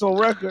 Karma. It's on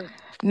record.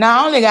 No,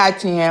 I only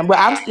got 10, but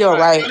I'm still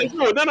right.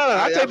 No.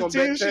 I take the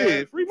 10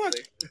 shit. Free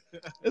money.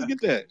 Let's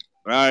get that.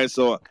 All right,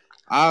 so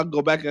I'll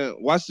go back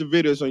and watch the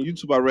videos on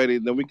YouTube already,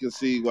 then we can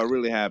see what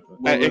really happened.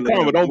 Hey,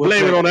 Karma, don't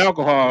blame it on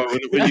alcohol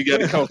when you got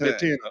to cost that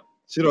 10 up.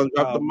 She don't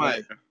drop the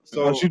mic.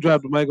 So she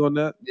dropped the mic on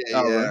that?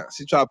 Yeah. Right.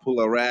 She tried to pull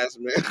her ass,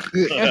 man.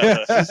 She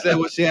said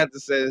what she had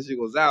to say, and she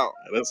goes out.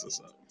 That's what's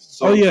up.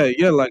 So,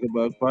 yeah, like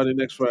about party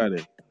next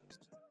Friday.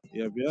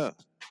 Yep.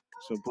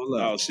 So pull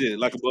up. Oh shit,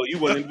 like a bug. You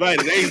wasn't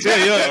invited. They ain't tell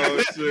you.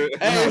 Oh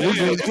shit. Hey, you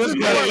just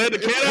gotta let the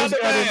cat out the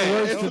bag.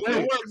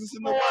 It's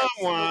in the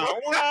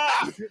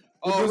works.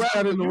 Oh, just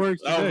got in the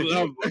works today.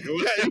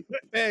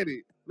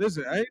 Patty.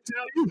 Listen, I ain't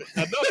telling you.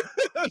 I know.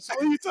 That's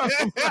what you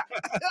talking about.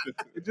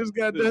 It just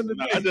got done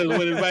today. I just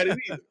wasn't invited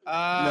either.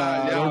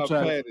 Don't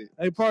try.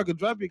 Hey, Parker,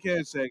 drop your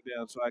cash sack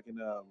down so I can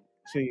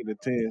send you the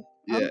 10.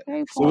 Yeah.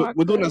 Okay, so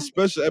we're doing a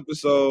special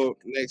episode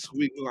next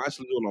week. We're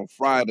actually doing it on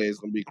Friday. It's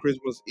gonna be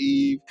Christmas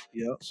Eve.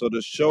 Yep. So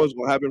the show is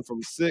gonna happen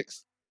from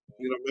 6,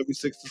 maybe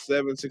 6 to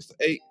 7, 6 to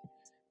 8,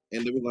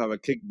 and then we're gonna have a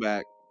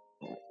kickback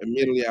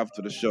immediately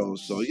after the show.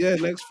 So yeah,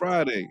 next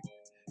Friday.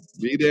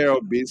 Be there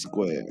or be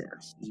square.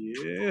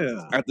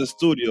 Yeah. At the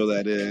studio,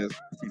 that is.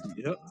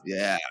 Yep.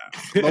 Yeah.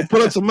 Don't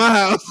put it to my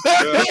house. No,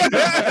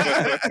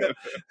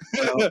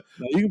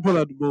 you can pull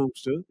out the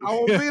booms too. I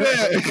won't be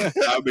there.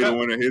 I'll be the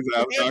one at his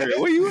house.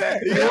 Where you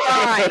at?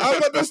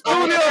 I'm at the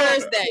studio.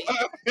 Thursday.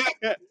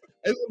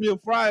 It's gonna be a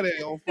Friday.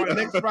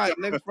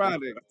 Next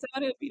Friday. So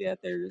it'll be there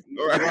Thursday.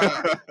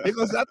 Right.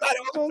 Because I thought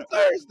it was on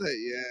Thursday.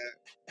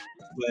 Yeah.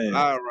 Man.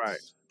 All right.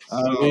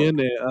 We in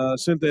there.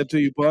 Sent that to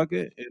you,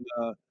 Parker, and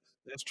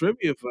that's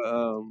trivia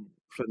for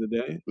the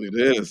day. It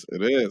is.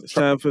 It's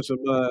time for some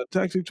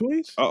taxi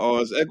tweets.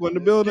 Is Echo in the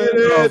building?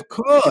 Of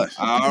course.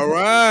 All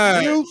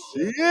right. You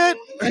see it?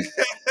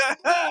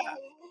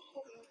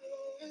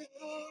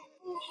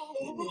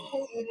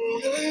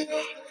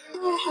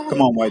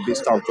 Come on, white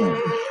bitch, talk to him.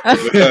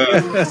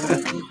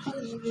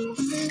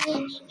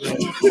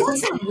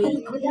 What's a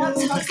week without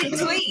toxic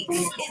tweets?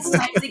 It's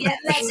time to get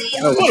messy.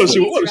 What if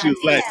she was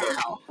black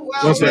though?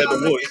 What's that the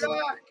voice?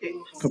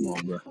 Come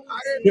on, bro.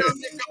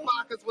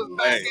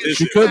 Hey,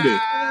 She could be.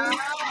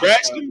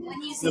 Braxton?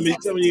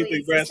 Tell me you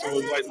think Braxton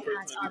was white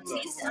person.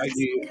 I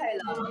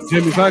get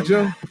Jimmy Fox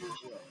Show?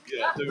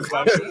 Yeah, Jimmy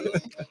Fox Show.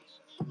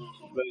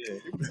 But yeah.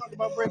 Did we talk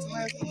about Braxton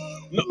last week?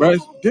 No,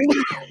 Bryce, did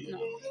we?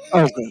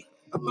 Oh, okay.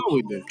 I thought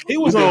we did. He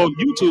was on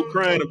YouTube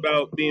crying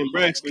about being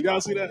Braxton. Y'all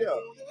see that? Yeah,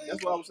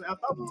 that's what I was saying. I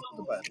thought we talked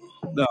about it.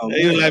 No.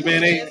 He was like,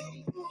 man,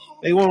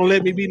 they won't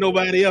let me be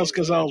nobody else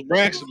because I was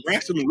Braxton.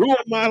 Braxton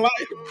ruined my life.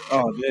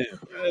 Oh, damn.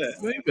 Yeah.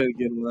 Man, you better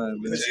get in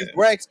line, man. You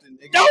Braxton,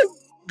 nigga. No!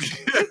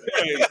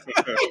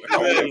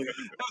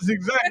 That's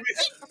exactly.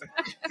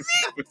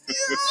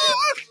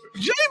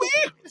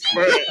 Jamie!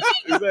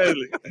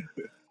 Exactly.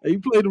 Hey, you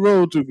played the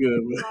role too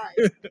good, man.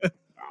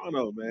 I don't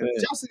know, man.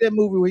 Did y'all see that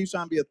movie where he was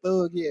trying to be a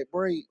thug? He had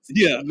braids.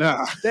 Yeah.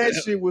 Nah. That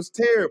shit was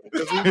terrible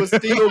because he was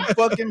still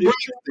fucking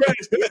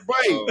Braxton.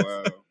 Oh,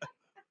 wow.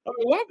 I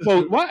mean,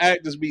 why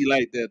actors be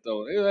like that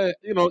though?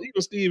 Even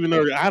Steven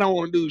Irwin. I don't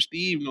want to do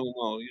Steve no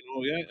more.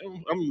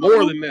 I'm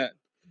more than that.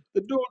 The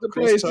dude that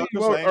plays Steve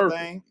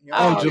Irwin.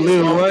 Oh,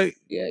 Jaleel White.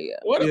 Yeah.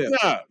 What a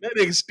time. That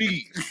nigga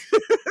Steve.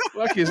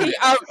 Fuck his name.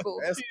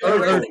 That's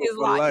Irwin his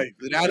for life. life.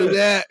 Did I do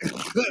that?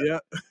 Yeah.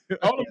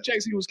 All them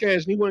checks he was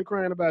cashing, he wasn't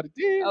crying about it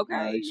then.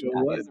 Okay. Sure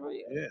was.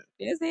 Yeah.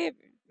 It's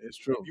heavy. It's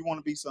true. If you want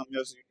to be something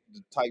else, you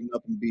need to tighten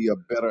up and be a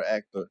better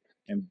actor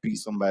and be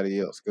somebody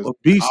else. Or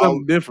be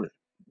something different.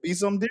 Be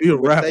something Be a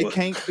different. rapper. They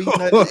can't be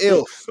nothing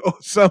else. Or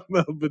something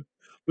else,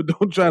 but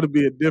don't try to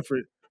be a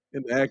different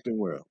in the acting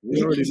world.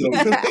 We already know.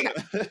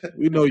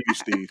 We know you,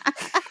 Steve.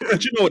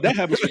 But you know what? That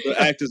happens with the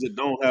actors that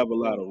don't have a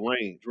lot of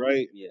range,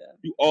 right? Yeah.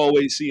 You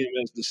always see him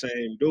as the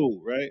same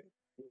dude, right?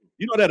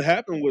 You know that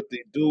happened with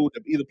the dude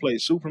that either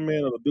played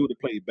Superman or the dude that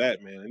played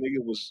Batman. And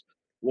nigga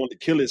wanted to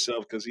kill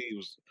himself because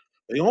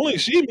they only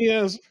see me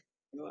as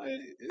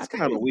it's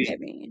kind of weak.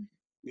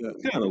 Yeah,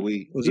 kind of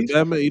weak. Was it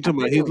Batman? You talking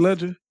about Heath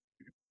Ledger?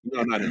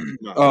 No, not him.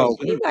 No, Oh,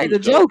 He played the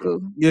Joker.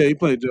 Yeah, he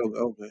played Joker.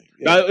 Okay.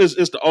 Yeah. No, it's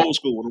the old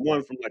school one, the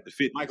one from like the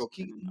 50s. Michael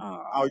Keaton.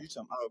 Oh, Oh, you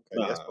talking?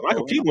 Okay,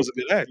 Michael Keaton was a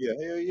good actor. Yeah,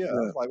 hell yeah. I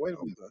was like, wait a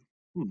minute.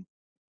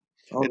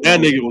 And that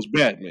nigga was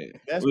Batman.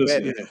 That's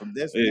Listen, Batman.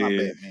 That's my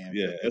Batman.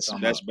 Yeah, that's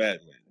Batman.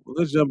 Well,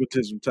 let's jump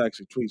into some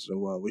toxic tweets though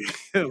while we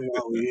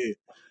here.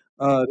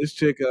 This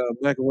chick,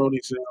 Macaroni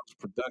Sounds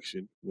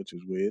Production, which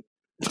is weird,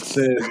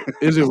 says,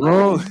 "Is it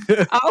wrong?"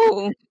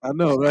 Oh, I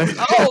know, right?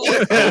 Oh,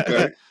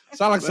 okay.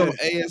 Sound like some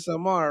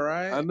ASMR,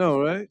 right? I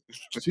know, right?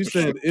 She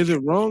said, "Is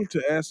it wrong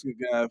to ask a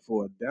guy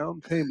for a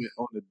down payment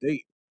on a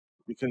date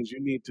because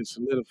you need to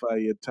solidify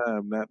your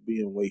time not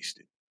being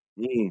wasted?"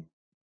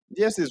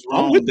 Yes, it's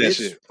wrong. I'm with that bitch.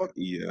 shit. Fuck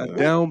A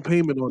down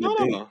payment on a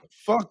date.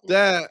 Fuck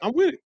that. I'm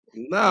with it.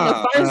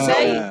 Nah. the first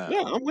date.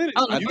 Yeah, I'm with it.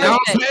 On the A first down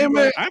date.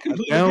 payment? I A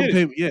completely down get it.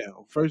 payment, yeah,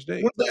 on first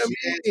date. What that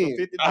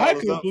mean? I $50 up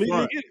completely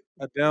front. get it.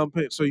 A down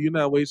payment, so you're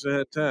not wasting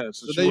her time.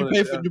 So she then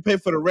wanna- you pay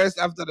for the rest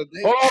after the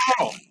date?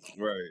 Oh,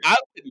 Right. I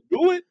didn't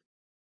do it.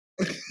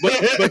 But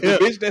the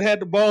bitch that had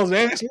the balls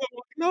asked me, I'm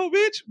like, no,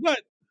 bitch, but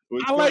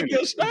I like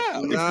your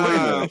style.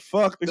 Nah,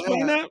 fuck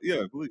Explain that. that.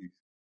 Yeah, please.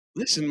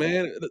 Listen,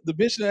 man, the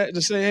bitch that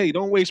to say, hey,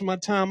 don't waste my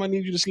time. I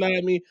need you to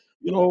slide me,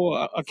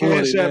 a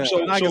cash app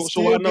so And I can I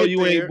still know get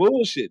you there. ain't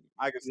bullshit.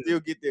 I can still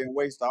get there and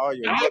waste all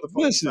your motherfucking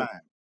Listen, time.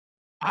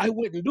 I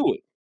wouldn't do it.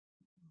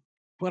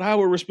 But I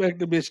would respect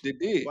the bitch that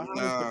did. Well,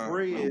 how is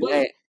the bread?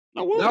 But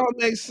I would. That would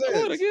make sense.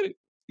 I would. I get it.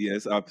 Yeah,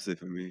 it's opposite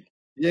for me.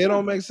 Yeah, it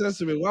don't make sense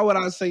to me. Why would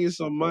I send you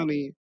some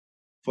money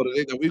for the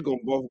date that we gonna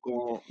both go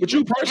on? But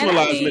you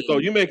personalizing it though.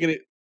 mean- You making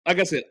it. Like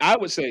I said, I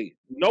would say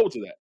no to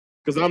that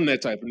because I'm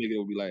that type of nigga that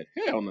would be like,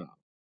 hell no.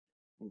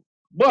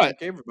 But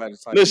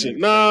Everybody's type listen,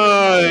 of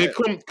nigga.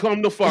 nah,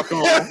 come the fuck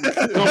on,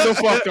 come the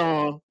fuck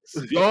on.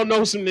 Y'all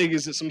know some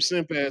niggas, some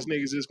simp ass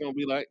niggas, that's gonna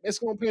be like, that's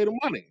gonna pay the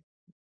money.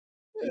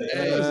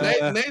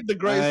 Nate the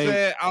Great I ain't-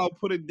 said, "I'll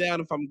put it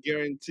down if I'm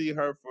guarantee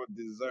her for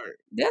dessert."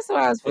 that's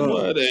what I was feeling.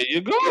 Well, there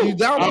you go. You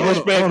down I with it?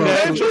 respect Hold on,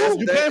 that hold too. on.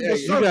 You pay for You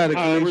something. got it,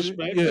 I Kalisha.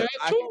 respect Yeah. that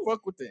I too. can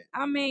fuck with that.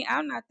 I mean,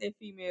 I'm not that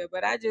female,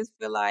 but I just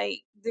feel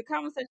like the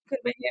conversation could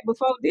have been had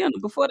before dinner,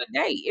 before the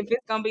date. If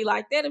it's gonna be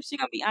like that, if she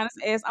gonna be honest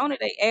ass on the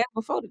date, ask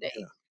before the date.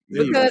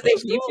 There you Because go.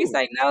 if you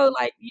say no,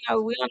 like, we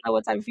don't know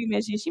what type of female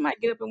she might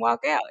get up and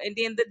walk out, and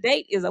then the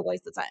date is a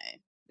waste of time.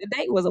 The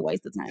date was a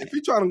waste of time. If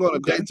you trying to go on a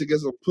date to get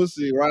some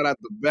pussy right out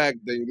the back,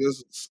 then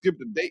just skip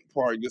the date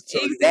part. Just tell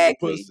her you get some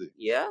Exactly. pussy.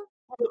 Yeah,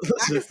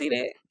 I can see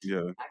that.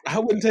 Yeah. I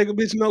wouldn't take a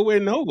bitch nowhere,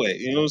 no way.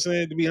 You know what I'm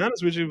saying? To be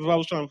honest with you, if I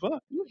was trying to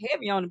fuck, You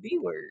heavy on the B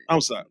word.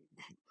 I'm sorry.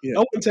 Yeah. I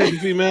wouldn't take a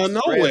female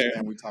nowhere.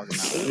 And we talking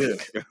about.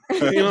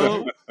 Yeah. You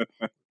know.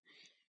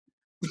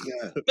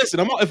 Listen,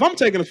 if I'm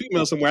taking a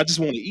female somewhere, I just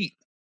want to eat.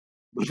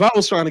 But if I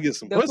was trying to get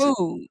some The pussy,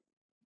 food.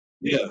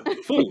 yeah,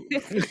 food.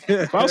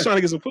 If I was trying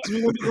to get some pussy,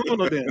 we wouldn't be going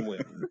no damn way.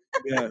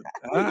 Yeah.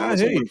 We I going hear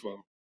somewhere you. for.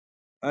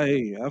 I hear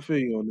you. I feel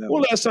you on that.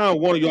 When one. last time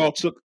one of y'all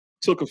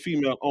took a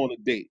female on a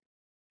date,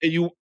 and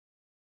you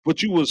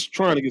was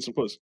trying to get some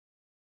pussy?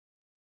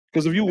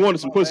 Because if you wanted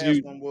some My pussy, last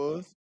you one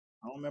was.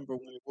 I don't remember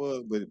when it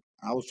was, but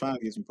I was trying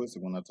to get some pussy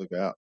when I took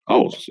her out.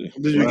 oh shit.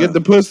 Did you get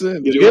the pussy?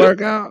 Did you it get it?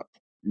 work out?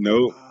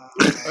 Nope.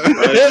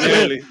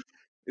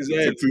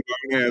 Exactly. Took too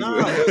long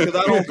Nah, answer. because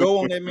I don't go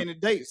on that many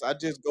dates. I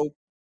just go.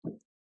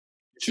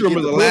 She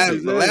remember the the last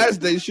pussy, the yeah. last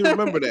day. She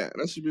remember that.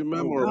 That should be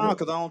memorable. Nah,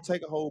 because I don't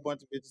take a whole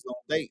bunch of bitches on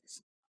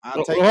dates. I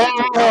Oh, take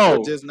bitches out,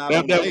 but just not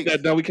on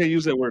dates. that we can't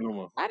use that word no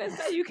more. I didn't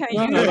say you can't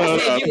No, use no, it. no, I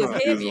said you no,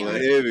 was He was a heavy on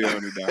little it. heavy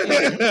on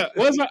it, dog.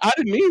 Wasn't I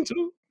didn't mean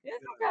to. That's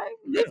okay.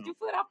 Lift your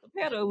foot off the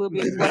pedal a little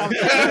bit is what I'm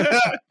saying.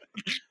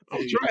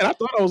 I'm trying. I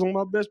thought I was on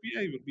my best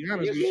behavior, to be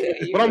honest with You you.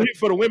 good, you But I'm good. here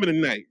for the women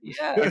tonight.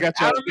 Yeah, I got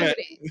I y'all remember back.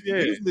 that. Yeah.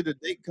 Usually the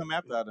date come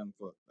after I done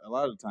fuck a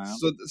lot of the time.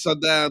 So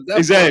that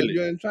Exactly. point,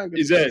 you ain't trying to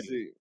get Exactly.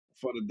 pussy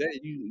for the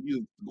date.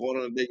 You going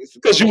on a date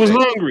Because you was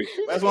hungry.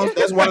 That's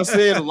why I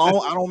said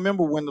alone. I don't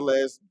remember when the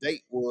last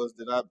date was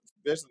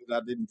especially that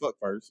I didn't fuck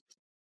first.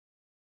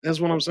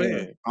 That's what I'm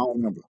saying. I don't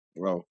remember.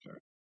 Well, okay.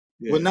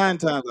 Yeah. But 9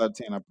 times out of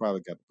 10, I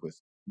probably got the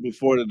pussy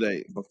Before the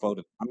date.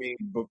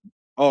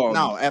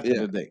 no, after yeah.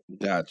 the date.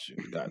 Got you.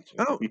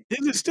 Oh,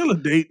 is it still a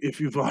date if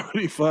you've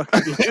already fucked?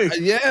 Like,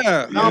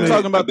 Yeah. No, I'm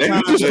talking about the you're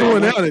time. just that-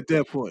 going out at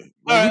that point.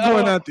 Like, you're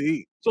going out to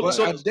eat. But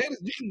So a date,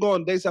 you can go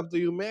on dates after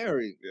you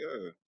married.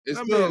 Yeah. It's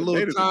I still mean, a little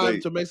date is a time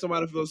date. to make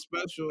somebody feel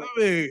special I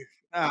mean,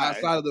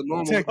 outside of the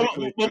normal.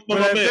 technically. But But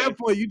my at man, that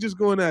point, you're just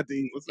going out to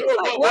eat. What's You up?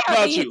 like, what what are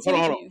about the you? Hold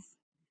on. intentions?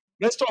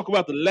 let's talk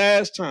about the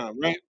last time,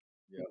 right?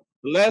 Yeah.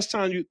 The last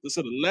time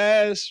the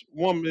last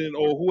woman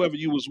or whoever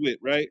you was with,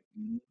 right?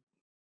 Mm-hmm.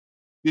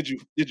 Did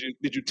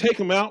you take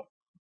him out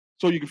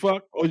so you can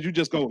fuck, or did you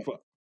just go and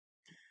fuck?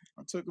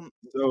 I took him.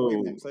 So Wait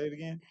a minute, say it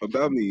again.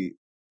 about me,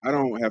 I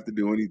don't have to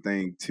do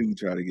anything to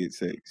try to get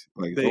sex.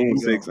 Like if There I you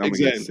want go. sex, I'm gonna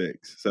Exactly. get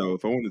sex. So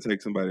if I want to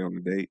take somebody on a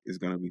date, it's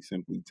gonna be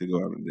simply to go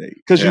out on a date.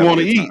 Because you Have a want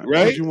to good eat, time.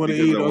 right? Because you want to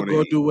Because eat I or wanna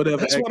go eat. do whatever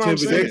That's what I'm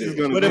activity. saying. Sex is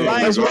gonna But if come.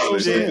 I ain't regardless, going,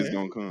 sex is then-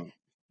 gonna come.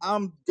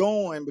 I'm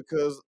going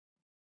because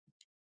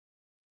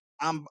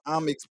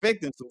I'm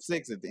expecting some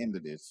sex at the end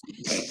of this.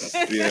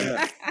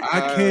 Yeah.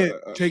 I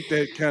can't take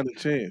that kind of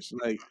chance.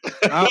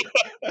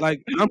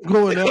 I'm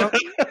going out.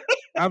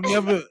 I've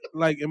never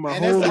in my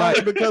And whole that's life.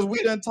 only because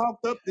we done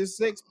talked up this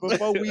sex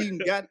before we even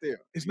got there.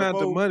 It's not the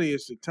Before- money;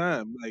 it's the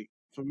time. Like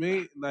For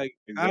me, like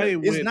Exactly. I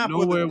ain't It's went not for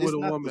the- nowhere it's with a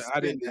not the woman I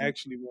didn't spending.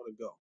 actually want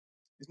to go.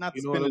 It's not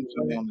You the know what I'm spending the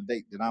money saying? on the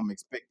date that I'm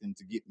expecting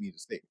to get me to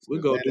sex. We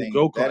 'cause go that do ain't-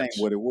 go-karts. That ain't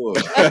what it was.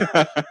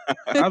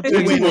 I've we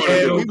taken went you and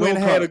had, to we went and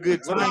had a go-karts. good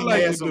What I time,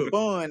 like had to some do.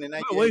 fun, and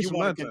Not you wasting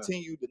want my to time.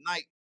 continue the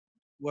night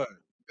What?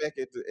 back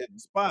at the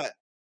spot,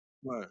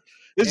 What?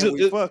 It's and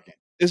just we fucking.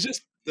 it's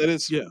just that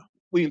it's Yeah.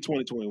 we in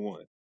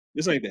 2021.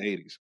 This ain't the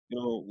 80s. You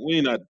know,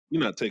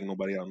 you're not taking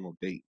nobody out on no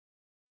date,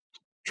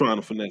 trying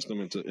to finesse them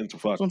into That's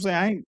fucking. what I'm saying.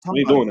 I ain't We talking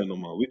ain't about. doing that no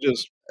more. We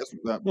just That's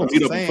gonna what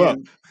meet I'm up and fuck,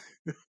 saying.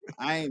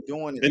 I ain't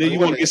doing it. and then you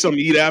for want to get that. something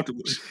to eat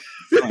afterwards.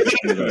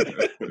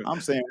 I'm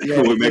saying we Go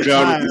had a with good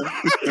McDonald's.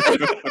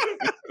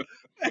 time.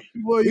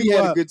 Boy, We you had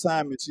a wild. good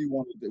time, and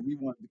we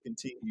wanted to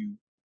continue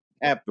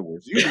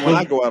afterwards. Usually, when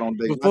I go out on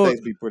dates, my Before-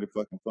 dates be pretty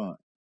fucking fun.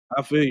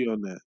 I feel you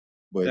on that.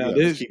 But Now, yeah,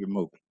 this- let's keep it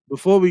moving.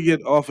 Before we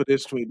get off of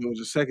this tweet, there was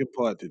a second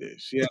part to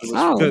this. She had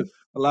Oh. because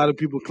a lot of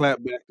people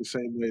clap back the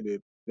same way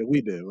that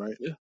we did, right?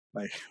 Yeah.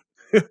 Like,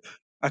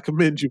 I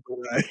commend you,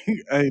 but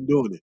I ain't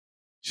doing it.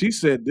 She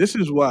said, "This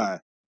is why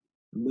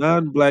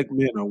non-black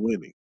men are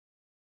winning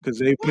because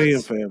they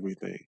paying for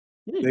everything.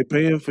 They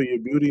paying for your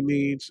beauty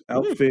needs,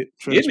 outfit,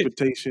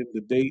 transportation,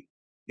 the date,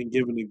 and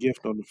giving a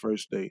gift on the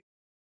first date.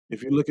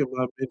 If you look at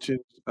my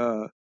mentions,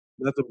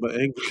 nothing but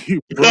angry,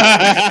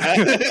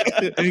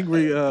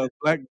 angry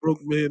black broke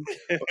men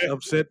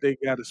upset they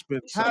got to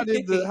spend. How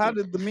something.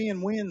 did the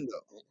men win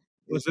though?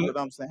 What's Is that?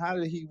 what I'm saying. How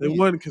did he They win?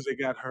 won because they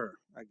got her.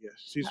 I guess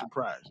she's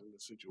surprised in the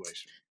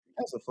situation.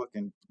 That's a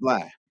fucking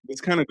lie.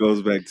 This kind of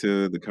goes back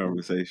to the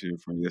conversation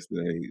from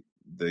yesterday,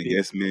 the Yeah.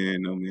 yes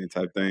men, no men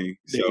type thing.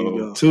 There you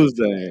go.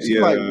 Tuesday. She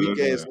like weak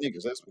ass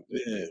niggas. That's what.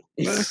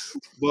 Yeah,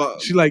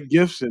 But she like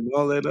gifts and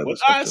all that other What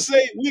stuff. I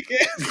say, week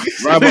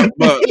right,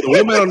 but the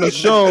women on the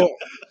show,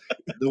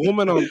 the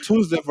women on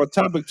Tuesday for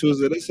Topic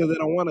Tuesday, they said they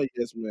don't want a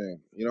yes man.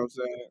 You know what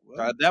I'm saying?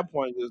 So at that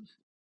point, just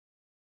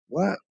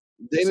what?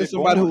 Dating said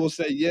somebody who boring. will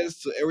say yes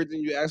to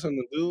everything you ask them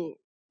to do,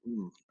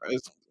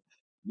 it's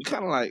you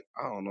kind of like,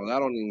 I don't know, that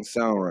don't even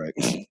sound right.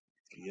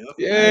 Yep.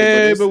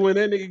 Yeah, but when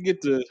that nigga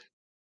get to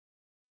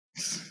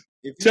If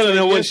you telling say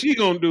her what yes- she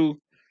gonna do,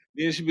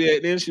 then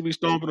she be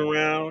stomping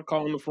around,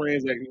 calling the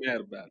friends, acting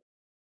mad about it.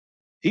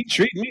 He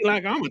treat me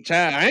like I'm a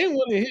child. I ain't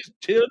one of his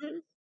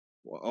children.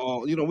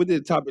 Well, you know, we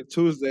did Topic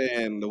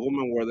Tuesday, and the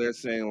women were there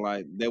saying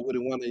like they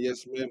wouldn't want a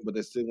yes man, but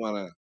they still want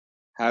to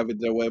have it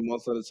their way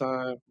most of the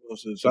time.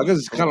 So I guess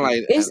it's kind of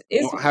like It's-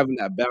 having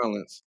that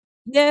balance.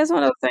 Yeah, it's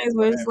one of those things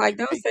where it's like,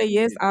 don't say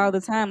yes all the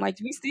time. Like,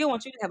 we still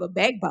want you to have a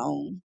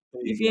backbone.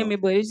 You feel me?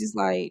 But it's just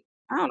like,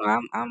 I don't know.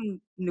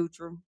 I'm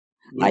neutral.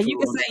 Like, you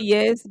can Neutral. say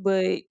yes,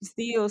 but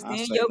still stand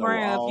say your no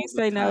ground. If all you the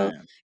say no,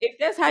 time. if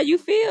that's how you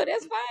feel,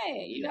 that's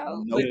fine. You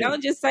know, but Yeah.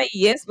 don't just say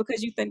yes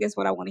because you think that's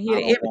what I want to hear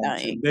I to don't want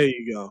everything. There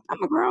you go.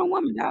 I'm a grown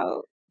woman,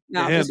 dog.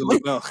 No, Can I'm just handle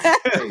it. No.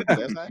 Hey,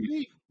 that's how it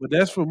be. But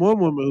that's from one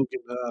woman who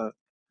can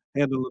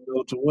handle it,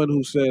 though, to one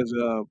who says,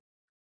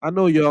 I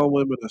know y'all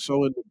women are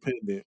so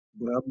independent,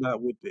 but I'm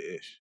not with the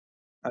ish.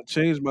 I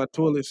changed my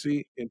toilet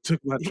seat and took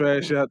my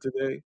trash out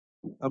today.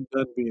 I'm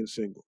done being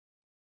single.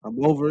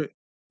 I'm over it.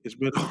 It's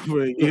been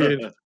over a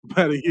year,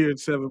 about a year and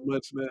 7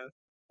 months now.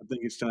 I think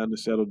it's time to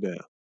settle down.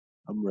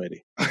 I'm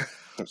ready.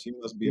 She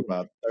must be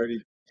about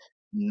 39.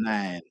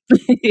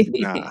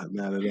 Nah,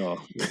 not at all.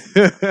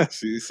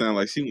 She sound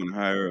like she want to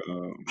hire.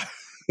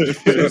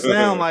 She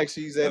sound like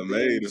she's a at the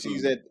maid end, or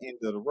she's something. at the end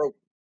of the rope,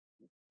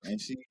 and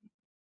she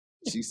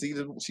see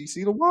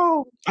the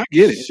wall. I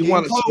get it. It's She getting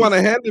want close.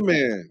 a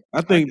handyman.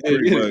 I think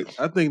Pretty that, much.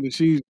 I think that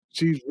she's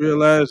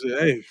realized that,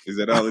 hey, Is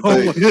that all it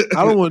I don't, takes?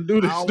 I don't want to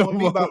do I this don't no want to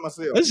be more. by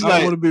myself. It's I don't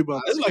like want to be by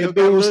it's myself. like a Still got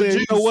dude little saying,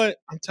 you know juice. what?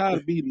 I'm tired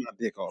of beating my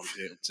dick all the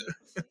damn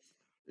time.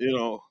 You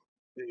know,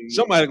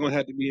 somebody's gonna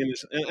have to be in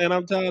this, and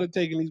I'm tired of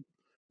taking these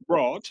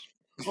broads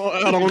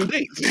out on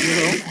dates.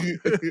 You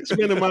know,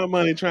 spending my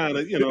money trying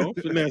to, you know,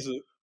 finesse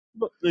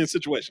a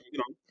situation. You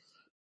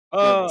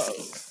know,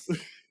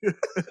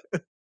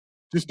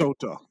 Just don't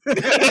talk.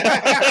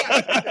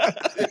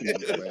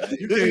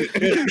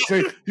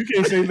 You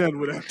can't say nothing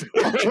without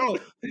that.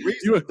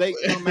 Reason they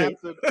come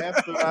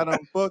after I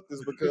done fucked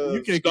is because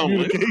You can't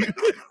communicate.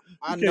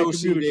 I You know can't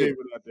she communicate did.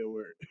 without that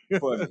word.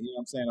 For it, you know what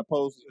I'm saying?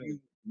 Opposed to you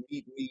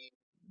meet me,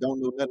 don't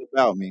know nothing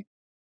about me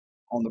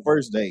on the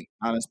first date.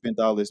 I done spent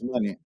all this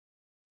money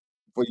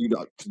for you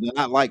to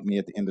not like me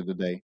at the end of the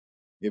day.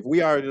 If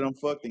we already done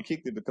fucked and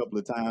kicked it a couple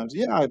of times,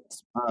 yeah,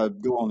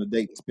 I'd go on a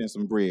date and spend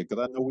some bread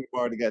because I know we've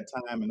already got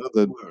time and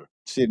other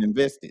shit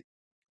invested,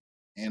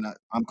 and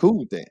I'm cool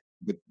with that.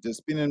 But just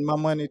spending my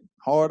money,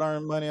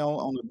 hard-earned money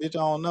on a bitch I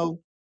don't know,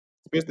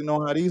 especially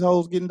knowing how these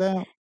hoes getting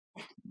down,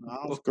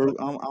 I'm screwed.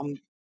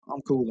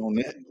 I'm cool on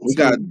that. We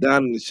got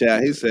Don in the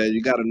chat. He said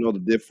you got to know the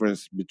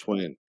difference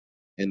between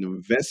an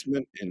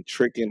investment and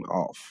tricking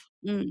off.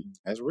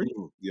 That's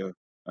real. Yeah,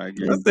 I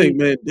agree. I think,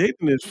 man,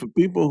 dating is for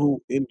people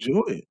who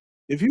enjoy it.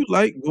 If you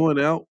like going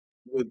out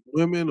with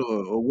women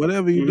or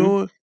whatever you're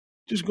doing,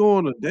 just go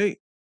on a date.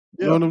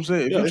 You know what I'm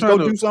saying? If you're Let's trying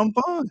go to do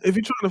something fun. if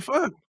you're trying to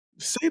fuck,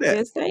 say that.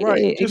 Just say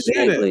Right. that. Just say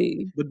that.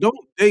 Exactly. But don't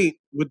date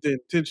with the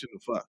intention to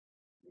fuck.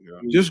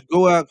 Just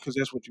go out because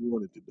that's what you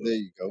wanted to do. There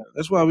you go.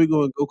 That's why we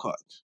go in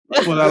go-karts.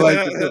 That's what I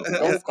like to do.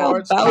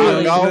 Go-karts,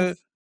 golf.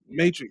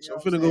 Matrix. I'm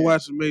finna go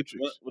watch the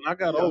Matrix. When I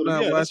got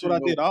older, that's what I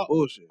did.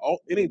 Bullshit.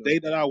 Any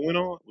date that I went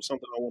on was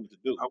something I wanted to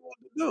do.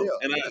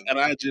 And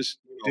I just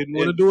didn't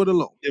want to do it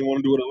alone. Didn't want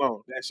to do it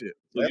alone. That's it.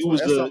 So That's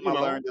something I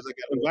learned as I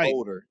got a little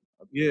older.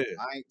 Yeah.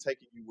 I ain't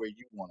taking you where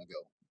you want to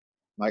go.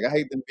 Like, I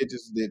hate them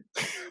bitches that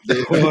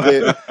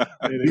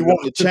you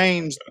want to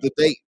change the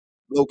date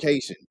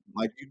location.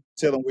 Like, you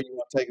tell them where you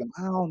want to take them.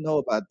 I don't know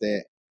about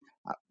that.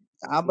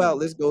 How about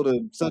let's go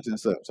to such and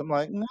such? I'm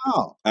like,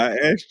 no. I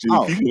asked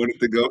you if you wanted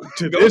to go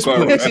to this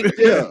place.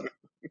 Yeah.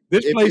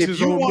 This place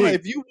is on me.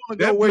 If you want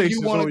to go where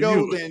you want to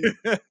go, then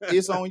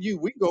it's on you.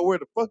 We can go where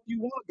the fuck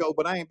you want to go,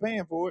 but I ain't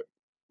paying for it.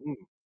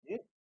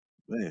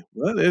 Man,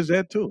 well, there's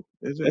that too.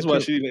 That's why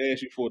she didn't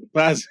ask you for a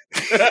deposit.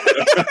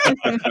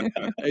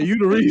 Hey, you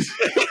the reason.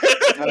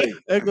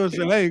 That goes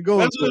say, I ain't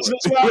going. That's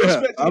why I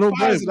respect the I don't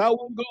deposit. I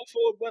wouldn't go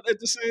for it, but at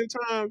the same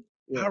time,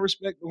 I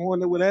respect the one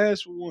that would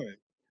ask for one.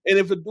 And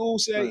if a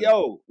dude said,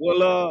 "Yo,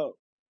 well,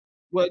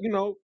 you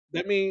know,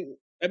 that mean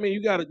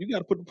you gotta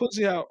put the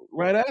pussy out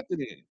right after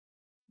then."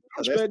 I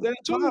respect that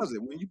too.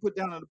 Deposit. When you put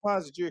down a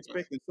deposit, you're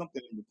expecting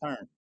something in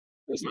return.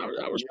 That's not.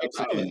 I respect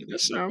that. That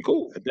sounds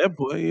cool. At that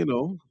point, you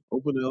know,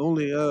 open the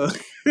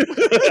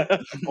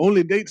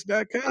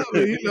onlydates.com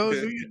and, you know,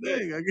 do your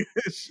thing. I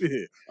guess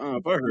shit.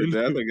 If I heard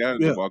that, I think I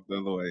just walked the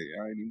other way.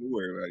 I ain't even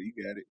worried about it. You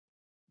got it.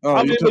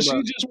 I mean, but she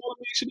just want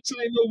to make sure this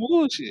ain't no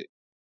bullshit.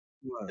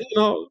 Right. You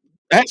know,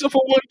 ask her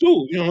for one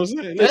too. You know what I'm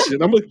saying?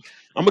 Listen,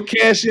 I'm a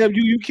cash app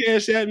you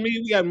cash app me.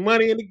 We got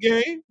money in the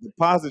game.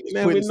 Deposit is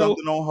putting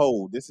something on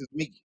hold. This is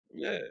me.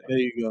 Yeah, there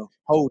you go.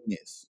 Holding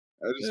this.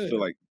 I just feel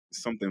like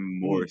something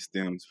more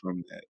stems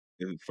from that.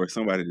 For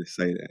somebody to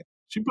say that,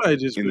 she probably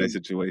just in that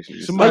situation.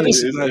 There's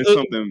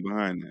something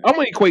behind that. I'm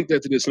gonna equate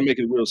that to this and make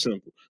it real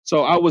simple.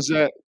 So I was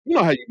at, you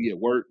know how you be at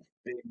work,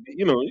 and,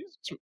 you know,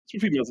 some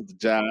females at the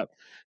job,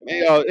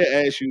 and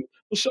they ask you,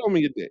 "Well, show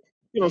me your dick."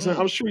 You know what I'm saying?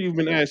 I'm sure you've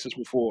been asked this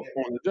before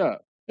on the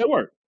job at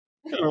work.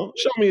 You know,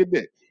 show me your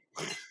dick.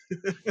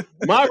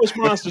 My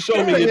response to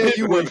show me your dick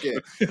you was, work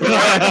at.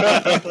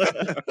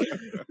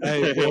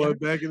 Hey, boy,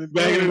 back in the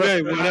day,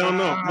 well, they don't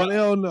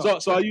know. know.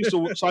 So I used to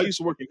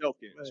work in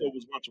healthcare. So it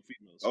was a bunch of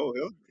females. Oh,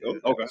 hell.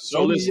 Okay.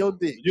 Show me your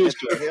dick. Used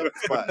That's to. your health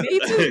spot. Me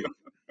too.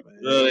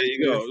 There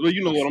you go. Well,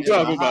 you know what I'm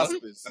talking about.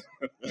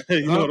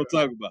 You know what I'm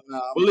talking about.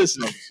 But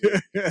listen,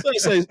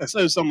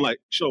 say something like,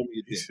 "Show me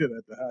your dick."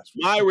 At the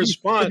hospital. My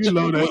response You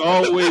know would that.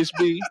 always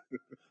be,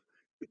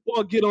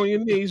 "Well, get on your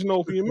knees and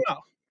open your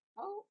mouth."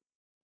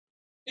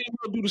 And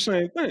we'll do the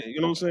same thing. You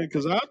know what I'm saying?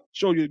 Because I'll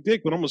show you a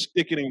dick, but I'm gonna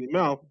stick it in your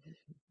mouth.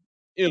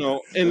 You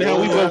know, and now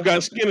we both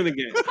got skin in the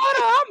game. Hold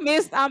on,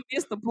 I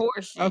missed the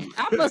portion.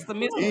 I must have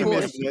missed the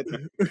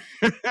portion.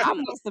 I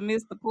must have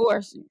missed the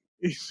portion.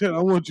 He said, "I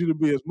want you to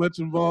be as much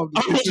involved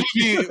as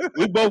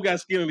We both got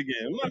skin in the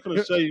game. I'm not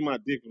gonna show you my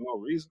dick for no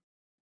reason.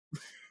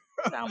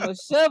 I'm gonna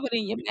shove it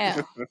in your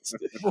mouth.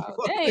 Oh,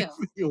 damn.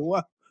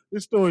 Wow.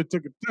 This story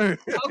took a turn.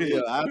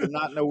 Yeah, I did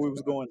not know we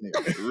was going there.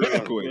 Real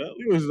quick.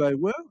 He was like,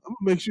 "Well, I'm gonna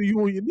make sure you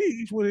on your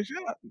knees when it's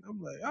shot." And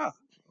I'm like,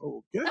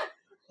 okay.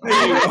 We I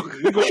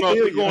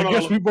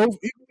guess we both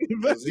He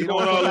going don't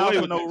all come the out way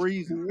for with no this.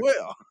 reason.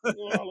 Well, We're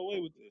going all the way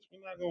with this.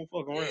 We're not gonna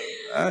fuck around.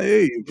 I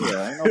hear you.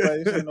 Yeah, ain't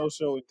nobody say no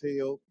show and tell.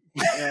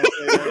 You know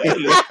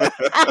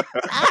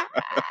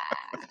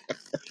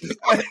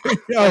what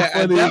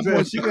I'm At that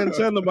point, she couldn't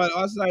tell nobody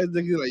outside.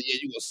 Like, yeah,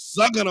 you gonna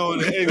suck it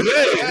on it.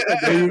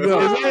 There you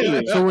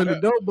go. So when the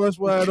door bust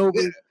wide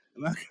open,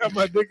 and I got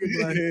my dick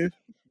in my hand,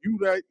 you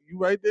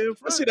right there in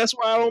front. See, that's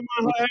why I don't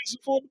mind her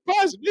asking for a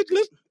deposit.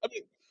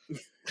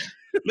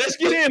 Let's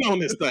get in on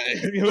this thing.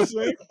 You know what I'm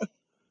saying?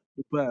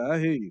 I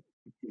hear you.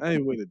 I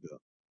ain't with it though.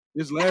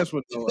 This last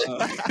one though,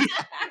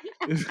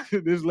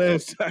 this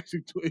last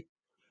toxic tweet,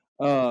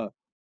 comes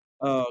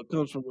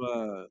from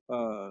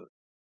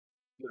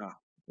nah,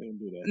 they don't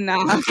do that. Nah.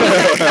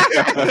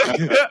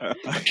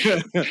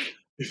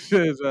 It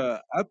says,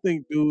 I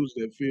think dudes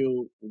that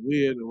feel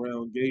weird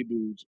around gay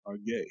dudes are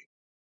gay.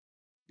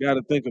 Got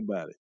to think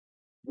about it.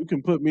 You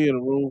can put me in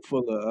a room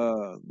full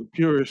of the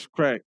purest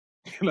crack,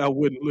 and I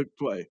wouldn't look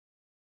twice.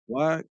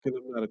 Why? Because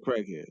I'm not a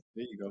crackhead.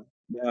 There you go.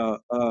 Now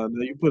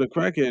you put a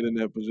crackhead in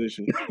that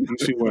position, you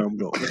see where I'm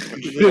going.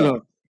 You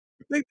know,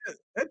 think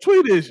that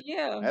tweet is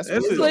That's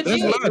legit.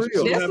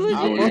 logical.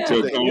 That's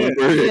legit.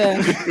 Yeah.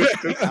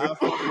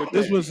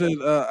 This one says,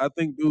 I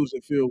think dudes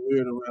that feel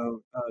weird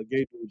around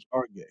gay dudes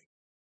are gay.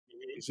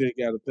 He said,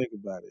 you got to think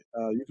about it.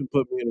 You can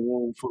put me in a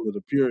room full of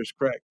the purest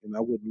crack, and I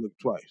wouldn't look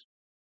twice.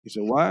 He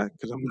said, why?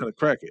 Because I'm not a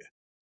crackhead.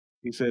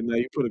 He said, now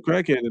you put a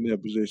crackhead in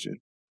that position,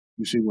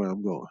 you see where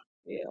I'm going.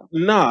 Yeah.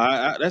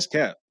 Nah, that's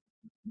cap.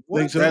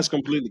 Think so? That's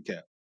completely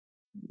cap.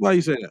 Why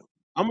you say that?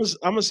 I'm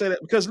gonna say that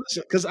because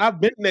listen, because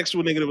I've been next to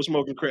a nigga that was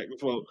smoking crack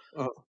before,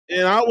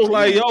 and I was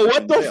like, "Yo,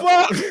 what the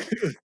fuck?"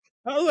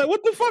 I was like,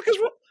 "What the fuck is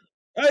wrong?"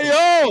 Hey,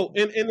 yo,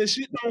 and the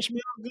shit don't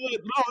smell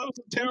good. No, that was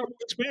a terrible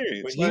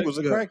experience. But he was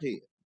a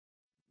crackhead.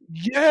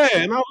 Yeah,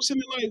 and I was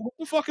sitting there like, "What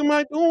the fuck am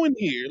I doing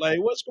here? Like,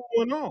 what's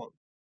going on?"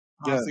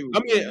 I see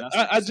what you're saying.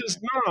 I just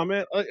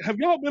man. Have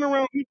y'all been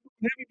around people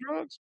with heavy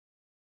drugs?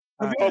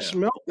 Have y'all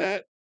smelled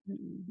that?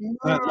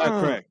 Not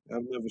crack.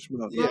 I've never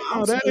smelled Yeah, that.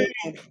 I'm that still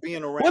ain't.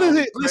 being around. What is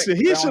it? crack Listen,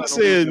 he without should have no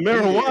reason said to be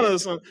marijuana there. or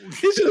something.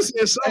 He should have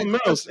said something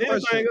else.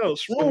 Anything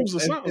else, shrooms or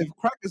If something.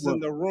 crack is in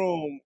the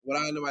room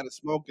without anybody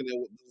smoking it,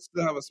 does it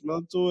still have a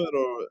smell to it,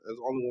 or is it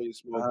only when you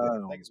smoke it? I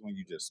think it's when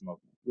you just smoke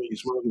it. When you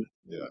smoking it.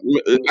 Yeah.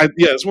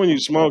 Yeah, it's when you're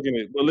smoking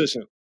it. But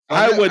listen,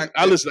 I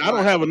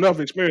don't have enough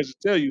experience to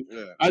tell you.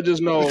 Yeah. I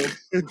just know. He's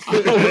like,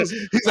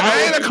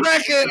 I ain't a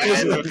crackhead.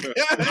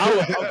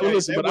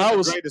 Listen, but I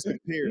was comparison.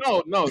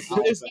 no,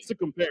 it's a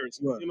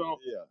comparison. You know,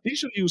 he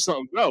should use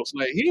something else.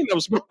 Like he ain't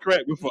never smoked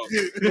crack before.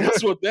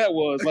 That's what that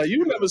was. Like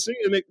you never seen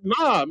it.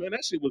 Nah, man,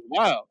 that shit was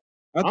wild.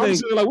 I'm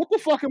sitting like, what the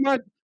fuck am I?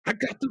 I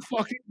got to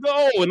fucking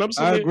go. And I'm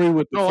saying, I agree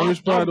with the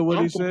first part of what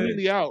I'm he said.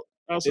 completely out.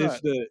 Outside.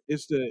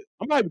 It's the.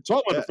 I'm not even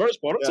talking about the first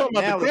part. I'm talking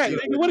about the crack.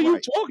 Nigga, what are you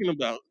talking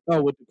about?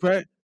 Oh, with the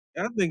crack.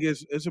 I think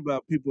it's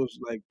about people's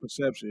like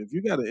perception. If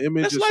you got an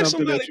image That's or like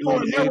something that you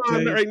want to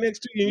maintain, right next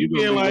to you, and you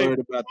you're being like, worried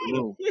about the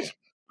room.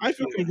 I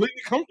feel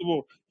completely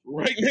comfortable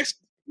right next.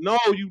 No,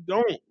 you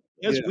don't.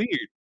 That's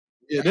weird.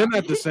 Yeah, they're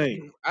not the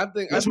same. I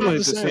think that's not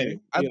the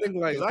same. I think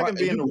like I can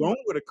be in the room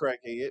with a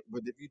crackhead,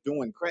 but if you're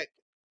doing crack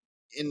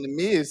in the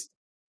midst,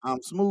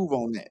 I'm smooth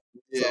on that.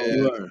 Yeah,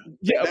 so,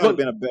 yeah, that would have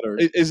been a better.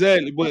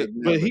 Exactly, but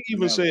he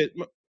even said,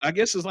 I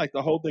guess it's like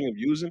the whole thing of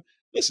using.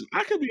 Listen,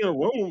 I could be in a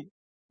room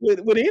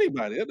with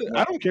anybody.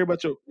 I don't care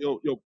about your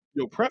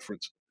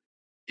preference.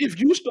 If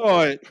you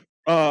start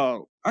I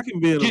can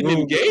be in getting a room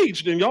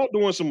engaged and y'all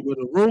doing some with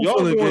a room y'all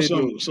full of doing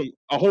gay some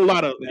a whole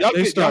lot of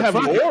y'all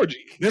having an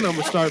orgy. Then I'm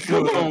gonna start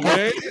Come feeling on,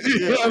 man. You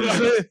know what I'm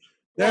saying?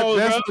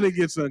 That's when it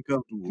gets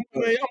uncomfortable.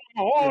 Man,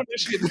 I'm on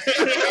this shit.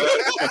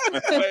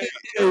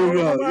 There we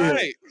go. Yeah.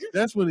 Right.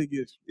 That's when it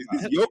gets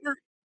yogurt.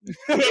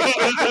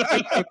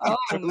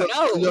 Oh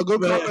no! Your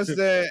good comment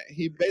said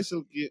he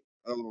basically.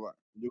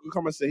 Your good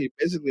comment said he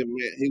basically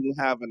meant he will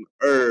have an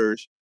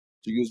urge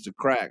to use the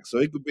crack, so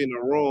he could be in a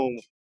room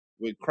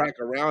with crack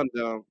around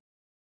them,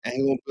 and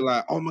he won't be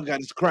like, "Oh my God,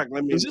 it's crack."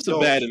 Let me. It's just a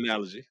bad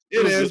analogy.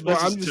 It is, but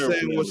I'm just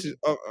saying what she.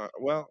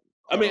 Well,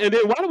 I mean, and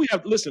then why do we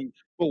have to listen?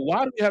 But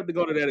why do we have to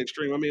go to that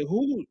extreme? I mean,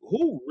 who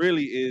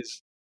really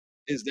is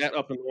that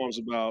up in arms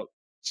about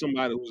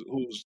somebody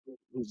who's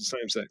the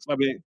same sex? I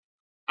mean,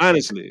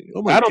 honestly,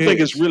 I don't think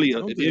it's really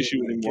an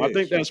issue anymore. I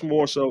think that's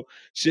more so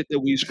shit that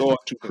we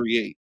start to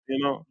create. You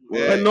know,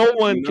 but no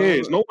one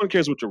cares. No one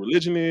cares what your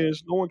religion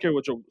is. No one cares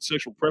what your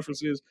sexual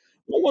preference is.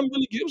 No one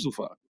really gives a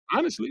fuck.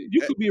 Honestly,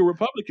 you could be a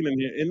Republican in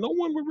here, and no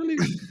one would really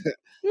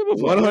give a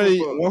fuck.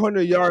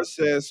 100 yards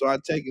says. So I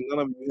take it none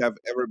of you have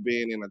ever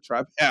been in a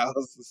trap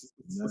house.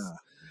 Nah.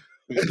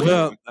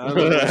 Well, I'm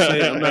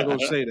not gonna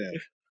say that.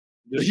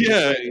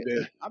 Yeah,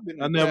 I've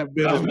never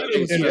been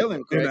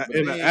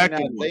in an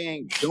active one. They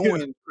ain't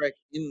doing crack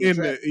in the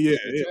trap. Yeah.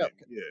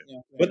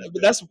 But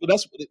that's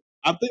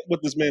I think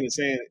what this man is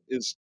saying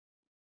is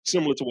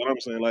similar to what I'm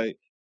saying. Like,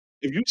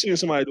 if you see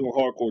somebody doing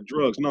hardcore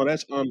drugs, no,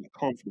 that's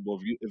uncomfortable.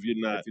 If you're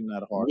not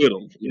with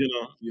them, you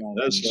know,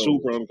 that's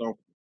super uncomfortable.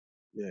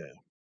 Yeah.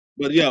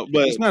 But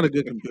it's not a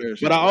good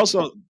comparison. But I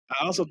also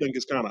think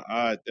it's kind of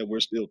odd that we're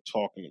still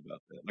talking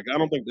about that. Like, I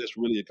don't think that's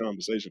really a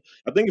conversation.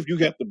 I think if you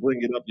have to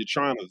bring it up, you're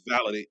trying to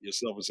validate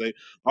yourself and say,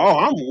 "Oh,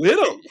 I'm with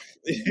them."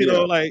 You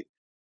know, like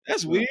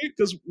that's weird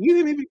because we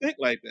didn't even think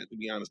like that. To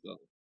be honest, though.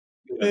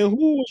 And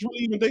who was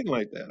really even thinking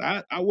like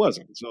that? I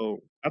wasn't.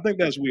 So I think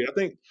that's weird. I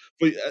think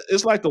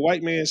it's like the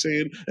white man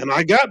saying, "And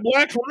I got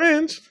black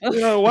friends."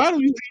 You know, why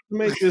do you have to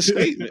make this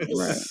statement?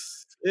 Right.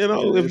 You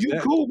know, if you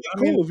cool, be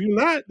cool. If you're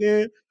not,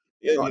 then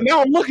you know,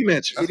 now I'm looking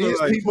at you. It is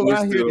like people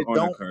out here that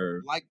don't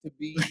like to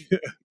be,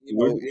 in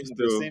the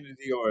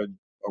vicinity or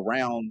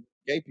around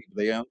gay people.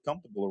 They're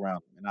uncomfortable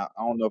around them, and I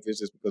don't know if it's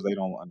just because they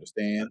don't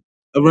understand.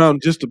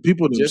 Around just the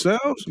people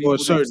themselves or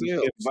certain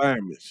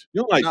environments.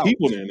 You don't like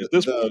people then at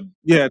this point.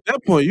 Yeah, at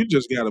that point you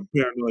just got a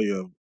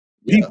paranoia of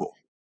people.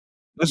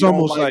 That's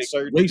almost like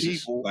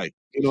racist. People, like,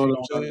 you know what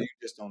I'm saying? You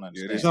just don't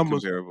understand. It's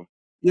almost comparable.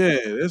 Yeah,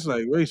 it's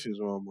like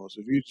racism almost.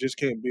 If you just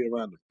can't be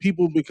around the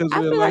people because of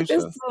I their feel like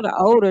this lifestyle. is for the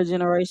older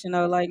generation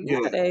though. Like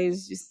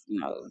nowadays, just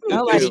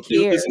nobody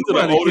cares. It's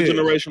either the older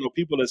generation or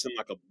people that's in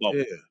like a bubble.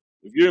 Yeah.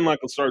 If you're in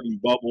like a certain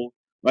bubble,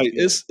 like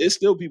it's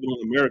still people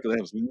in America that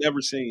have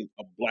never seen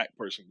a black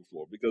person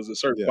before because in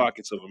certain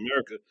pockets of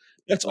America,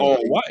 that's all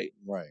white.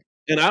 Right.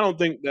 And I don't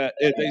think that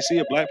if they see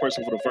a black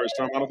person for the first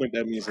time, I don't think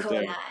that means that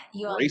they're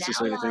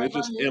racist or anything. They're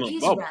just in a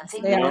bubble.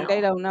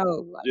 They don't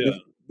know. Like, yeah.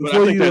 But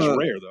I think that's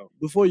rare though.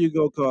 Before you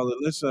go, Carla,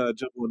 let's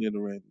jump on in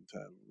the random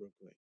time real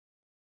quick.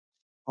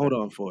 Hold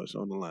on for us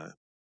on the line.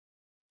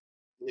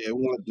 Yeah,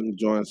 we want them to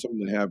join.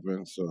 Something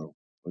happened, so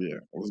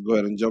yeah, let's go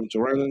ahead and jump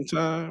to random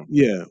time.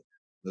 Yeah.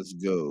 Let's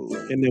go.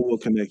 And then we'll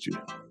connect you.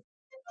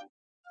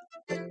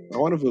 I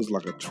wonder if it was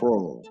like a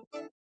troll.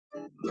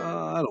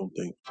 I don't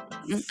think.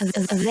 This is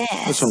the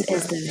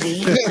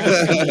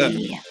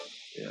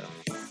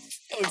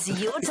VIC. It's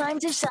your time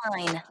to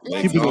shine.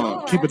 Let's Keep it hear in,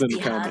 your keep it in rants the you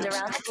had comments.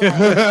 around the globe.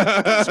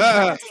 It's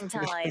ranting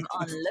time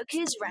on Look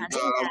Who's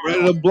Ranting I'm Now.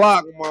 ready to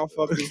block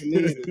motherfuckers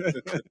need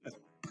it.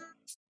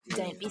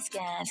 Don't be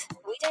scared.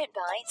 We don't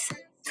bite.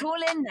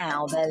 Call in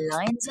now. The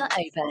lines are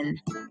open.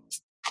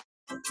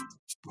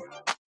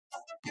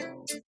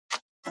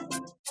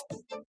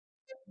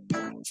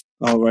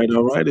 All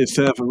right. It's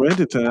time for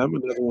Ranting Time,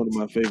 another one of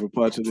my favorite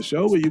parts of the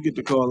show where you get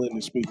to call in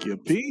and speak your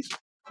piece.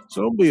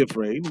 So don't be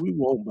afraid. We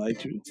won't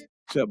bite you,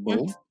 except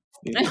Boom.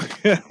 Yeah.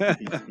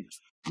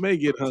 May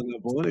get hung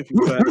up on if you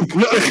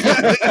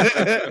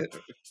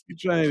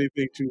try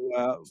anything too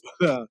loud.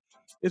 But,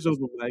 it's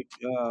open mic.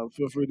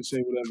 Feel free to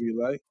say whatever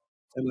you like.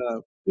 And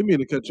didn't mean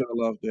to cut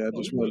y'all off there. I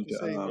just wanted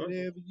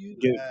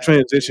to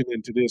transition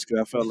into this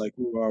because I felt like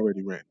we were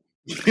already ranting.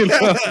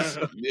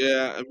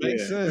 Yeah, it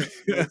makes sense.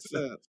 Makes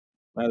sense.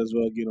 Might as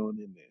well get on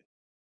in there.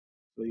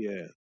 So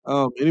yeah.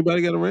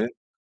 Anybody got a rant?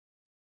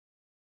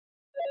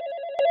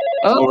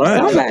 Oh, All right.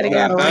 somebody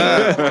got a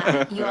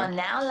rant. You are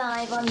now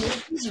live on Look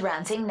Who's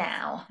Ranting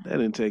Now. That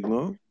didn't take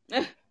long.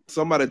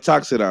 Somebody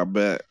toxic, I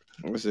bet.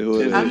 Let's see who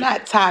it is. I'm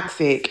not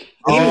toxic.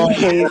 Oh,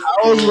 Anyways,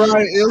 I was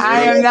right.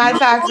 I am not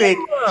toxic.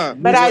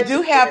 But I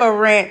do have a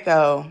rant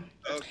though.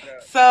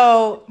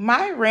 So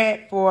my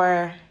rant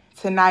for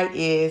tonight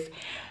is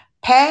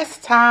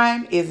past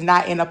time is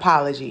not an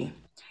apology.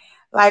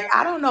 Like,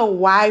 I don't know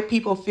why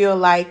people feel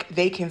like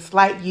they can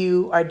slight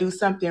you or do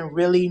something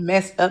really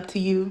messed up to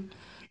you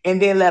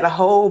and then let a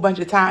whole bunch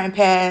of time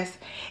pass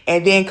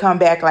and then come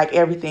back like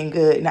everything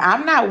good. Now,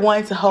 I'm not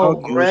one to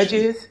hold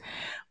grudges,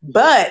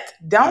 but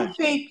don't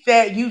think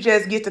that you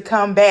just get to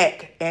come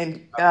back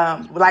and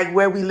like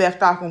where we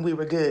left off when we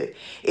were good.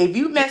 If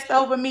you messed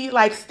over me,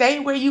 like stay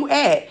where you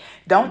at.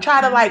 Don't try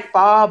to like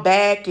fall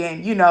back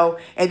and,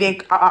 and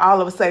then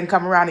all of a sudden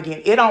come around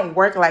again. It don't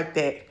work like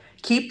that.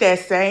 Keep that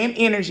same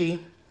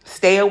energy.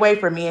 Stay away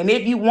from me. And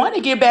if you want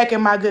to get back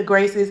in my good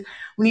graces,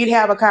 we need to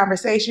have a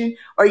conversation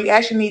or you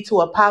actually need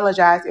to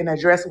apologize and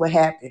address what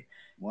happened.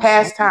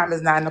 Past time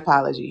is not an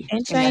apology.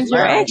 And change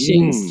your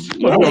actions.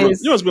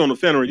 Yes. You must be on the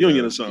family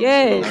reunion or something.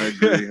 Yes. I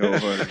agree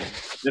wholeheartedly.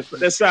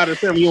 That side of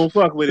the family you don't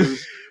fuck with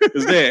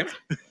is there.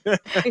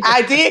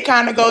 I did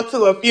kind of go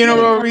to a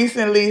funeral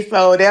recently,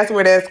 so that's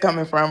where that's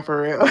coming from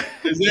for real. That's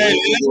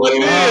what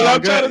it is.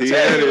 I'm trying to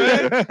tell you,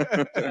 man.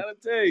 I'm trying to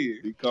tell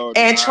you.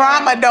 And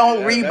trauma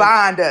don't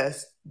rebond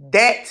us.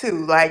 That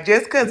too. Like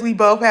just because we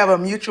both have a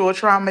mutual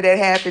trauma that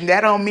happened,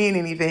 that don't mean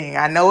anything.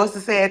 I know it's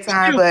a sad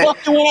time, but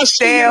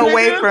stay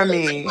away from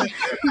me.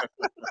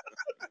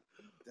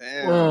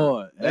 Damn.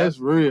 Boy, that's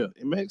real.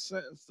 It makes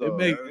sense.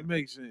 It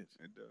makes sense.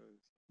 It does.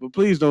 But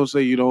please don't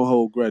say you don't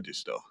hold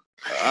grudges, though.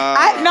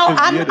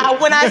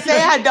 When I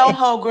say I don't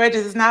hold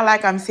grudges, it's not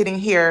like I'm sitting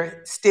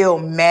here still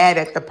mad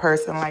at the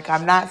person. Like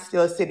I'm not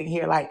still sitting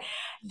here like,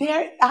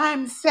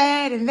 I'm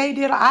sad and they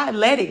did. I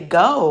let it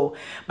go,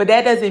 but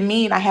that doesn't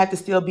mean I have to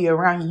still be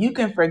around you. You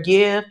can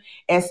forgive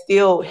and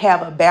still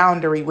have a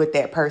boundary with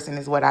that person.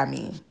 Is what I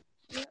mean.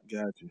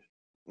 Got you.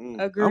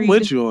 Agreed. I'm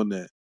with you on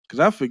that because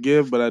I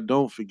forgive, but I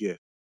don't forget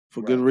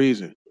for good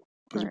reason.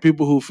 Because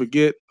people who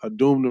forget are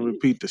doomed to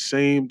repeat the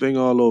same thing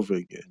all over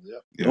again.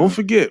 Yep. Don't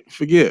forget,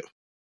 forgive.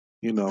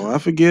 I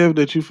forgive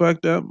that you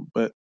fucked up,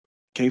 but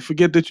can't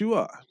forget that you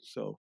are.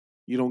 So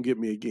you don't get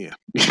me again.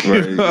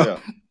 Right, yeah.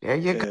 There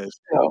you go.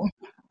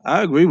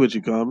 I agree with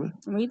you, Carmen.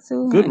 Me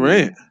too. Good honey.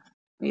 rant.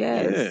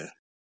 Yes. Yeah.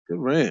 Good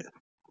rant.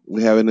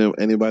 We have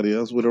anybody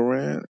else with a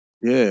rant?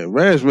 Yeah,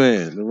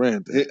 Razman, the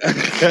rant.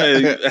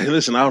 Hey,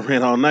 listen, I'll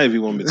rant all night if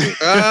you want me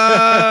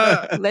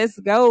to. Let's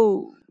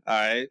go. All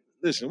right.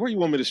 Listen, where you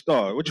want me to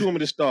start? What you want me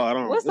to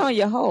start? What's on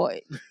your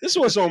heart? This is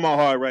what's on my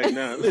heart right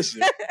now.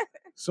 Listen.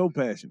 So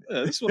passionate.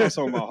 Yeah, this is what's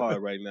on my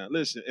heart right now.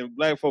 Listen, and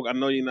black folk, I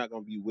know you're not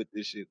going to be with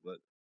this shit, but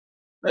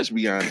let's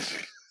be honest.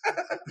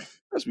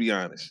 Let's be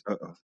honest.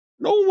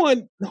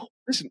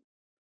 Listen,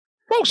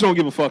 folks don't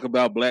give a fuck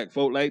about black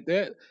folk like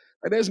that.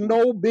 Like, there's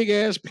no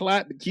big-ass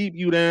plot to keep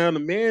you down.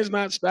 The man's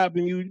not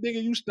stopping you.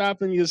 Nigga, you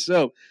stopping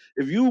yourself.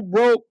 If you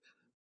broke,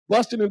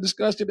 busted and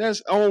disgusted,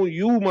 that's on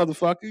you,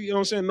 motherfucker. You know what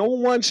I'm saying? No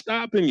one's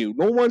stopping you.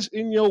 No one's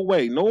in your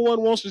way. No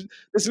one wants to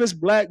listen. This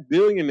black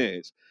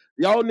billionaires.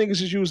 Y'all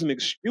niggas is using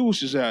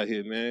excuses out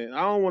here, man.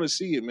 I don't want to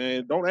see it,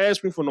 man. Don't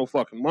ask me for no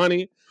fucking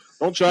money.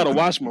 Don't try to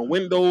wash my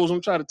windows.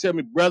 Don't try to tell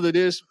me, brother,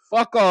 this.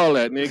 Fuck all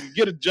that, nigga.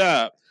 Get a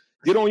job.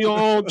 Get on your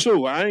own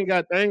too. I ain't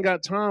got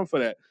time for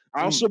that.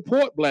 I'll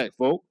support black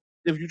folk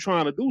if you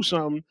trying to do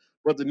something.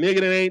 But the nigga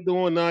that ain't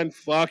doing nothing,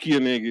 fuck you,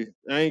 nigga.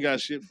 I ain't got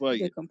shit for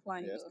you. Yeah,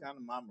 that's kind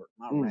of my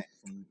rant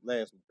from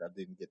last week. I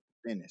didn't get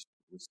finished.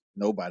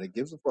 Nobody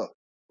gives a fuck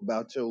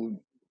about your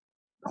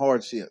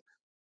hardship.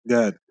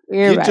 God,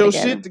 get your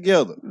shit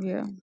together.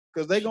 Yeah,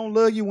 because they gonna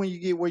love you when you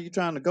get where you're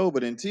trying to go.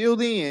 But until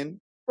then,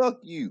 fuck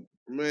you,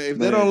 man. If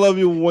they don't love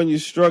you when you're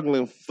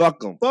struggling, fuck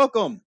them. Fuck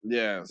them.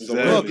 Yeah.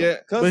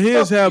 But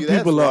here's how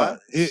people are.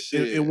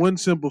 In one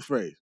simple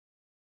phrase.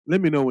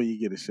 Let me know when you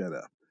get it set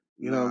up.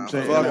 You know what I'm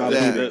saying? Fuck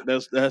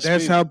that.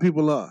 That's how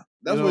people are.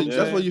 That's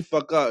where you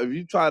fuck up. If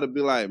you try to be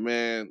like,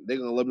 man, they're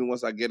gonna love me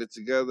once I get it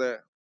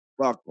together,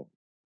 fuck them.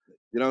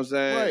 You know what I'm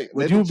saying? Right. But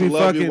They you need to be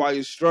love fucking. you while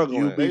you're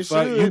struggling.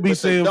 You be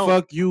saying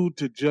fuck you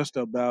to just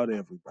about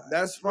everybody.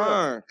 That's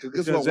fine.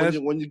 Because guess Because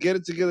what? When you get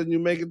it together and you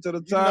make it to the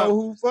You top, know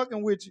who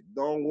fucking with you.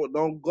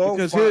 Don't go.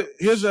 Because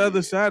here's the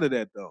other side of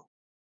that though.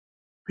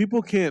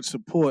 People can't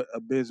support a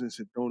business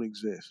that don't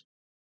exist.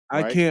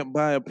 I Right. can't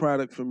buy a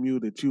product from you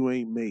that you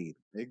ain't made.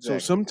 Exactly.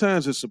 So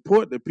sometimes the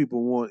support that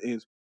people want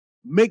is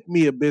make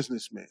me a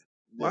businessman.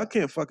 Well, I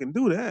can't fucking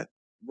do that.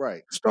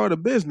 Right. Start a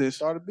business.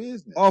 Start a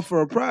business.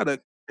 Offer a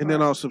product, and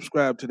then I'll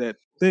subscribe to that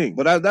thing.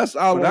 But that's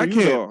all But on I you,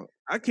 can't. though.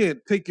 I can't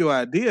take your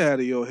idea out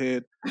of your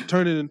head,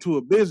 turn it into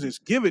a business,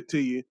 give it to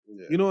you.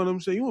 You know what I'm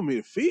saying? You want me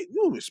to feed?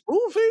 You want me to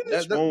spoon feed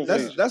this?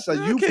 That's a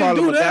I you can't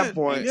problem do at that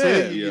point.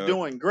 Yeah. You're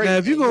doing great. Now,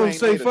 if you're and you gonna ain't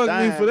say made a fuck me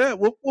dime. for that,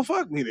 well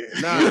fuck me then.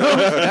 Nah, You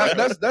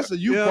know? that's a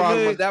you You know what I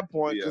problem mean? at that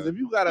point. Because if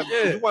you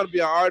want to be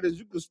an artist,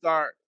 you could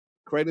start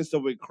creating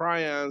stuff with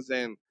crayons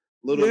and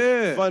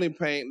little funny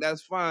paint.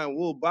 That's fine.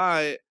 We'll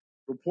buy it,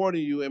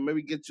 reporting you, and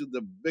maybe get you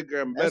the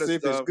bigger and better That's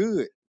if stuff. it's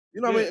good. You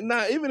know what I mean?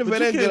 Nah, even if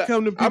But it you ain't can't good,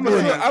 come to I'm people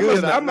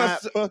that are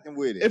not fucking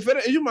with it.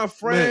 If you my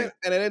friend Man.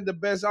 and it ain't the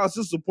best, I'll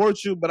still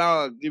support you, but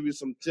I'll give you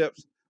some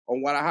tips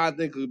on how I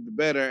think could be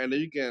better, and then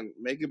you can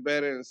make it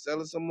better and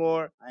sell it some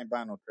more. I ain't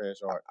buying no trash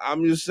art.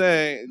 I'm just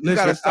saying, you Listen,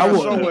 gotta start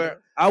somewhere.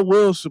 I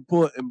will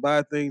support and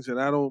buy things that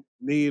I don't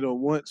need or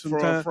want From a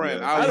sometimes. friend.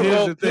 But I here's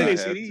will the pay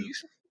thing.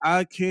 CDs.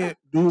 I can't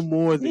do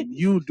more than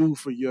you do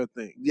for your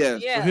thing.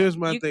 Yes. So here's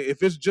my thing.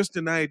 If it's just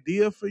an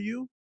idea for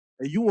you,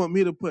 and you want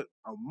me to put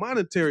a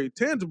monetary,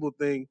 tangible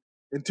thing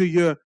into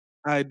your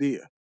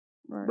idea,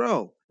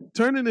 bro,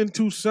 turn it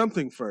into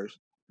something first,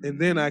 and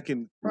then I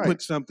can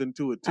put something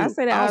to it too. I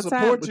say that all the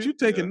time. But you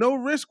taking no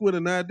risk with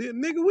an idea,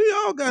 nigga. We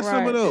all got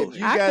some of those. If you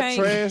got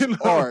trash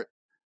art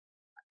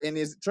and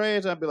it's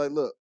trash, I'd be like,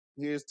 look,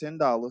 here's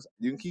 $10.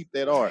 You can keep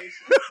that art.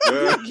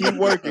 Keep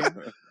working.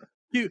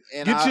 And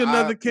Get you another you know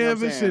what I'm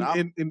canvas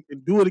saying? and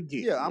do it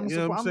again. Yeah, I'm you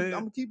know what I'm saying?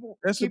 I'm keep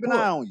That's an support.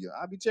 eye on you.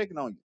 I'll be checking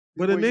on you.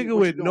 But a What you nigga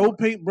with doing? no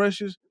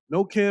paintbrushes,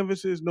 no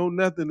canvases, no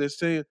nothing that's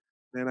saying,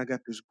 man, I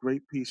got this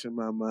great piece in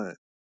my mind.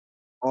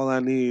 All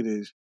I need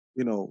is,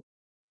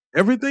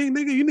 everything,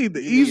 nigga. You need the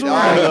easel,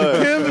 all the of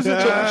it. canvas.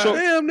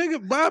 Damn,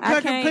 nigga, buy a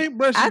pack of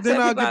paintbrushes,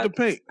 then I'll get the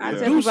paint. I tell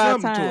Do people all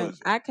the something to time, it.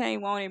 I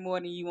can't want it more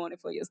than you want it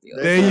for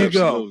yourself. There you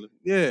go. Absolutely.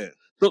 Yeah.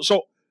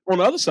 So on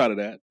the other side of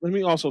that, let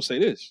me also say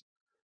this: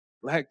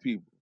 Black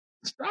people,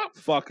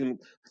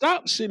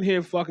 stop sitting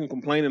here fucking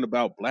complaining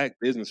about black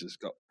businesses.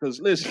 Because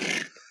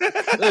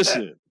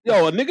listen,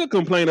 yo, a nigga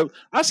complain of.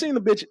 I seen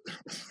the bitch.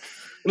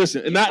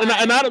 Listen, and not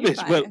a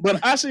bitch, but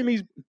I seen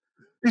these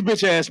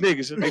bitch ass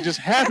niggas. They just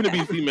happen to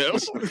be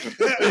females.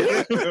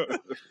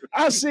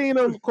 I seen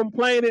them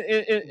complaining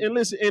and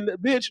listen. And the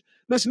bitch,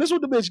 listen. This is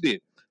what the bitch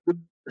did.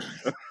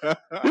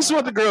 This is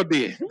what the girl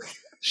did.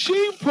 So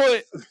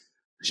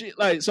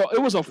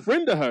it was a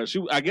friend of hers.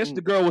 I guess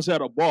the girl was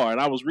at a bar,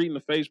 and I was reading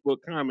the Facebook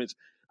comments.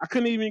 I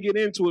couldn't even get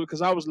into it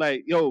because I was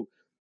like, yo,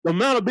 the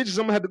amount of bitches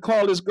I'm gonna have to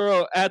call this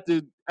girl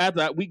after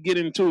we get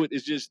into it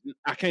is just,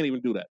 I can't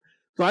even do that.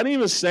 So I didn't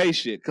even say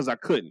shit because I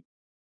couldn't.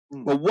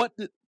 But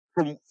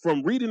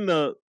from reading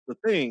the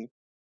thing,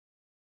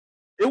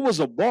 it was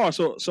a bar.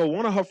 So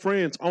one of her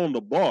friends owned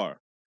the bar.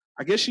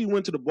 I guess she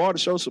went to the bar to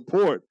show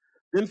support.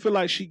 Didn't feel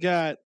like she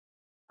got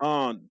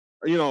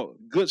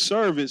good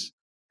service.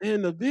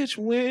 And the bitch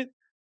went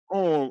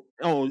on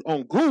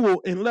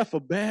Google and left a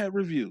bad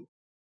review.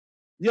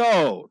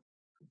 Yo,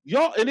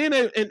 and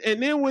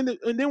then when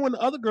the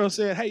other girl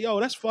said, "Hey, yo,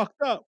 that's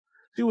fucked up,"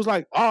 she was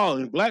like, "Oh,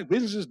 and black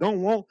businesses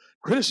don't want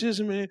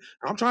criticism, man.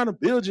 I'm trying to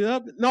build you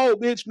up." No,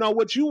 bitch, no.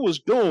 What you was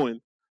doing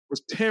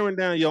was tearing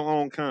down your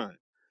own kind.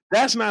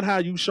 That's not how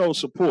you show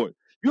support.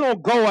 You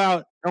don't go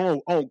out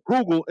on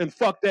Google and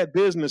fuck that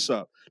business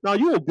up. Now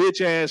you a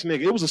bitch ass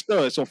nigga. It was a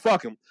stud, so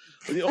fuck him,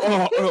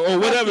 or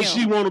whatever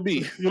she want to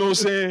be. You know what I'm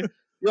saying?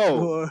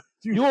 Yo,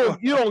 you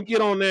don't get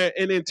on there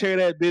and then tear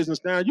that business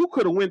down. You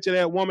could have went to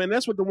that woman.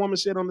 That's what the woman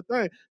said on the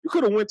thing. You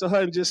could have went to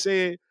her and just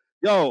said,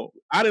 "Yo,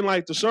 I didn't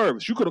like the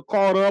service." You could have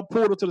called her up,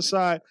 pulled her to the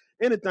side,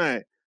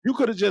 anything. You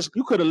could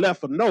have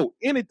left a note,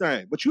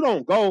 anything. But you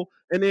don't go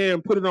and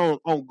then put it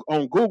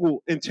on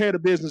Google and tear the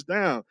business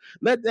down.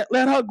 Let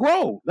her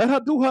grow. Let her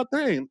do her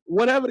thing,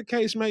 whatever the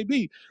case may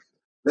be.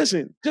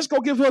 Listen, just go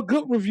give her a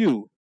good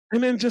review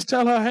and then just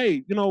tell her,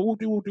 hey,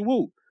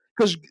 whoop-de-whoop-de-whoop.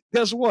 Because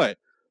guess what?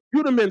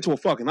 You done been to a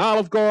fucking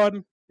Olive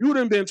Garden. You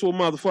done been to a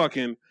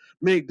motherfucking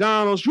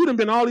McDonald's. You done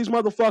been all these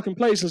motherfucking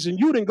places and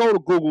you didn't go to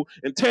Google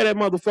and tear that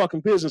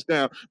motherfucking business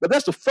down. But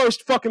that's the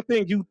first fucking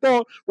thing you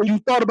thought when you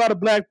thought about a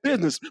black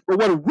business. But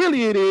what it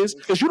really is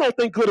you don't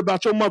think good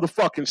about your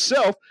motherfucking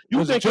self.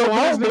 You think your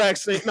own black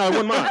skin. No, it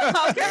wasn't mine.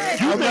 Okay.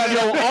 You think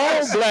your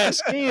own black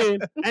skin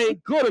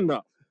ain't good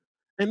enough.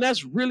 And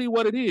that's really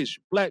what it is.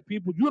 Black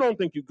people, you don't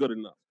think you're good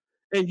enough.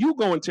 And you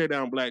go and tear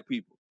down black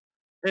people.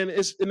 And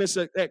it's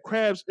that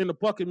crabs in the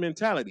bucket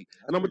mentality.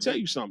 And I'm going to tell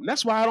you something.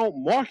 That's why I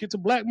don't market to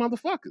black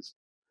motherfuckers.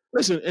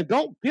 Listen, and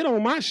don't get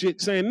on my shit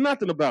saying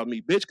nothing about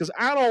me, bitch, because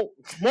I don't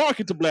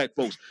market to black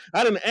folks.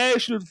 I didn't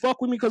ask you to fuck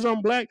with me because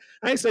I'm black.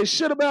 I ain't say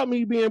shit about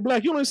me being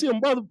black. You don't even see a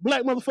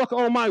black motherfucker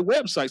on my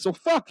website, so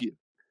fuck you.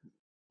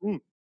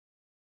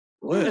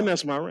 Well, And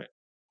that's my rant.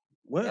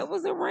 Well, That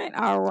was a rant.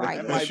 All right.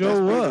 That might sure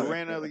just be was. the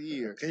rant of the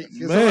year. Can Man.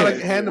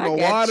 somebody hand him I a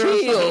got water? or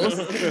chills.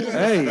 something?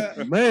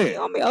 Hey, man. You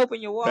want me to open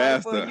your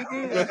water for Pastor. you?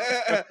 Good?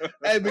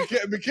 Hey,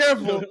 be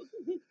careful.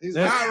 He's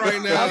That- hot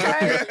right now.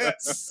 Okay.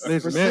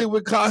 Listen, Proceed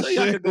with So y'all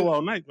caution. could go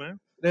all night, man.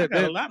 I that, got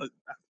a that, lot of.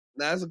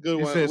 That's a good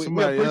He one. said We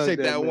somebody appreciate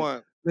else that man.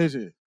 one.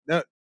 Listen,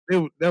 that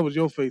was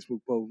your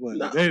Facebook post,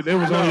 wasn't it? No. They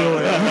was on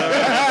your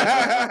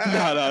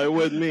ass. No, it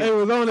wasn't me. They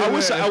was on I his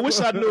wish ass. I wish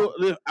I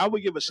knew. I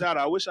would give a shout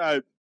out. I wish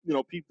I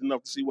peeped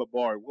enough to see what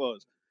bar it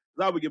was.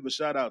 I would give a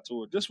shout out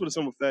to it just for the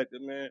simple fact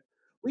that, man,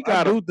 we I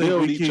gotta do think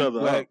build we each keep other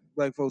up.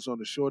 black folks on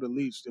the shorter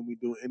leash than we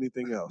do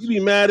anything else. You be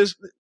mad as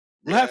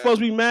black folks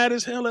be mad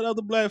as hell at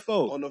other black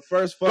folks. On the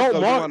first fuck Don't up,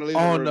 you mark want to leave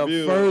on a the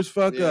review. first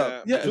fuck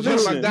up. Yeah, Just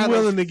listen, like that, you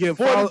willing to get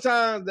 40 followed?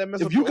 times that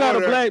mess If up you the got a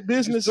order, black you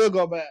business, still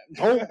go back.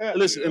 don't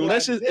listen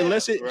unless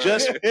it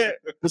just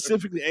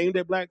specifically aimed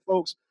at black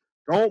folks.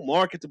 Don't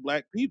market to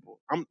black people.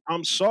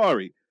 I'm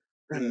sorry.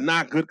 They're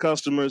not good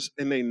customers,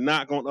 and they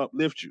not gonna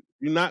uplift you.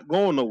 You're not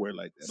going nowhere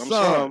like that. I'm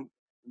sorry.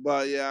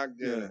 But yeah, I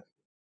get it.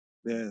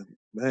 Yeah,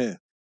 man.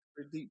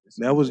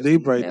 That was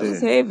deep right That there.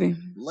 was heavy.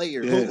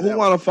 Layers. Yeah. Who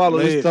want to follow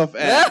this Layered. stuff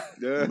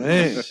at?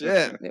 Man,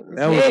 Shit.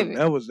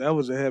 That was that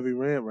was a heavy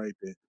rant right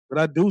there. But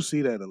I do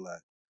see that a lot.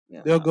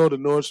 Yeah. They'll go to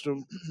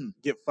Nordstrom,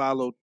 get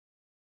followed,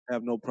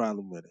 have no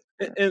problem with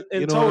it. And You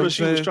know told what her I'm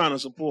she was saying? trying to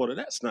support her.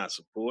 That's not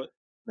support.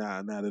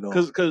 Nah, not at all.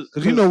 Because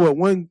you know what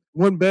one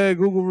bad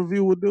Google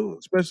review would do,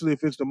 especially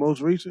if it's the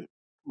most recent.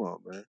 Come on,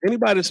 man.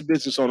 anybody that's a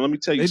business owner, let me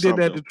tell you They something.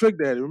 did that to Trick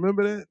Daddy.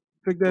 Remember that?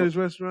 Trick Daddy's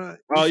restaurant.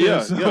 Oh, He said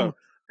yeah, something, yeah.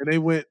 And they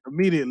went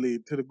immediately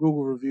to the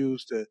Google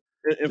reviews to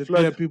and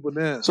tear people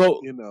down. So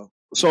you know.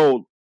 So,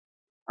 all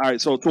right.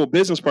 So, to a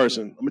business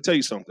person, let me tell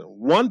you something.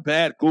 One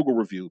bad Google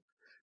review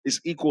is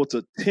equal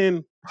to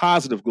 10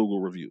 positive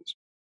Google reviews.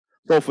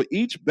 So, for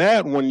each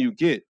bad one you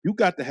get, you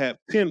got to have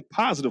 10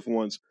 positive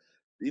ones.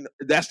 You know,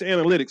 that's the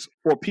analytics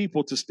for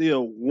people to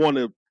still want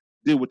to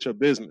deal with your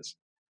business.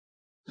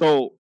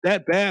 So,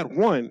 that bad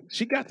one,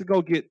 she got to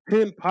go get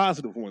 10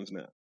 positive ones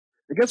now.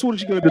 And guess what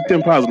she's going to get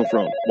 10 positive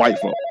from? White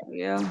folk.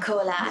 Yeah.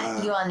 Caller,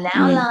 you are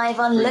now live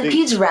on Look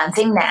Who's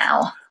Ranting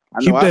Now.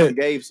 I know I done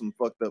gave some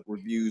fucked up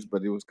reviews,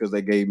 but it was because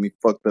they gave me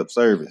fucked up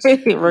service.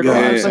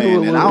 Regardless of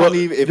who it And I was. don't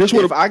even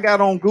if I got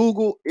on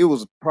Google, it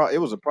was a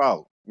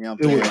problem. You know what I'm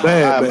It saying? was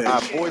bad, I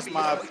bad. voiced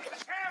my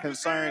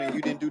concern and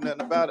you didn't do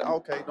nothing about it.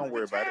 Okay, don't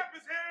worry about it.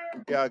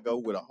 Yeah, I go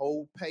with a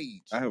whole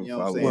page. I have you a know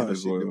what I'm follow-up saying? The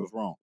as shit that well. was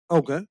wrong.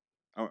 Okay.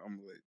 I'm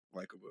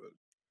like a bug.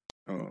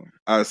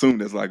 I assume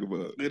that's like a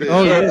bug.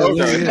 Oh, yeah.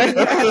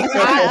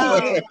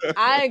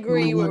 I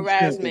agree with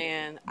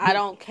Razman. I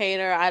don't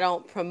cater. I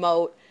don't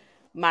promote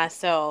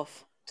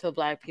myself to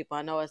black people.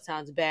 I know it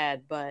sounds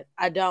bad, but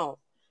I don't.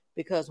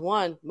 Because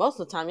one, most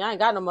of the time, y'all ain't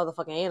got no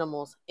motherfucking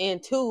animals.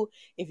 And two,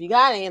 if you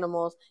got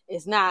animals,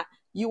 it's not,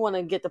 you want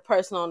to get the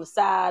person on the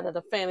side or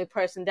the family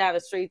person down the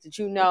street that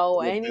you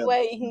know. Any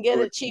way you can get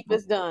it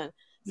cheapest done.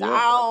 So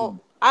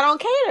I don't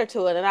cater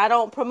to it, and I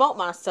don't promote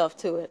myself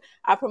to it.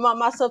 I promote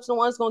myself to the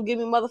one that's gonna give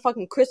me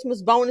motherfucking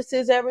Christmas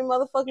bonuses every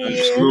motherfucking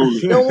year.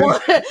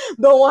 The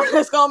one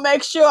that's gonna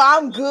make sure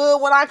I'm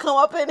good when I come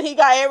up in. He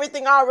got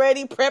everything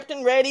already prepped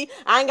and ready.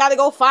 I ain't gotta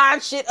go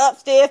find shit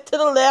upstairs to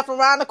the left,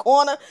 around the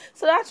corner.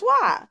 So that's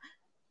why.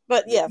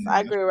 But yes,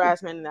 I agree with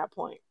Rasman in that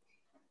point.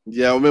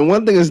 Yeah, I mean,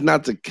 one thing is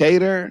not to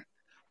cater,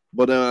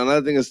 but then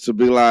another thing is to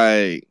be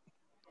like,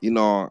 you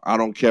know, I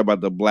don't care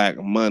about the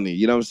black money.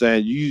 You know what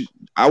I'm saying?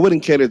 I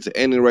wouldn't cater to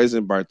any race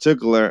in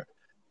particular.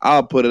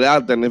 I'll put it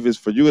out there, and if it's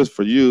for you, it's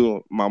for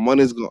you. My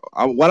money's going.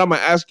 What I'm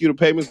gonna ask you to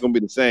pay me is gonna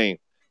be the same,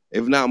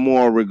 if not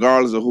more,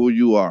 regardless of who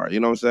you are. You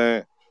know what I'm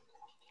saying?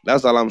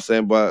 That's all I'm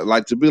saying. But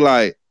like to be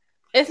like,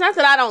 it's not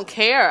that I don't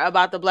care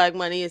about the black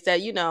money. It's that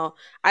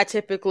I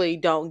typically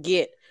don't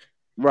get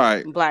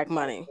right black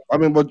money. I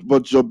mean,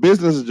 but your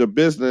business is your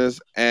business,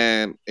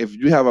 and if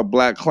you have a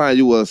black client,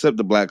 you will accept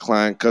the black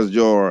client because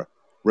your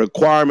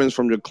requirements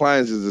from your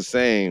clients is the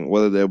same,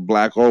 whether they're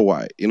black or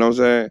white. You know what I'm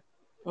saying?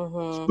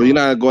 Mm-hmm. But you're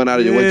not going out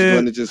of your way to do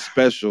anything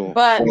special.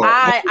 But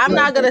I'm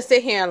not gonna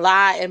sit here and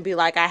lie and be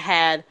like I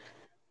had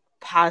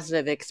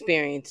positive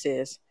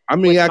experiences. I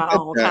mean, with I my get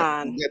own that.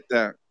 kind. I get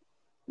that.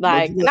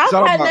 Like, and I've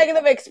had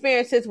negative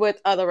experiences with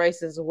other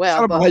races as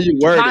well. But how you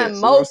word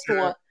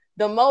it,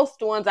 the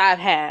most ones I've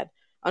had,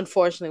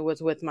 unfortunately,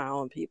 was with my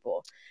own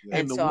people,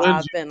 and so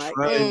I've been like,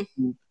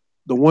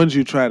 the ones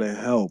you try to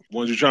help,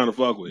 ones you're trying to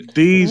fuck with.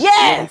 These,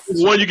 yes,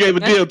 the one you gave a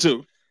deal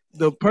to.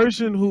 The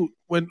person who,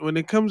 when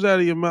it comes out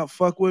of your mouth,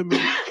 fuck with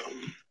me.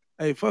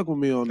 Hey, fuck with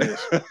me on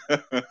this.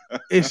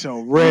 It's a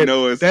red.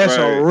 That's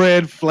right. A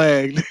red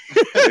flag.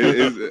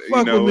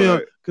 Fuck with me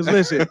on, because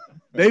listen,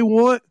 they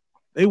want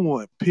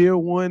Pier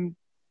 1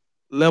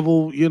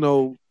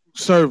 level,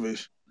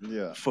 service.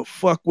 Yeah. For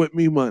fuck with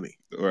me money.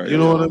 Right. You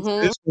know what I'm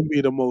saying? It's gonna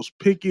be the most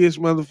pickiest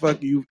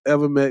motherfucker you've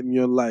ever met in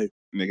your life.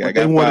 Nigga, but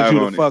they wanted you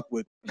to fuck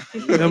with.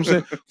 You know what I'm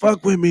saying?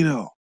 Fuck with me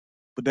though.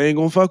 But they ain't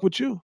gonna fuck with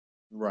you.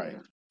 Right.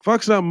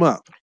 Fuck something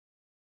up.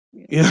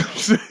 You know what I'm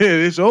saying?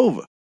 It's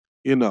over.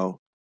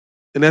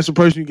 And that's the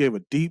person you gave a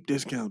deep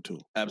discount to.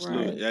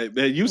 Absolutely. Right.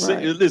 Man, you see,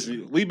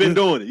 listen, we've been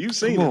doing it. You've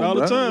seen Come it on, all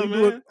the bro. time, We man.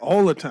 do it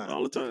all the time.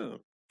 All the time.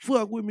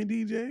 Fuck with me,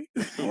 DJ.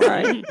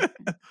 Right.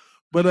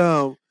 But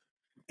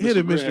hit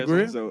it, Mr.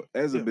 Greer. So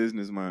as a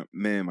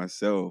businessman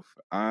myself,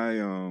 I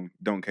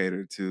don't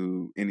cater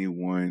to any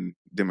one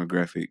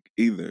demographic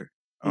either.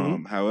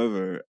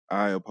 However,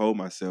 I uphold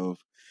myself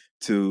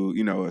to,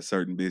 a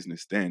certain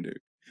business standard.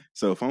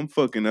 So if I'm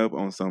fucking up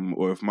on something,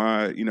 or if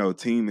my,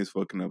 team is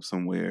fucking up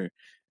somewhere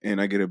and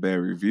I get a bad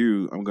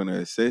review, I'm gonna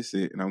assess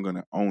it and I'm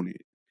gonna own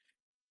it.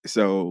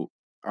 So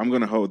I'm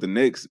gonna hold the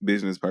next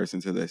business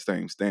person to that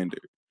same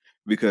standard,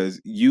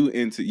 because you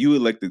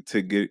elected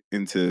to get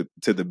into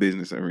the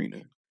business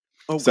arena.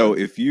 Okay. So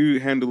if you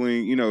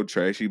handling,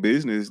 trashy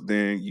business,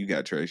 then you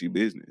got trashy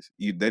business.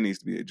 That needs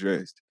to be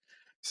addressed.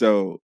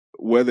 So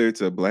whether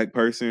it's a black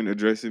person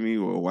addressing me,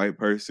 or a white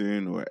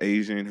person, or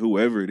Asian,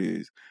 whoever it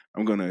is,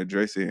 I'm gonna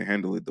address it and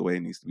handle it the way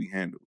it needs to be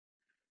handled.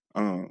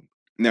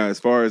 Now,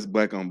 as far as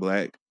black on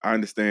black, I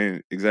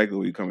understand exactly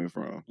where you're coming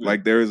from. Yeah.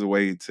 Like, there is a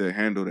way to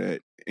handle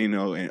that,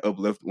 and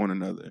uplift one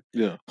another.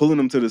 Yeah. Pulling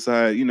them to the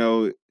side,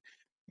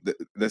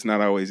 that's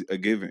not always a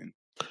given.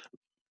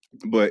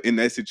 But in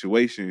that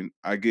situation,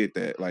 I get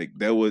that. Like,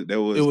 that was It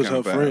was kind her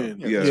of foul.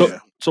 friend. Yeah.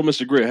 So,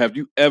 Mr. Greer, have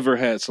you ever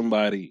had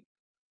somebody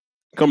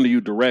come to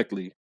you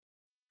directly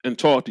and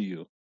talk to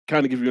you,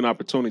 kind of give you an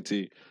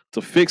opportunity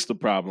to fix the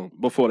problem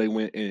before they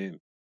went and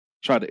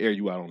tried to air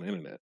you out on the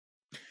internet?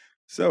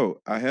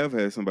 So I have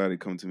had somebody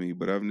come to me,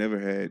 but I've never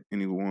had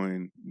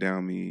anyone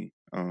down me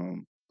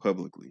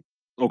publicly.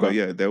 Okay. But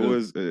yeah, there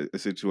was a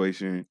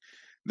situation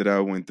that I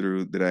went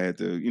through that I had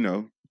to,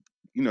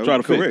 Try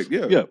to correct.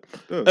 fix. Yeah.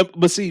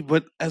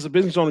 But as a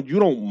business owner, you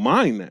don't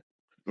mind that.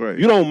 Right.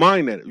 You don't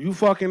mind that. You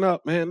fucking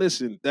up, man.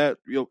 Listen, that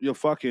your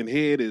fucking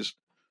head is,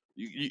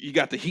 you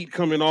got the heat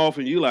coming off,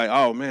 and you like,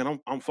 oh man,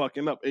 I'm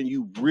fucking up, and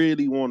you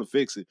really want to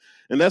fix it.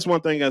 And that's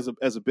one thing as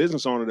a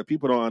business owner that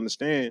people don't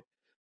understand.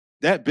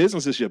 That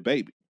business is your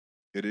baby.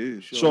 It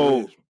is.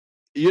 So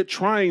you're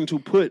trying to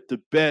put the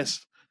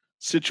best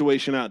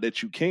situation out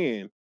that you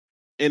can.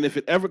 And if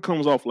it ever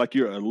comes off like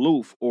you're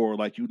aloof or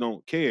like you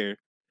don't care,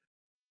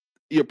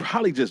 you're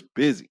probably just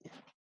busy.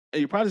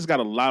 And you probably just got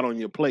a lot on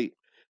your plate.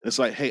 It's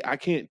like, hey, I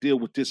can't deal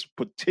with this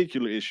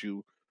particular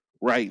issue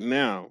right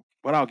now,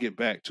 but I'll get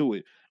back to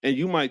it. And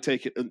you might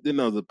take it,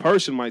 the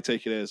person might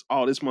take it as,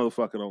 oh, this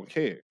motherfucker don't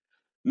care.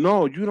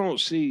 No, you don't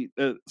see,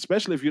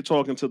 especially if you're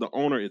talking to the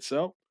owner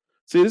itself.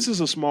 See, this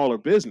is a smaller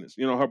business.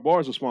 Her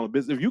bar is a smaller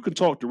business. If you can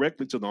talk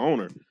directly to the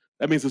owner,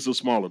 that means it's a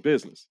smaller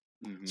business.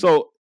 Mm-hmm.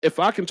 So if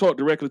I can talk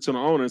directly to the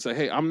owner and say,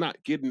 hey, I'm not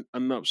getting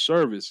enough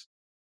service,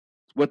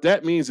 what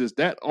that means is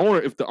that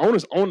owner, if the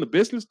owner's own the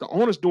business, the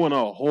owner's doing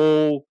a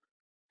whole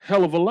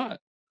hell of a lot.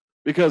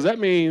 Because that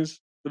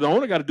means the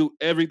owner got to do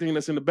everything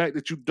that's in the back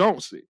that you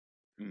don't see.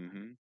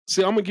 Mm-hmm.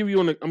 See, I'm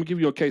gonna give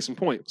you a case in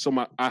point.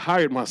 So I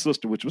hired my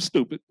sister, which was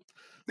stupid.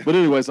 But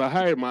anyways, I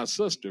hired my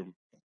sister.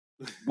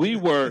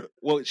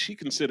 She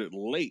considered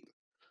late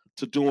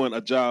to doing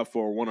a job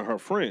for one of her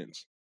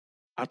friends.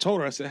 I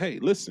told her, I said, hey,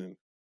 listen,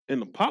 in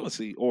the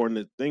policy or in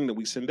the thing that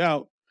we send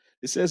out,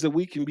 it says that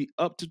we can be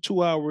up to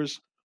 2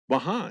 hours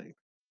behind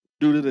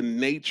due to the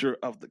nature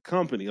of the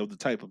company, of the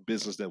type of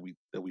business that we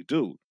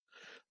do.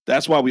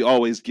 That's why we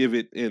always give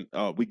it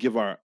we give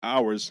our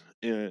hours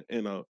in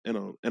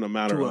a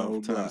matter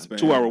of time,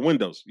 2 hour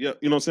windows. Yeah,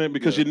 you know what I'm saying?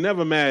 Because you're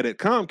never mad at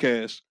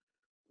Comcast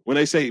when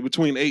they say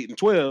between 8 and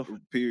 12.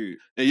 Period.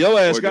 And your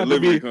ass Or got to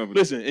delivery be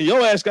company. and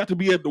your ass got to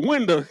be at the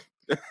window.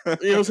 You know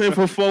what I'm saying,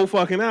 for 4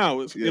 fucking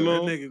hours. Yeah, you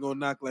know, that nigga gonna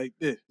knock like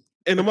this.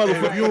 and the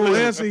motherfucker, If you don't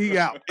answer, he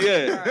out.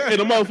 yeah, and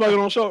the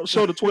motherfucker don't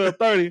show the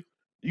 12:30.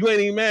 You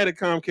ain't even mad at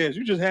Comcast.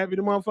 You just happy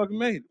the motherfucker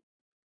made it.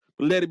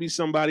 But let it be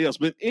somebody else.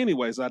 But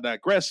anyways, I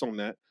digress on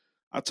that.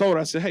 I told her,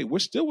 I said, hey, we're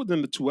still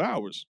within the 2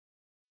 hours.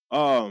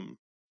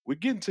 We're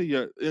getting to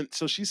your. And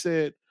so she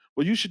said,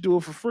 well, you should do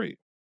it for free.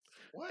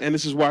 What? And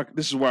this is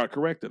why I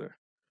corrected her.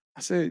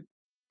 I said,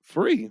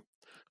 free?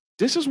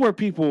 This is where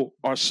people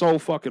are so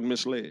fucking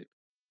misled.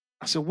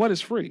 I said, what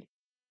is free?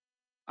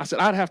 I said,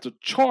 I'd have to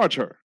charge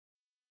her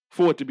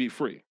for it to be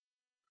free.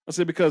 I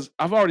said, because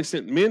I've already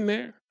sent men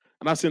there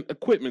and I sent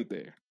equipment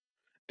there.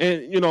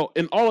 And,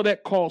 and all of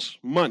that costs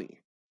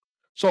money.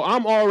 So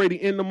I'm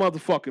already in the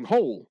motherfucking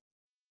hole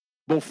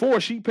before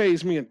she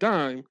pays me a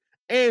dime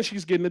and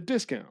she's getting a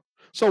discount.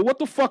 So what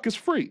the fuck is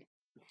free?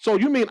 So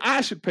you mean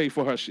I should pay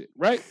for her shit,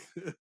 right?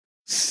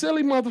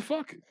 Silly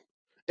motherfucker.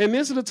 And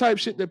this is the type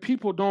of shit that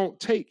people don't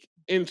take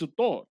into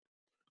thought.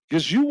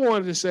 Because you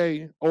wanted to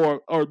say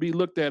or be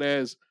looked at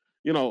as,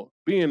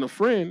 being a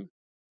friend,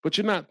 but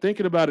you're not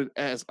thinking about it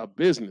as a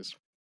business.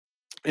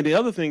 And the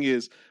other thing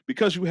is,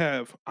 because you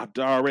have a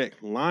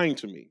direct line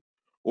to me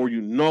or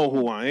you know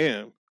who I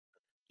am,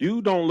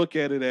 you don't look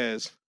at it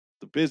as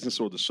the business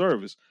or the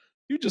service.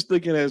 You just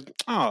think it as,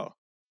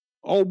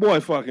 old boy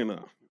fucking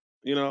up,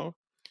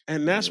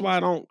 And that's why I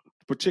don't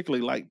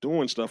particularly like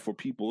doing stuff for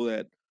people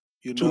that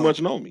too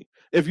much know me.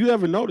 If you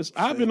ever notice,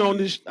 I've been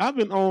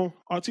on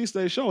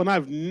Artiste's show and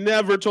I've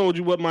never told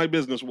you what my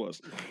business was.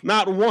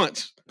 Not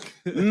once.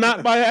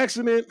 Not by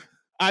accident.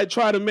 I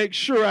try to make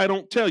sure I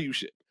don't tell you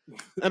shit.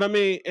 And I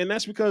mean, and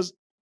that's because,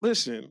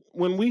 listen,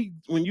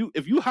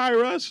 if you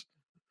hire us,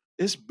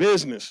 it's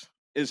business.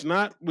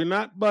 We're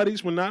not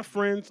buddies, we're not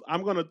friends.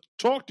 I'm gonna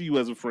talk to you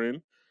as a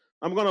friend.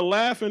 I'm gonna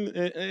laugh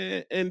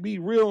and be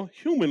real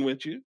human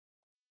with you.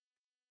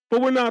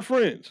 But we're not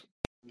friends.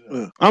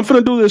 I'm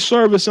finna do this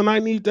service and I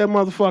need that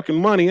motherfucking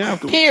money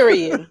afterwards.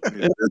 Period.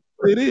 And that's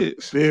what it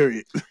is.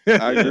 Period.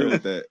 I agree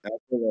with that. I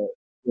feel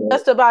like,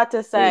 Just about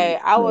to say,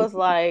 I was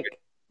like,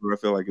 I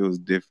feel like it was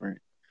different.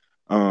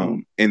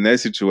 In that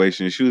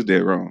situation, she was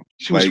dead wrong.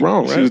 She was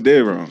wrong, right? She was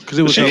dead wrong. Because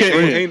it was her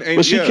friend.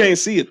 But she can't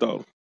see it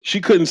though. She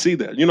couldn't see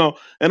that,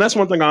 and that's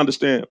one thing I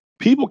understand.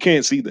 People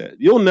can't see that.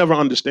 You'll never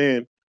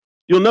understand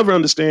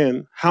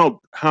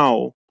how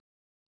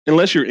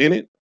unless you're in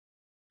it.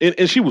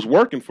 And she was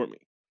working for me.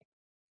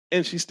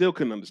 And she still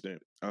couldn't understand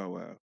it. Oh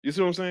wow. You see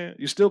what I'm saying?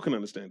 You still couldn't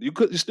understand it.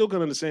 You still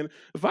couldn't understand it.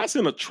 If I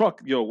send a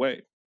truck your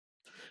way,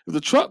 if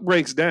the truck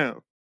breaks down,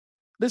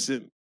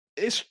 listen,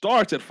 it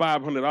starts at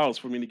 $500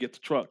 for me to get the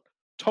truck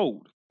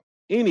towed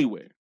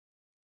anywhere.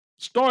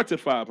 Starts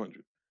at $500.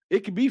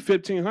 It could be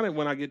 $1,500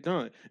 when I get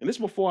done. And this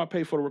is before I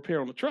pay for the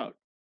repair on the truck.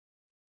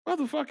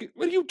 Motherfucker,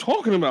 what are you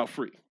talking about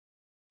free?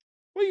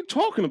 What are you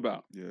talking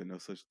about? Yeah, no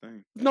such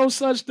thing. No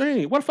such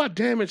thing. What if I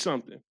damage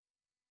something?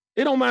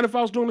 It don't matter if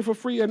I was doing it for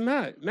free or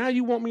not. Now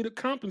you want me to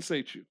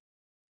compensate you.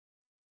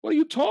 What are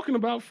you talking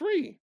about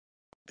free?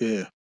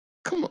 Yeah.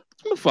 Come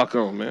the fuck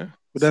on, man.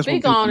 But that's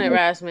speak on it,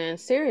 Rasman.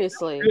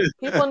 Seriously.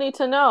 People need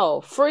to know.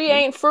 Free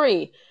ain't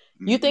free.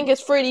 You think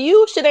it's free to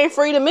you? Shit ain't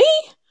free to me.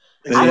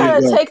 I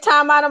gotta take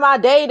time out of my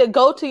day to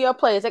go to your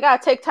place. I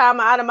gotta take time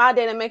out of my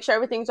day to make sure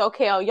everything's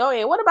okay on your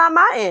end. What about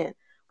my end?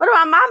 What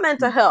about my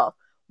mental health?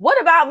 What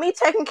about me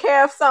taking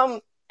care of some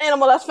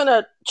animal that's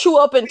finna chew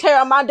up and tear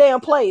up my damn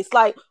place?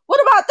 Like,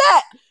 what about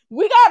that?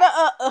 We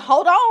gotta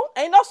hold on.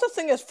 Ain't no such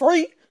thing as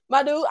free,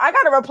 my dude. I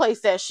gotta replace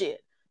that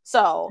shit.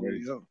 So, there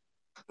you go,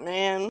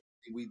 man.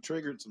 We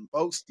triggered some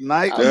folks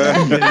tonight.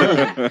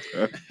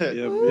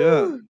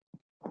 Yeah.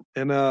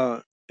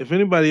 And if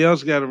anybody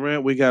else got a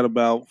rant, we got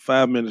about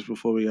 5 minutes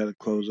before we got to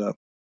close up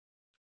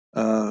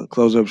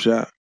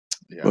shop.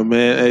 Yeah. But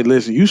man, hey,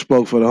 listen, you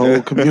spoke for the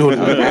whole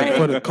community,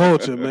 for the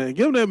culture, man.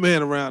 Give that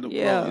man a round of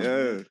applause.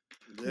 Yeah.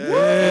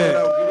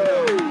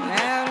 Loud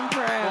and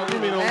proud.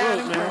 Give me no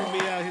work, man. Be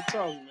out here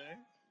talking, man.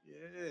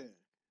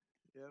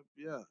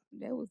 Yeah.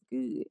 That was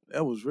good.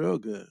 That was real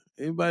good.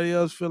 Anybody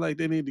else feel like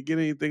they need to get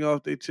anything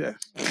off their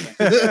chest?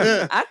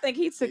 I think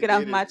he took it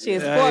off my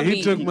chest for me.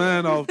 He took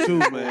mine off too,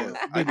 man.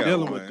 I got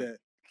dealing one. with that.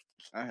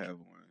 I have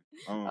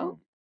one.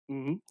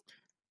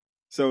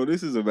 So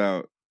this is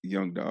about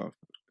Young Dolph.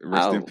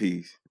 Rest in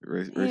peace.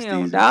 Rest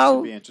Damn, easy.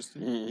 dog. Be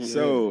interesting.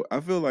 So I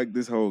feel like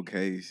this whole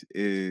case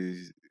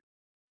is,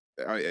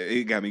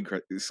 it got me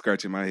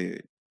scratching my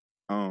head.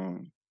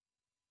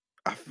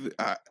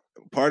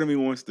 Part of me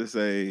wants to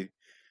say,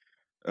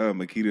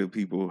 Makita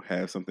people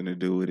have something to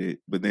do with it,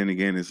 but then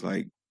again, it's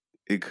like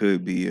it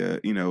could be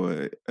a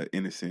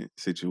innocent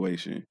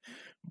situation.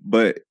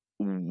 But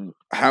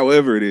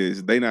however it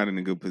is, they not in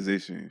a good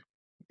position,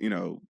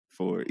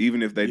 for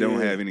even if they don't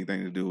have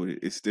anything to do with it,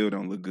 it still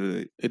don't look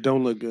good. It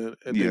don't look good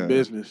at their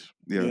business.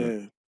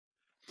 Yeah.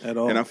 At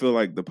all. And I feel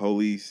like the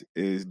police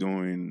is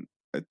doing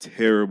a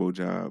terrible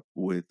job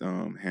with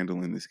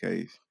handling this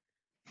case.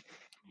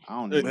 I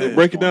don't know.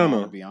 Break it down,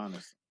 though. To be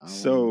honest.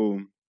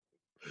 So,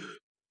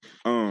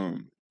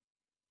 the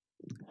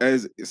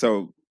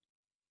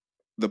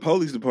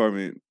police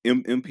department,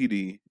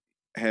 MPD,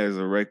 has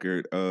a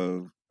record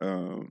of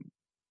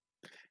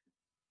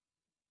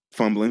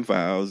fumbling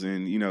files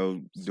and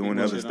doing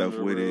other stuff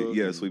with it.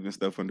 Yeah, sweeping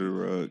stuff under the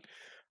rug.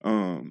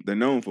 They're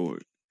known for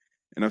it,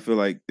 and I feel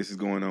like this is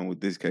going on with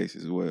this case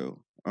as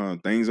well.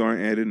 Things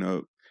aren't adding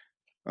up.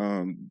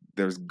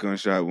 There's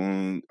gunshot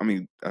wounds. I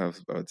mean, I was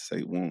about to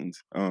say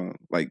wounds.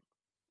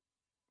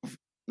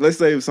 Let's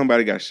say if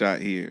somebody got shot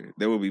here,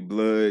 there would be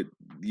blood.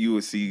 You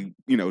would see,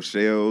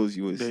 shells.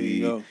 You would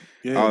see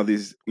all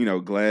this,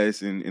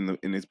 glass in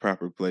its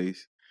proper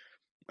place.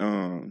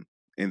 And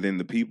then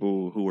the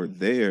people who are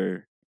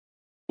there,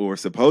 or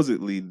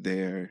supposedly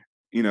there,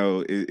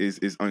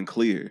 is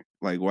unclear.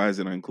 Like, why is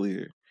it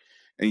unclear?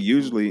 And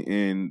usually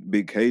in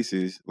big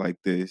cases like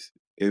this,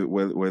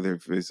 whether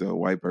if it's a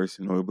white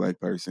person or a black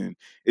person,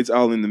 it's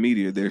all in the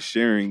media. They're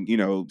sharing,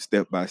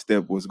 step by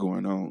step what's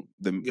going on.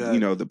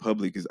 The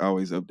public is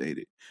always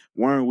updated.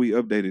 Why aren't we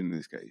updated in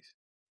this case?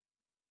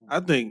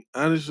 I think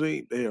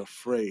honestly they're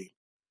afraid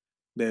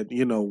that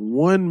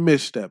one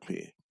misstep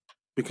here,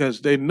 because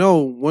they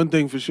know one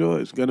thing for sure: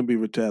 it's going to be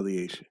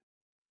retaliation.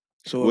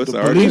 So if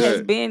the police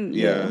has been,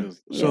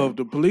 So if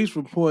the police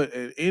report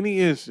at any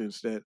instance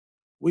that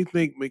we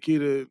think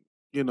Makita,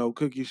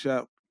 cookie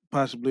shop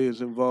possibly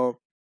is involved,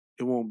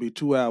 it won't be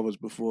 2 hours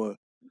before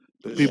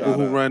the people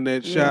who run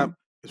that shop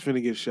is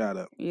finna get shot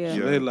up. Yeah.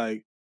 So they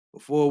like,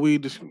 before we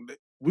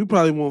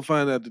probably won't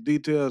find out the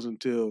details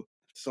until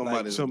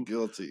somebody's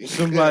guilty.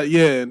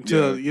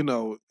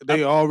 Until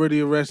they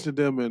already arrested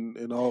them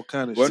and all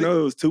kind of shit. Well,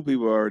 no, it was 2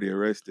 people already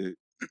arrested.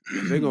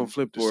 They're gonna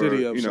flip the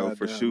city upside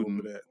for down shooting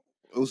over that.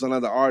 It was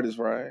another artist,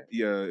 right?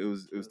 Yeah, it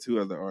was two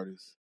other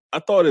artists. I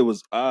thought it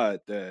was odd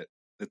that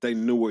they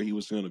knew where he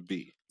was going to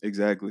be.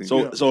 Exactly.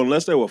 So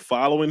unless they were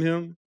following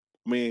him,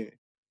 I mean,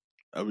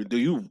 do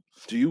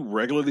you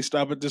regularly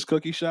stop at this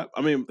cookie shop?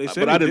 I mean, They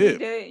said but I he didn't.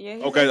 did. Yeah,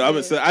 he Okay, I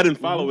did. didn't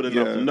follow it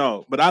enough to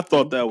know, but I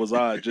thought that was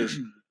odd. Just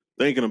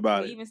thinking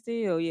about it. Even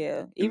still,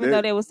 yeah. Even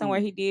though there was somewhere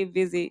he did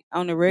visit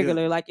on the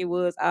regular, like it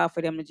was odd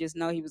for them to just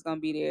know he was going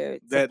to be there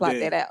to plot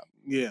that out.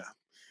 Yeah.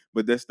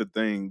 But that's the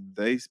thing.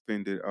 They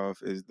spend it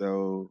off as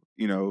though,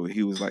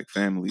 he was like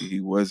family. He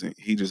wasn't.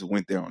 He just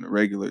went there on the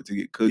regular to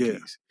get cookies. Yeah.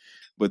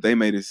 But they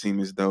made it seem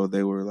as though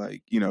they were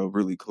like,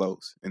 really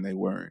close, and they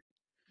weren't.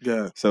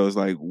 Yeah. So it's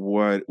like,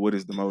 what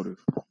is the motive?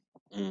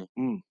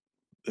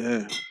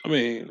 Yeah. I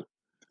mean,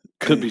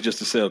 could be just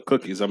to sell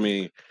cookies. I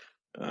mean,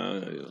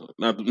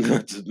 not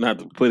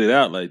to put it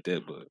out like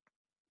that, but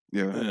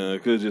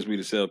it could just be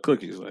to sell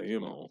cookies. Like,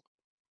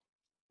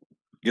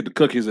 get the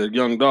cookies at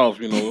Young Dolph,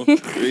 died for,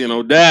 you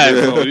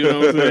know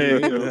what I'm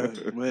saying?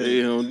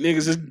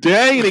 Niggas is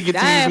dying to get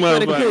these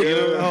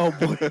motherfuckers. Oh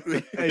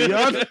boy. Hey,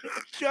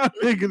 y'all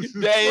niggas is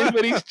dying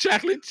for these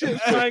chocolate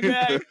chips, my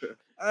guy.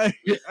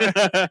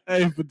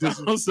 Hey, but this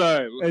I'm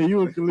sorry. Hey,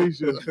 you and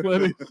Kalisha is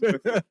funny.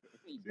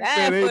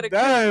 They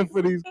dying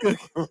for these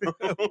cookies.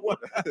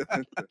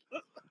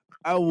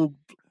 I will.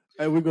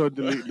 Hey, we're gonna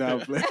delete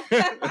now.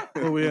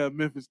 But we have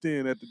Memphis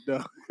 10 at the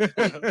door.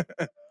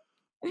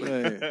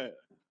 Man.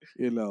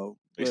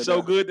 It's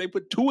so good they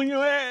put 2 in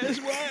your ass.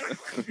 What?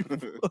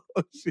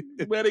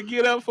 You better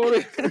get up for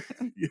it.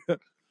 Yeah.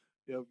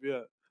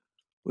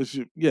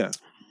 Yeah.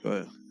 Go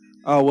ahead.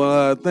 Oh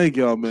well, thank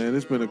y'all, man.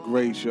 It's been a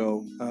great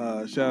show.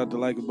 Shout out to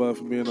Like Above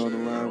for being on the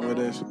line with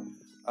us.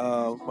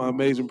 My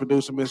amazing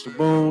producer, Mr.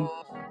 Boom,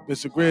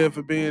 Mr. Griff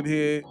for being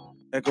here.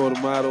 Echo the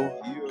Model,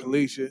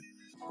 Kalisha.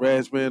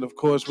 Razman, of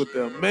course, with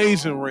the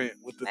amazing rant,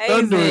 with the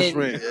thunderous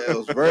rant. Yeah, it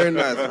was very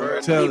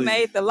nice. He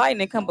made the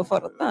lightning come before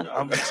the thunder.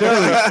 I'm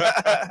telling you,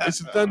 it's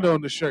a thunder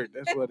on the shirt.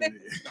 That's what it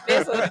is.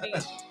 That's what it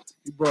is.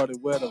 He brought it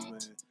wetter, man.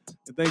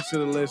 And thanks to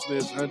the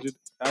listeners, 100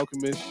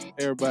 Alchemists,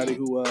 everybody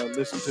who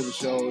listened to the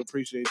show.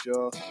 Appreciate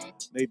y'all.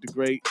 Nate the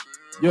Great.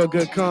 You're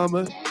good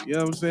karma. You know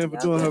what I'm saying? For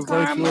doing her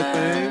virtual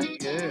thing.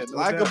 Yeah. No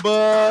Like doubt. a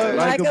bug.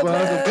 Like a bug.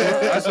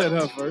 I said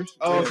her first.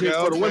 Oh, okay,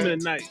 for the women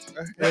tonight.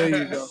 There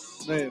you go.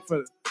 Man,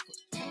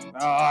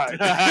 all right.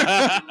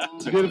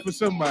 Get it for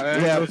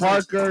somebody. Yeah,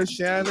 Parker,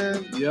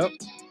 Shannon. Yep.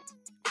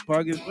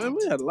 Parker. Man,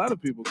 we had a lot of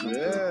people come.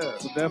 Yeah.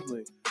 So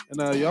definitely. And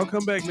y'all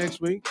come back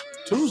next week,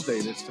 Tuesday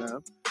this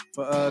time,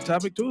 for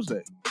Topic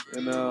Tuesday.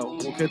 And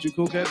we'll catch you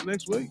cool cats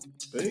next week.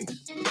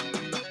 Peace.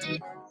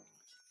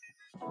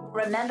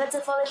 Remember to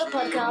follow the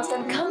podcast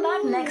and come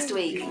back next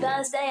week,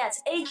 Thursday at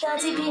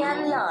 8:30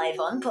 p.m. live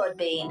on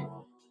Podbean.